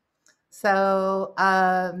Izzy. So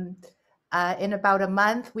in about a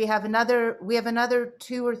month, we have another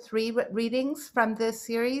 2 or 3 readings from this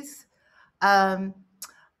series. And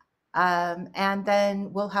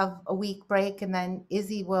then we'll have a week break, and then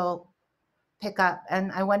Izzy will pick up.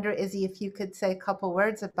 And I wonder, Izzy, if you could say a couple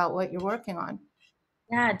words about what you're working on.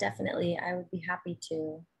 Yeah, definitely. I would be happy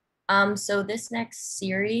to. So this next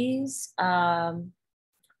series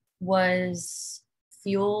was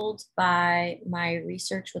fueled by my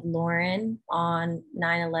research with Lauren on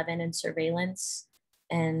 9/11 and surveillance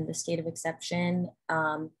and the state of exception.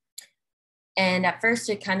 And at first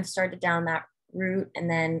it kind of started down that route. And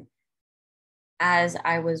then as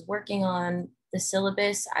I was working on the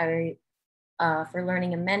syllabus, I, for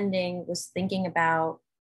Learning and Mending, was thinking about,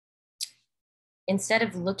 instead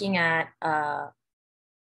of looking at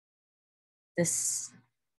this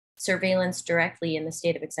surveillance directly in the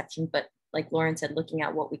state of exception, but like Lauren said, looking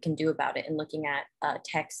at what we can do about it and looking at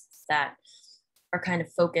texts that are kind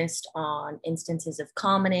of focused on instances of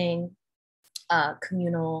commenting,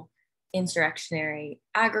 communal insurrectionary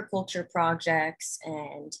agriculture projects,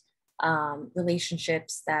 and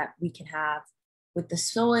relationships that we can have with the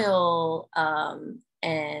soil.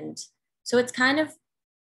 And so it's kind of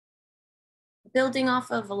building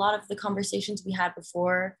off of a lot of the conversations we had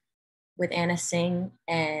before with Anna Singh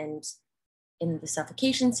and in the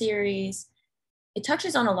Suffocation series. It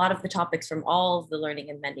touches on a lot of the topics from all of the Learning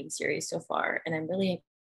and Mending series so far, and I'm really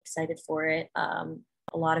excited for it.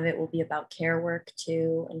 A lot of it will be about care work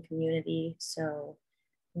too and community, so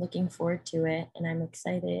I'm looking forward to it, and I'm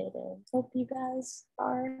excited and hope you guys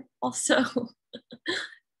are also.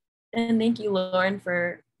 And thank you, Lauren,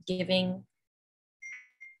 for giving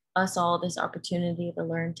us all this opportunity to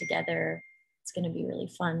learn together. It's going to be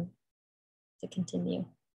really fun to continue.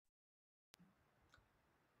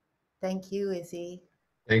 Thank you, Izzy.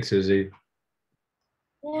 Thanks, Izzy.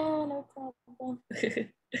 Yeah, no problem.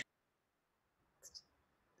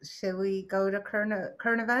 Should we go to current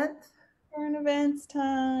events? Current events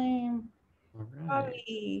time. All right.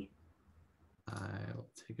 Bobby. I'll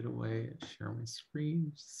take it away, share my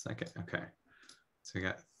screen, just a second. Okay, so I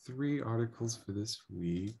got 3 articles for this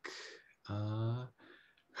week.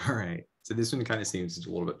 All right, so this one kind of seems a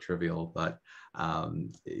little bit trivial, but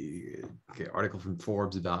okay, article from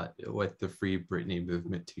Forbes about what the Free Britney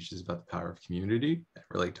movement teaches about the power of community. It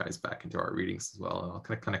really ties back into our readings as well, and I'll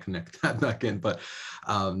kind of connect that back in. But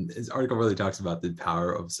this article really talks about the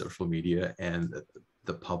power of social media and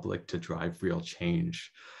the public to drive real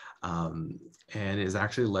change. And it's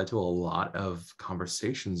actually led to a lot of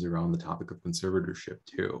conversations around the topic of conservatorship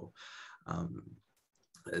too.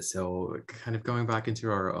 So kind of going back into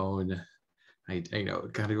our own, kind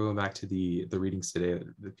of going back to the readings today,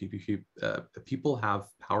 the people have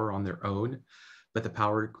power on their own, but the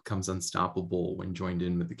power becomes unstoppable when joined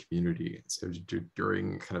in with the community. So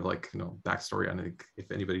during kind of like, backstory on it,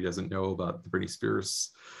 if anybody doesn't know about the Britney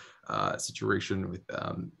Spears situation with,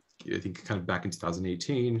 I think kind of back in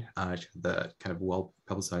 2018, she had the kind of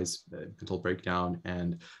well-publicized mental breakdown,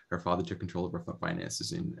 and her father took control of her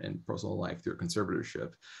finances and personal life through a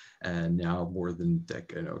conservatorship. And now, more than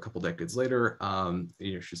a couple decades later,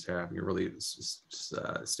 she's having a really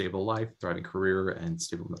stable life, thriving career, and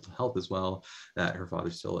stable mental health as well. That her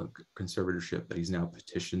father's still in conservatorship, but he's now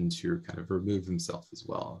petitioned to kind of remove himself as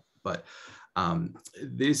well. But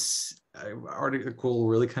this article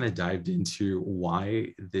really kind of dived into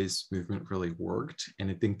why this movement really worked.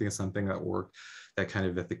 And I think there's something that worked that kind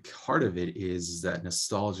of at the heart of it is that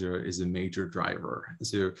nostalgia is a major driver.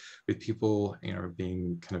 So with people,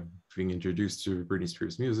 being introduced to Britney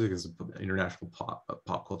Spears music as an international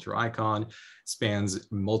pop culture icon,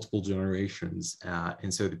 spans multiple generations.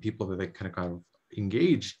 And so the people that they kind of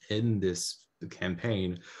engaged in this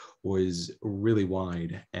campaign was really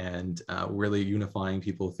wide and really unifying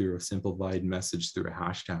people through a simplified message through a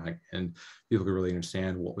hashtag, and people could really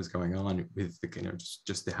understand what was going on with the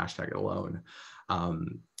just the hashtag alone.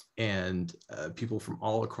 and people from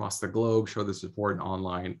all across the globe show their support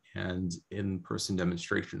online and in-person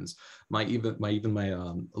demonstrations. My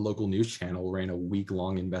local news channel ran a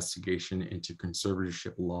week-long investigation into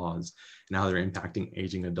conservatorship laws and how they're impacting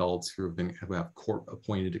aging adults who have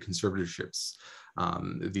court-appointed conservatorships.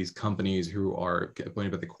 These companies who are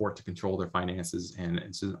appointed by the court to control their finances, and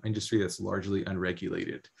it's an industry that's largely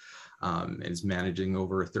unregulated. Is managing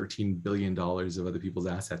over $13 billion of other people's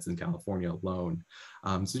assets in California alone.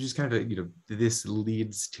 So just kind of, this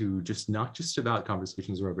leads to not just about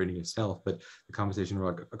conversations around rating yourself, but the conversation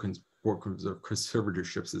around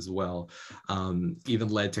conservatorships as well. Even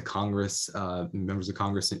led to Congress, members of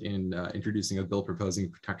Congress in introducing a bill proposing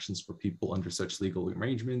protections for people under such legal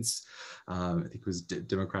arrangements. I think it was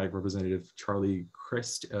Democratic Representative Charlie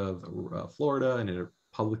Crist of Florida and a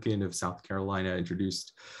Republican of South Carolina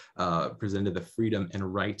presented the Freedom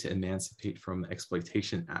and Right to Emancipate from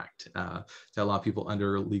Exploitation Act to allow people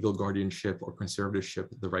under legal guardianship or conservatorship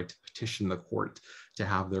the right to petition the court to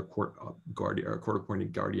have their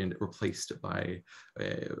court-appointed guardian replaced by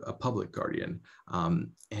a public guardian.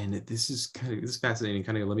 And this is fascinating,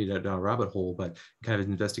 kind of led me down a rabbit hole, but kind of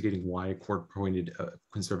investigating why court-appointed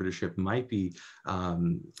conservatorship might be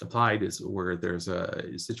applied is where there's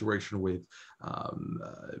a situation with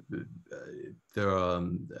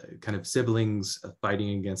kind of siblings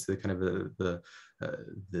fighting against the kind of the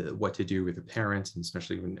what to do with the parents, and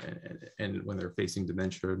especially when they're facing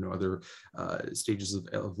dementia and other stages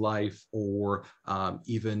of life, or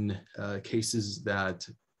even cases that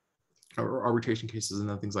or arbitration cases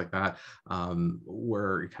and things like that,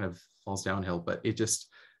 where it kind of falls downhill. But it just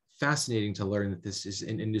fascinating to learn that this is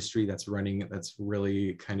an industry that's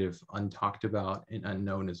really kind of untalked about and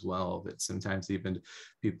unknown as well, that sometimes even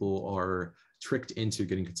people are tricked into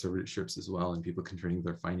getting conservatorships as well, and people controlling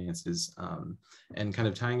their finances, and kind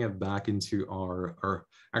of tying it back into our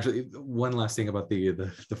actually one last thing about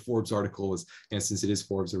the Forbes article was, and since it is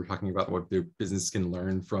Forbes, we're talking about what their business can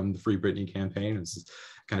learn from the Free Britney campaign. This is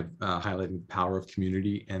kind of highlighting the power of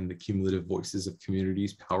community and the cumulative voices of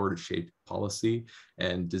communities' power to shape policy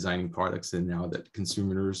and designing products. And now that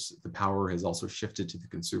consumers, the power has also shifted to the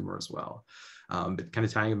consumer as well. But kind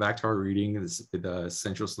of tying it back to our reading, the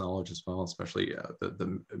essentialist knowledge as well, especially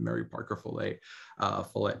the Mary Parker Follett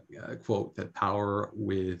quote that power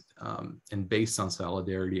with and based on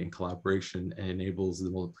solidarity and collaboration, and enables the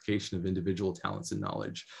multiplication of individual talents and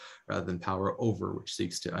knowledge rather than power over, which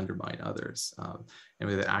seeks to undermine others. And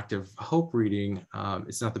with the active hope reading,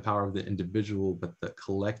 it's not the power of the individual, but the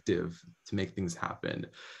collective to make things happen.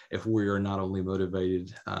 If we are not only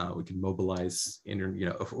motivated, we can mobilize,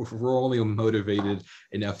 if we're only motivated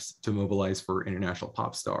enough to mobilize for international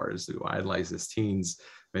pop stars who idolize as teens,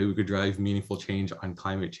 maybe we could drive meaningful change on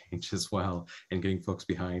climate change as well, and getting folks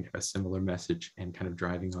behind a similar message and kind of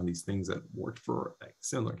driving on these things that worked for a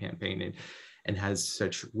similar campaign and has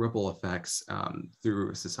such ripple effects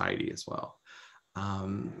through society as well.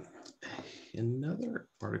 Another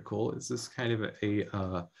article is this kind of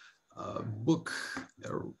a book,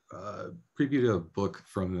 preview to a book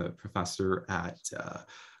from the professor at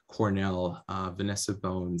Cornell, Vanessa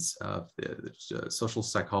Bones, the social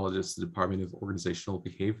psychologist, the Department of Organizational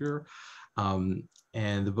Behavior.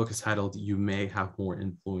 And the book is titled, "You May Have More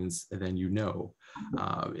Influence Than You Know."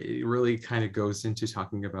 It really kind of goes into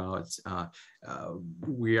talking about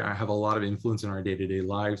we have a lot of influence in our day-to-day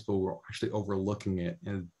lives, but we're actually overlooking it,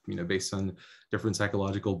 and based on different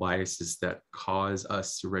psychological biases that cause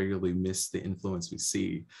us to regularly miss the influence we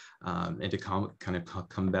see, and to kind of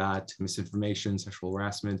combat misinformation, sexual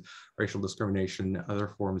harassment, racial discrimination, other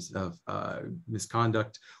forms of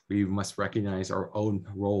misconduct. We must recognize our own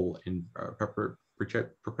role in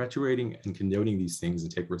perpetuating and condoning these things,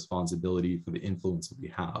 and take responsibility for the influence that we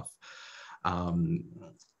have.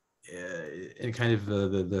 And kind of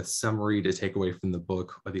the summary to take away from the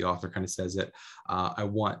book, the author kind of says that I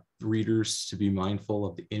want readers to be mindful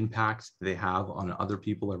of the impact they have on other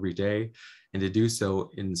people every day, and to do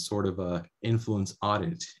so in sort of a influence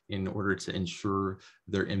audit in order to ensure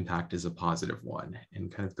their impact is a positive one.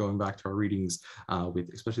 And kind of going back to our readings,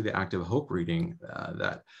 with especially the active hope reading,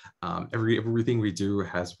 that everything we do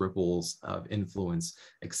has ripples of influence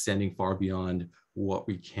extending far beyond what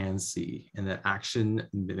we can see, and that action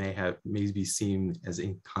may be seen as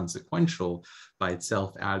inconsequential by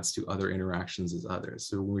itself adds to other interactions as others.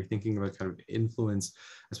 So when we're thinking about kind of influence,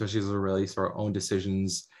 especially as it relates to our own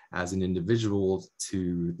decisions as an individual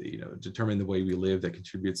to determine the way we live that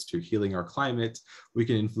contributes to healing our climate, we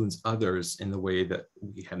can influence others in the way that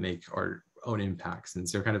we make our own impacts. And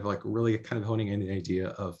so kind of like really kind of honing in the idea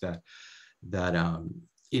of that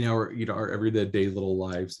in our our everyday little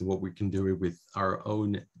lives and what we can do with our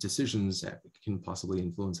own decisions that can possibly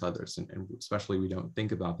influence others, and especially we don't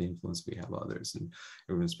think about the influence we have on others,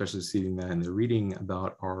 and especially seeing that in the reading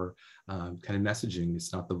about our kind of messaging.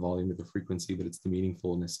 It's not the volume or the frequency, but it's the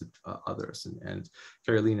meaningfulness of others. And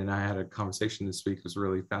Caroline and I had a conversation this week. It was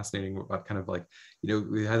really fascinating about kind of like,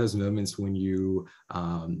 we had those moments when you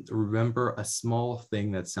remember a small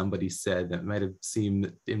thing that somebody said that might have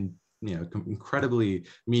seemed incredibly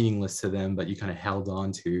meaningless to them, but you kind of held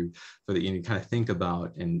on to, so that you kind of think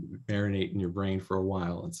about and marinate in your brain for a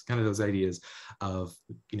while. It's kind of those ideas of,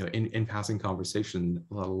 in passing conversation,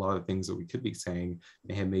 a lot of things that we could be saying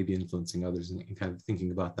may be influencing others, and kind of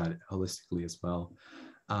thinking about that holistically as well.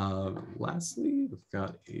 Lastly, we've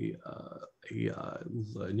got a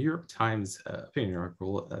New York Times opinion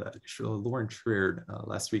article, Lauren Trier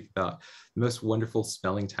last week, about the most wonderful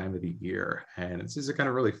spelling time of the year. And this is a kind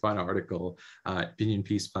of really fun article, opinion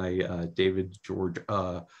piece by David George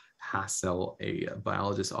Hassel, a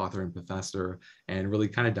biologist, author, and professor, and really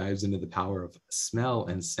kind of dives into the power of smell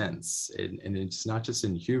and sense. And it's not just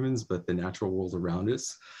in humans, but the natural world around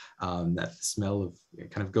us. That the smell of,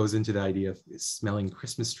 it kind of goes into the idea of smelling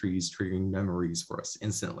Christmas trees triggering memories for us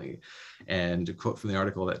instantly. And a quote from the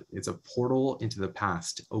article, that it's a portal into the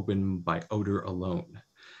past opened by odor alone.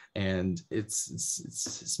 And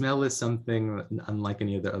smell is something unlike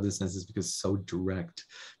any of the other senses because it's so direct.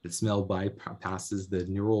 That smell bypasses the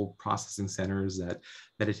neural processing centers that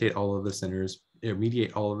mediate all of the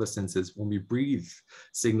senses. When we breathe,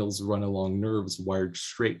 signals run along nerves wired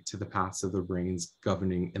straight to the paths of the brains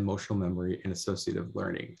governing emotional memory and associative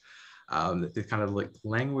learning. The kind of like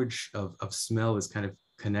language of smell is kind of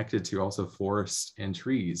connected to also forests and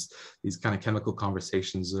trees. These kind of chemical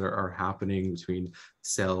conversations that are happening between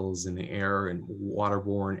cells in the air and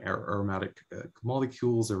waterborne aromatic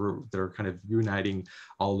molecules that are kind of uniting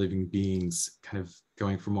all living beings, kind of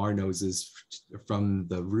going from our noses, from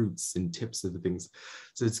the roots and tips of the things.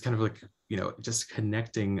 So it's kind of like, just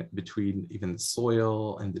connecting between even the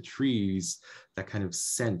soil and the trees, that kind of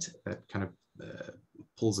scent that kind of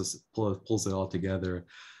pulls it all together.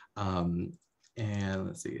 And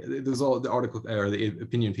let's see, there's all the article, or the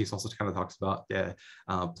opinion piece also kind of talks about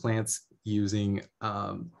plants using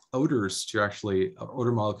odors to actually,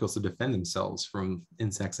 odor molecules to defend themselves from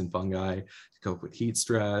insects and fungi, to cope with heat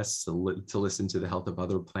stress, to listen to the health of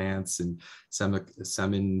other plants, and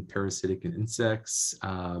summon parasitic insects.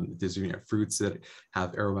 There's fruits that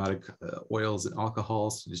have aromatic oils and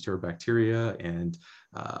alcohols to deter bacteria and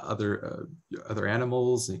other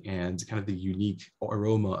animals, and kind of the unique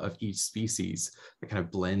aroma of each species that kind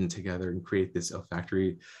of blend together and create this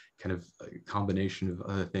olfactory kind of combination of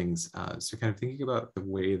other things. So kind of thinking about the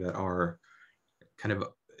way that our kind of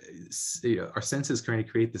our senses kind of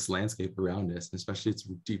create this landscape around us, and especially it's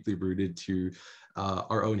deeply rooted to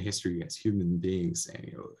our own history as human beings.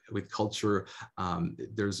 And with culture,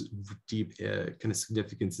 there's deep kind of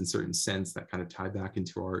significance in certain sense that kind of tie back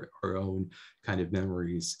into our own kind of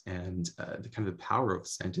memories, and the kind of the power of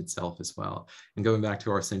scent itself as well. And going back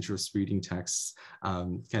to our sensuous reading texts,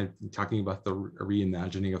 kind of talking about the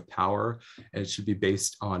reimagining of power, and it should be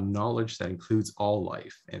based on knowledge that includes all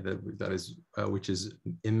life, and that is which is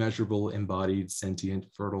immeasurable, embodied, sentient,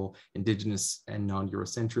 fertile, indigenous, and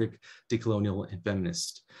non-Eurocentric, decolonial, and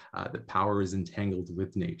feminist. That power is entangled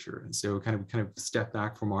with nature. And so kind of step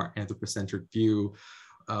back from our anthropocentric view,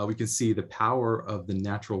 we can see the power of the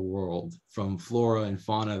natural world, from flora and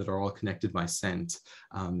fauna that are all connected by scent.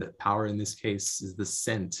 That power in this case is the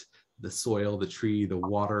scent, the soil, the tree, the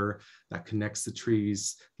water that connects the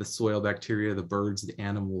trees, the soil bacteria, the birds, the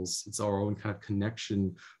animals. It's our own kind of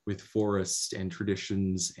connection with forests and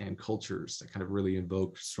traditions and cultures that kind of really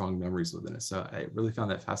invoke strong memories within us. So I really found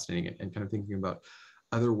that fascinating, and kind of thinking about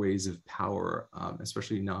other ways of power,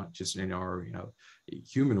 especially not just in our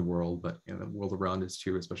human world, but in the world around us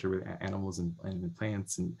too, especially with animals and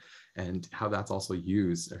plants, and how that's also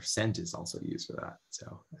used, or scent is also used for that.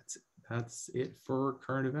 So that's it for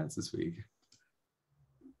current events this week.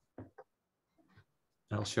 And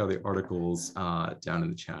I'll share the articles down in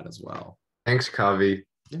the chat as well. Thanks, Kavi.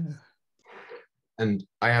 Yeah. And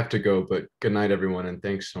I have to go, but good night, everyone, and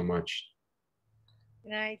thanks so much.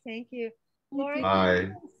 Good night. Thank you. Lauren,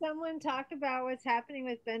 Bye. someone talk about what's happening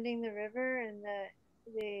with Bending the River and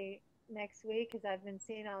the next week? Because I've been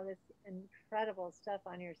seeing all this incredible stuff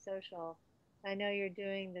on your social. I know you're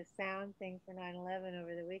doing the sound thing for 9/11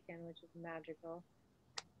 over the weekend, which is magical.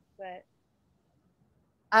 But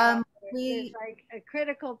there's like a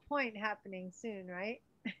critical point happening soon, right?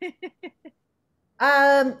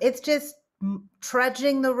 It's just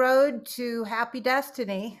trudging the road to happy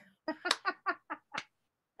destiny.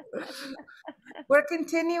 we're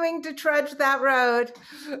continuing to trudge that road.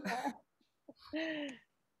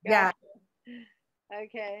 Yeah.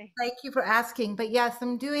 Okay. Thank you for asking. But yes,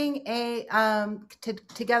 I'm doing a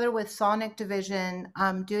together with Sonic Division,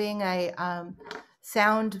 I'm doing a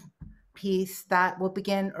sound piece that will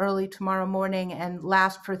begin early tomorrow morning and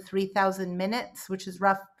last for 3,000 minutes, which is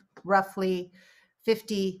roughly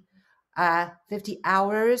 50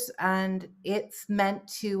 hours, and it's meant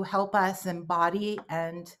to help us embody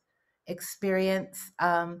and experience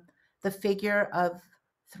the figure of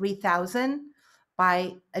 3,000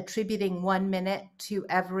 by attributing 1 minute to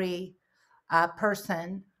every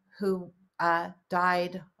person who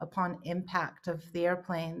died upon impact of the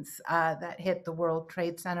airplanes that hit the World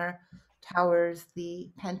Trade Center towers,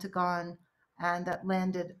 the Pentagon, and that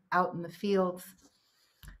landed out in the fields.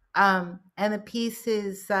 And the piece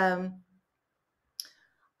is an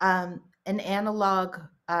analog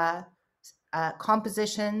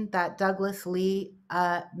composition that Douglas Lee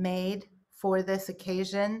made for this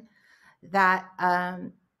occasion that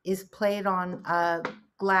is played on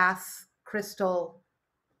glass crystal,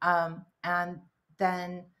 and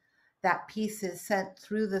then that piece is sent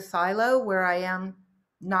through the silo where I am,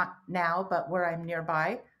 not now, but where I'm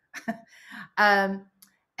nearby. And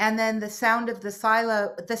then the sound of the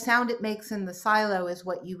silo, the sound it makes in the silo is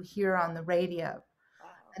what you hear on the radio.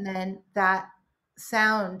 And then that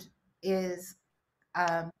sound is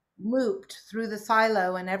looped through the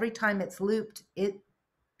silo, and every time it's looped, it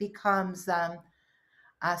becomes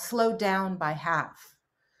slowed down by half.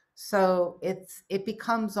 So it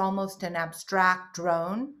becomes almost an abstract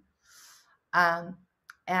drone.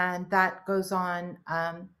 And that goes on,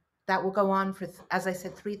 that will go on for, as I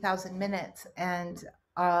said, 3,000 minutes. And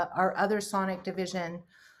our other Sonic Division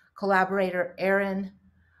collaborator, Aaron,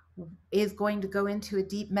 is going to go into a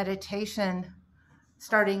deep meditation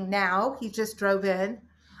starting now. He just drove in.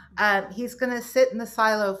 He's going to sit in the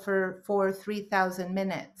silo for 3,000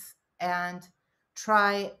 minutes and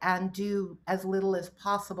try and do as little as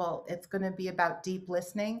possible. It's going to be about deep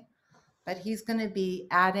listening, but he's going to be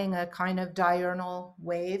adding a kind of diurnal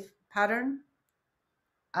wave pattern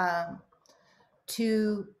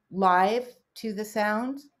to the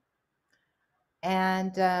sound.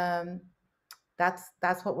 And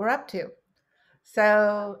that's what we're up to.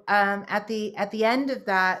 So at the end of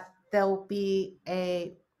that, there'll be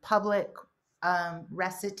a public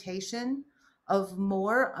recitation of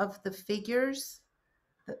more of the figures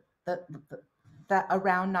that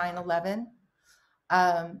around 9/11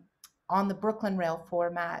 on the Brooklyn Rail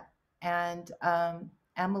format, and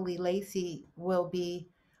Emily Lacey will be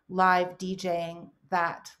live DJing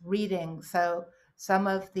that reading. So some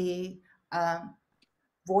of the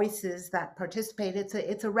voices that participate,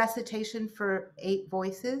 it's a recitation for 8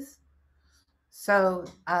 voices. So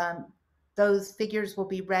those figures will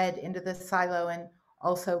be read into the silo and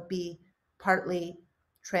also be partly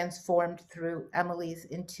transformed through Emily's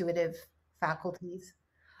intuitive faculties.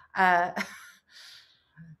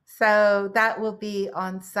 So that will be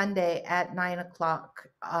on Sunday at 9 o'clock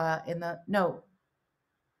I don't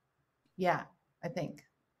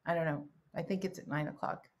know. I think it's at 9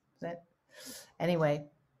 o'clock. Anyway,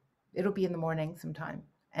 it'll be in the morning sometime,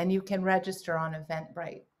 and you can register on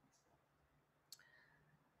Eventbrite.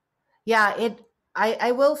 Yeah,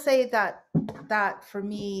 I will say that for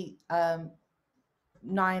me,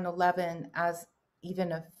 9/11 as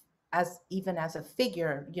even as a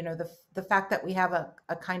figure, you know, the fact that we have a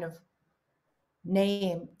kind of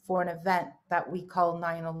name for an event that we call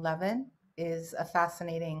 9/11 is a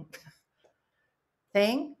fascinating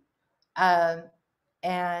thing.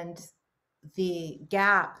 And the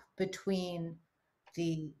gap between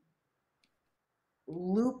the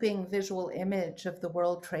looping visual image of the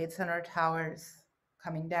World Trade Center towers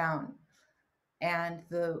coming down and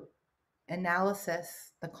the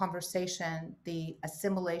analysis, the conversation, the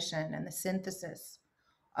assimilation, and the synthesis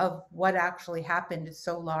of what actually happened is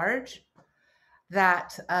so large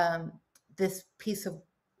that this piece of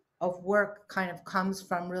work kind of comes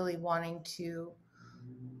from really wanting to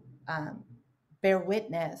bear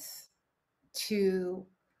witness to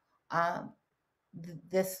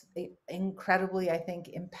this incredibly, I think,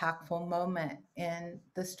 impactful moment in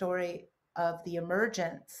the story of the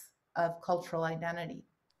emergence of cultural identity.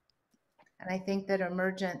 And I think that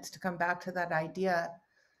emergence, to come back to that idea,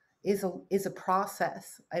 is a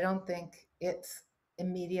process. I don't think it's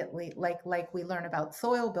immediately like we learn about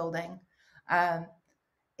soil building.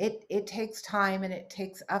 It takes time, and it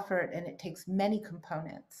takes effort, and it takes many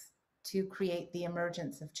components to create the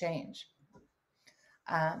emergence of change.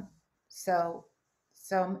 So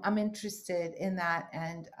I'm interested in that,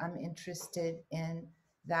 and I'm interested in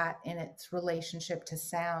that in its relationship to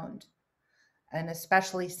sound, and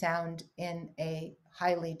especially sound in a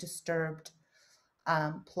highly disturbed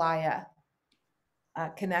playa,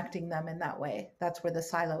 connecting them in that way. That's where the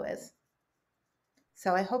silo is.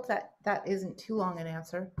 So I hope that that isn't too long an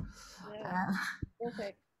answer. Yeah,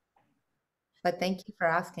 perfect. But thank you for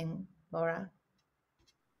asking, Laura.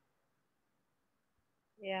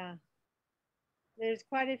 Yeah. There's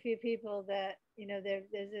quite a few people that, you know, there's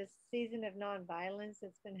this season of nonviolence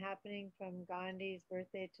that's been happening from Gandhi's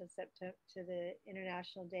birthday to September, to the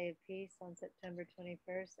International Day of Peace on September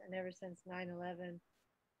 21st. And ever since 9/11,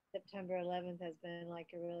 September 11th has been like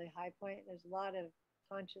a really high point. There's a lot of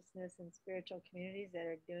consciousness and spiritual communities that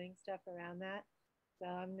are doing stuff around that. So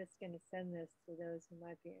I'm just going to send this to those who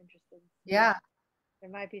might be interested. Yeah.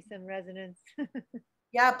 There might be some resonance.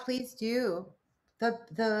 Yeah, please do.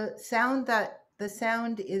 The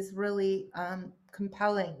sound is really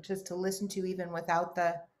compelling just to listen to, even without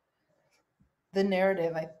the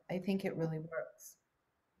narrative. I think it really works.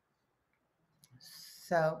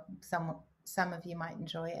 So some of you might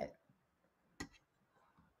enjoy it.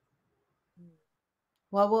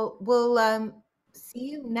 Well, we'll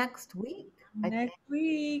see you next week. Next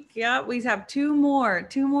week. Yeah, we have two more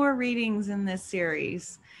readings in this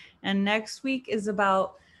series. And next week is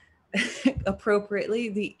about appropriately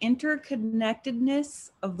the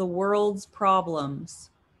interconnectedness of the world's problems.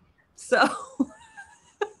 So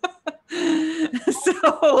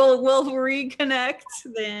we'll reconnect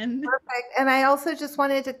then. Perfect. And I also just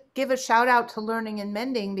wanted to give a shout out to Learning and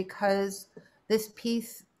Mending, because this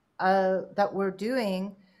piece that we're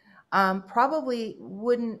doing probably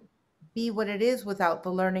wouldn't be what it is without the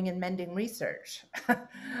Learning and Mending research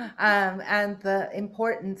and the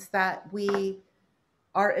importance that we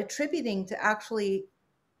are attributing to actually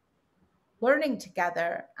learning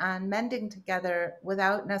together and mending together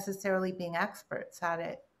without necessarily being experts at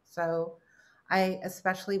it. So I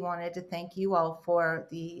especially wanted to thank you all for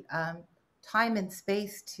the time and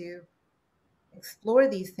space to explore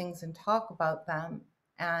these things and talk about them.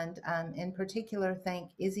 And in particular,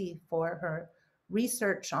 thank Izzy for her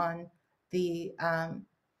research on the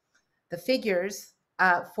figures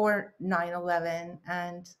for 9/11,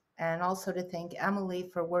 and also to thank Emily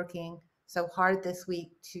for working so hard this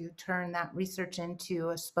week to turn that research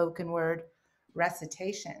into a spoken word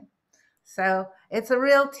recitation. So it's a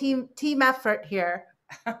real team effort here,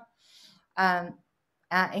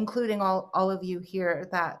 including all of you here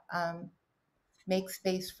that make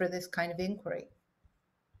space for this kind of inquiry.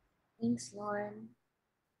 Thanks, Lauren.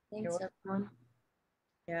 Thanks, everyone.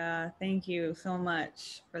 Yeah, thank you so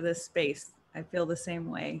much for this space. I feel the same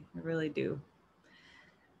way. I really do.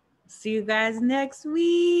 See you guys next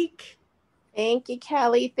week. Thank you,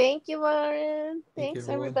 Kelly. Thank you, Lauren. Thanks,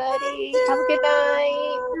 everyone. everybody. Have a good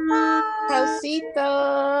night. Bye.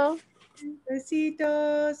 Besitos.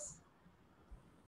 Besitos.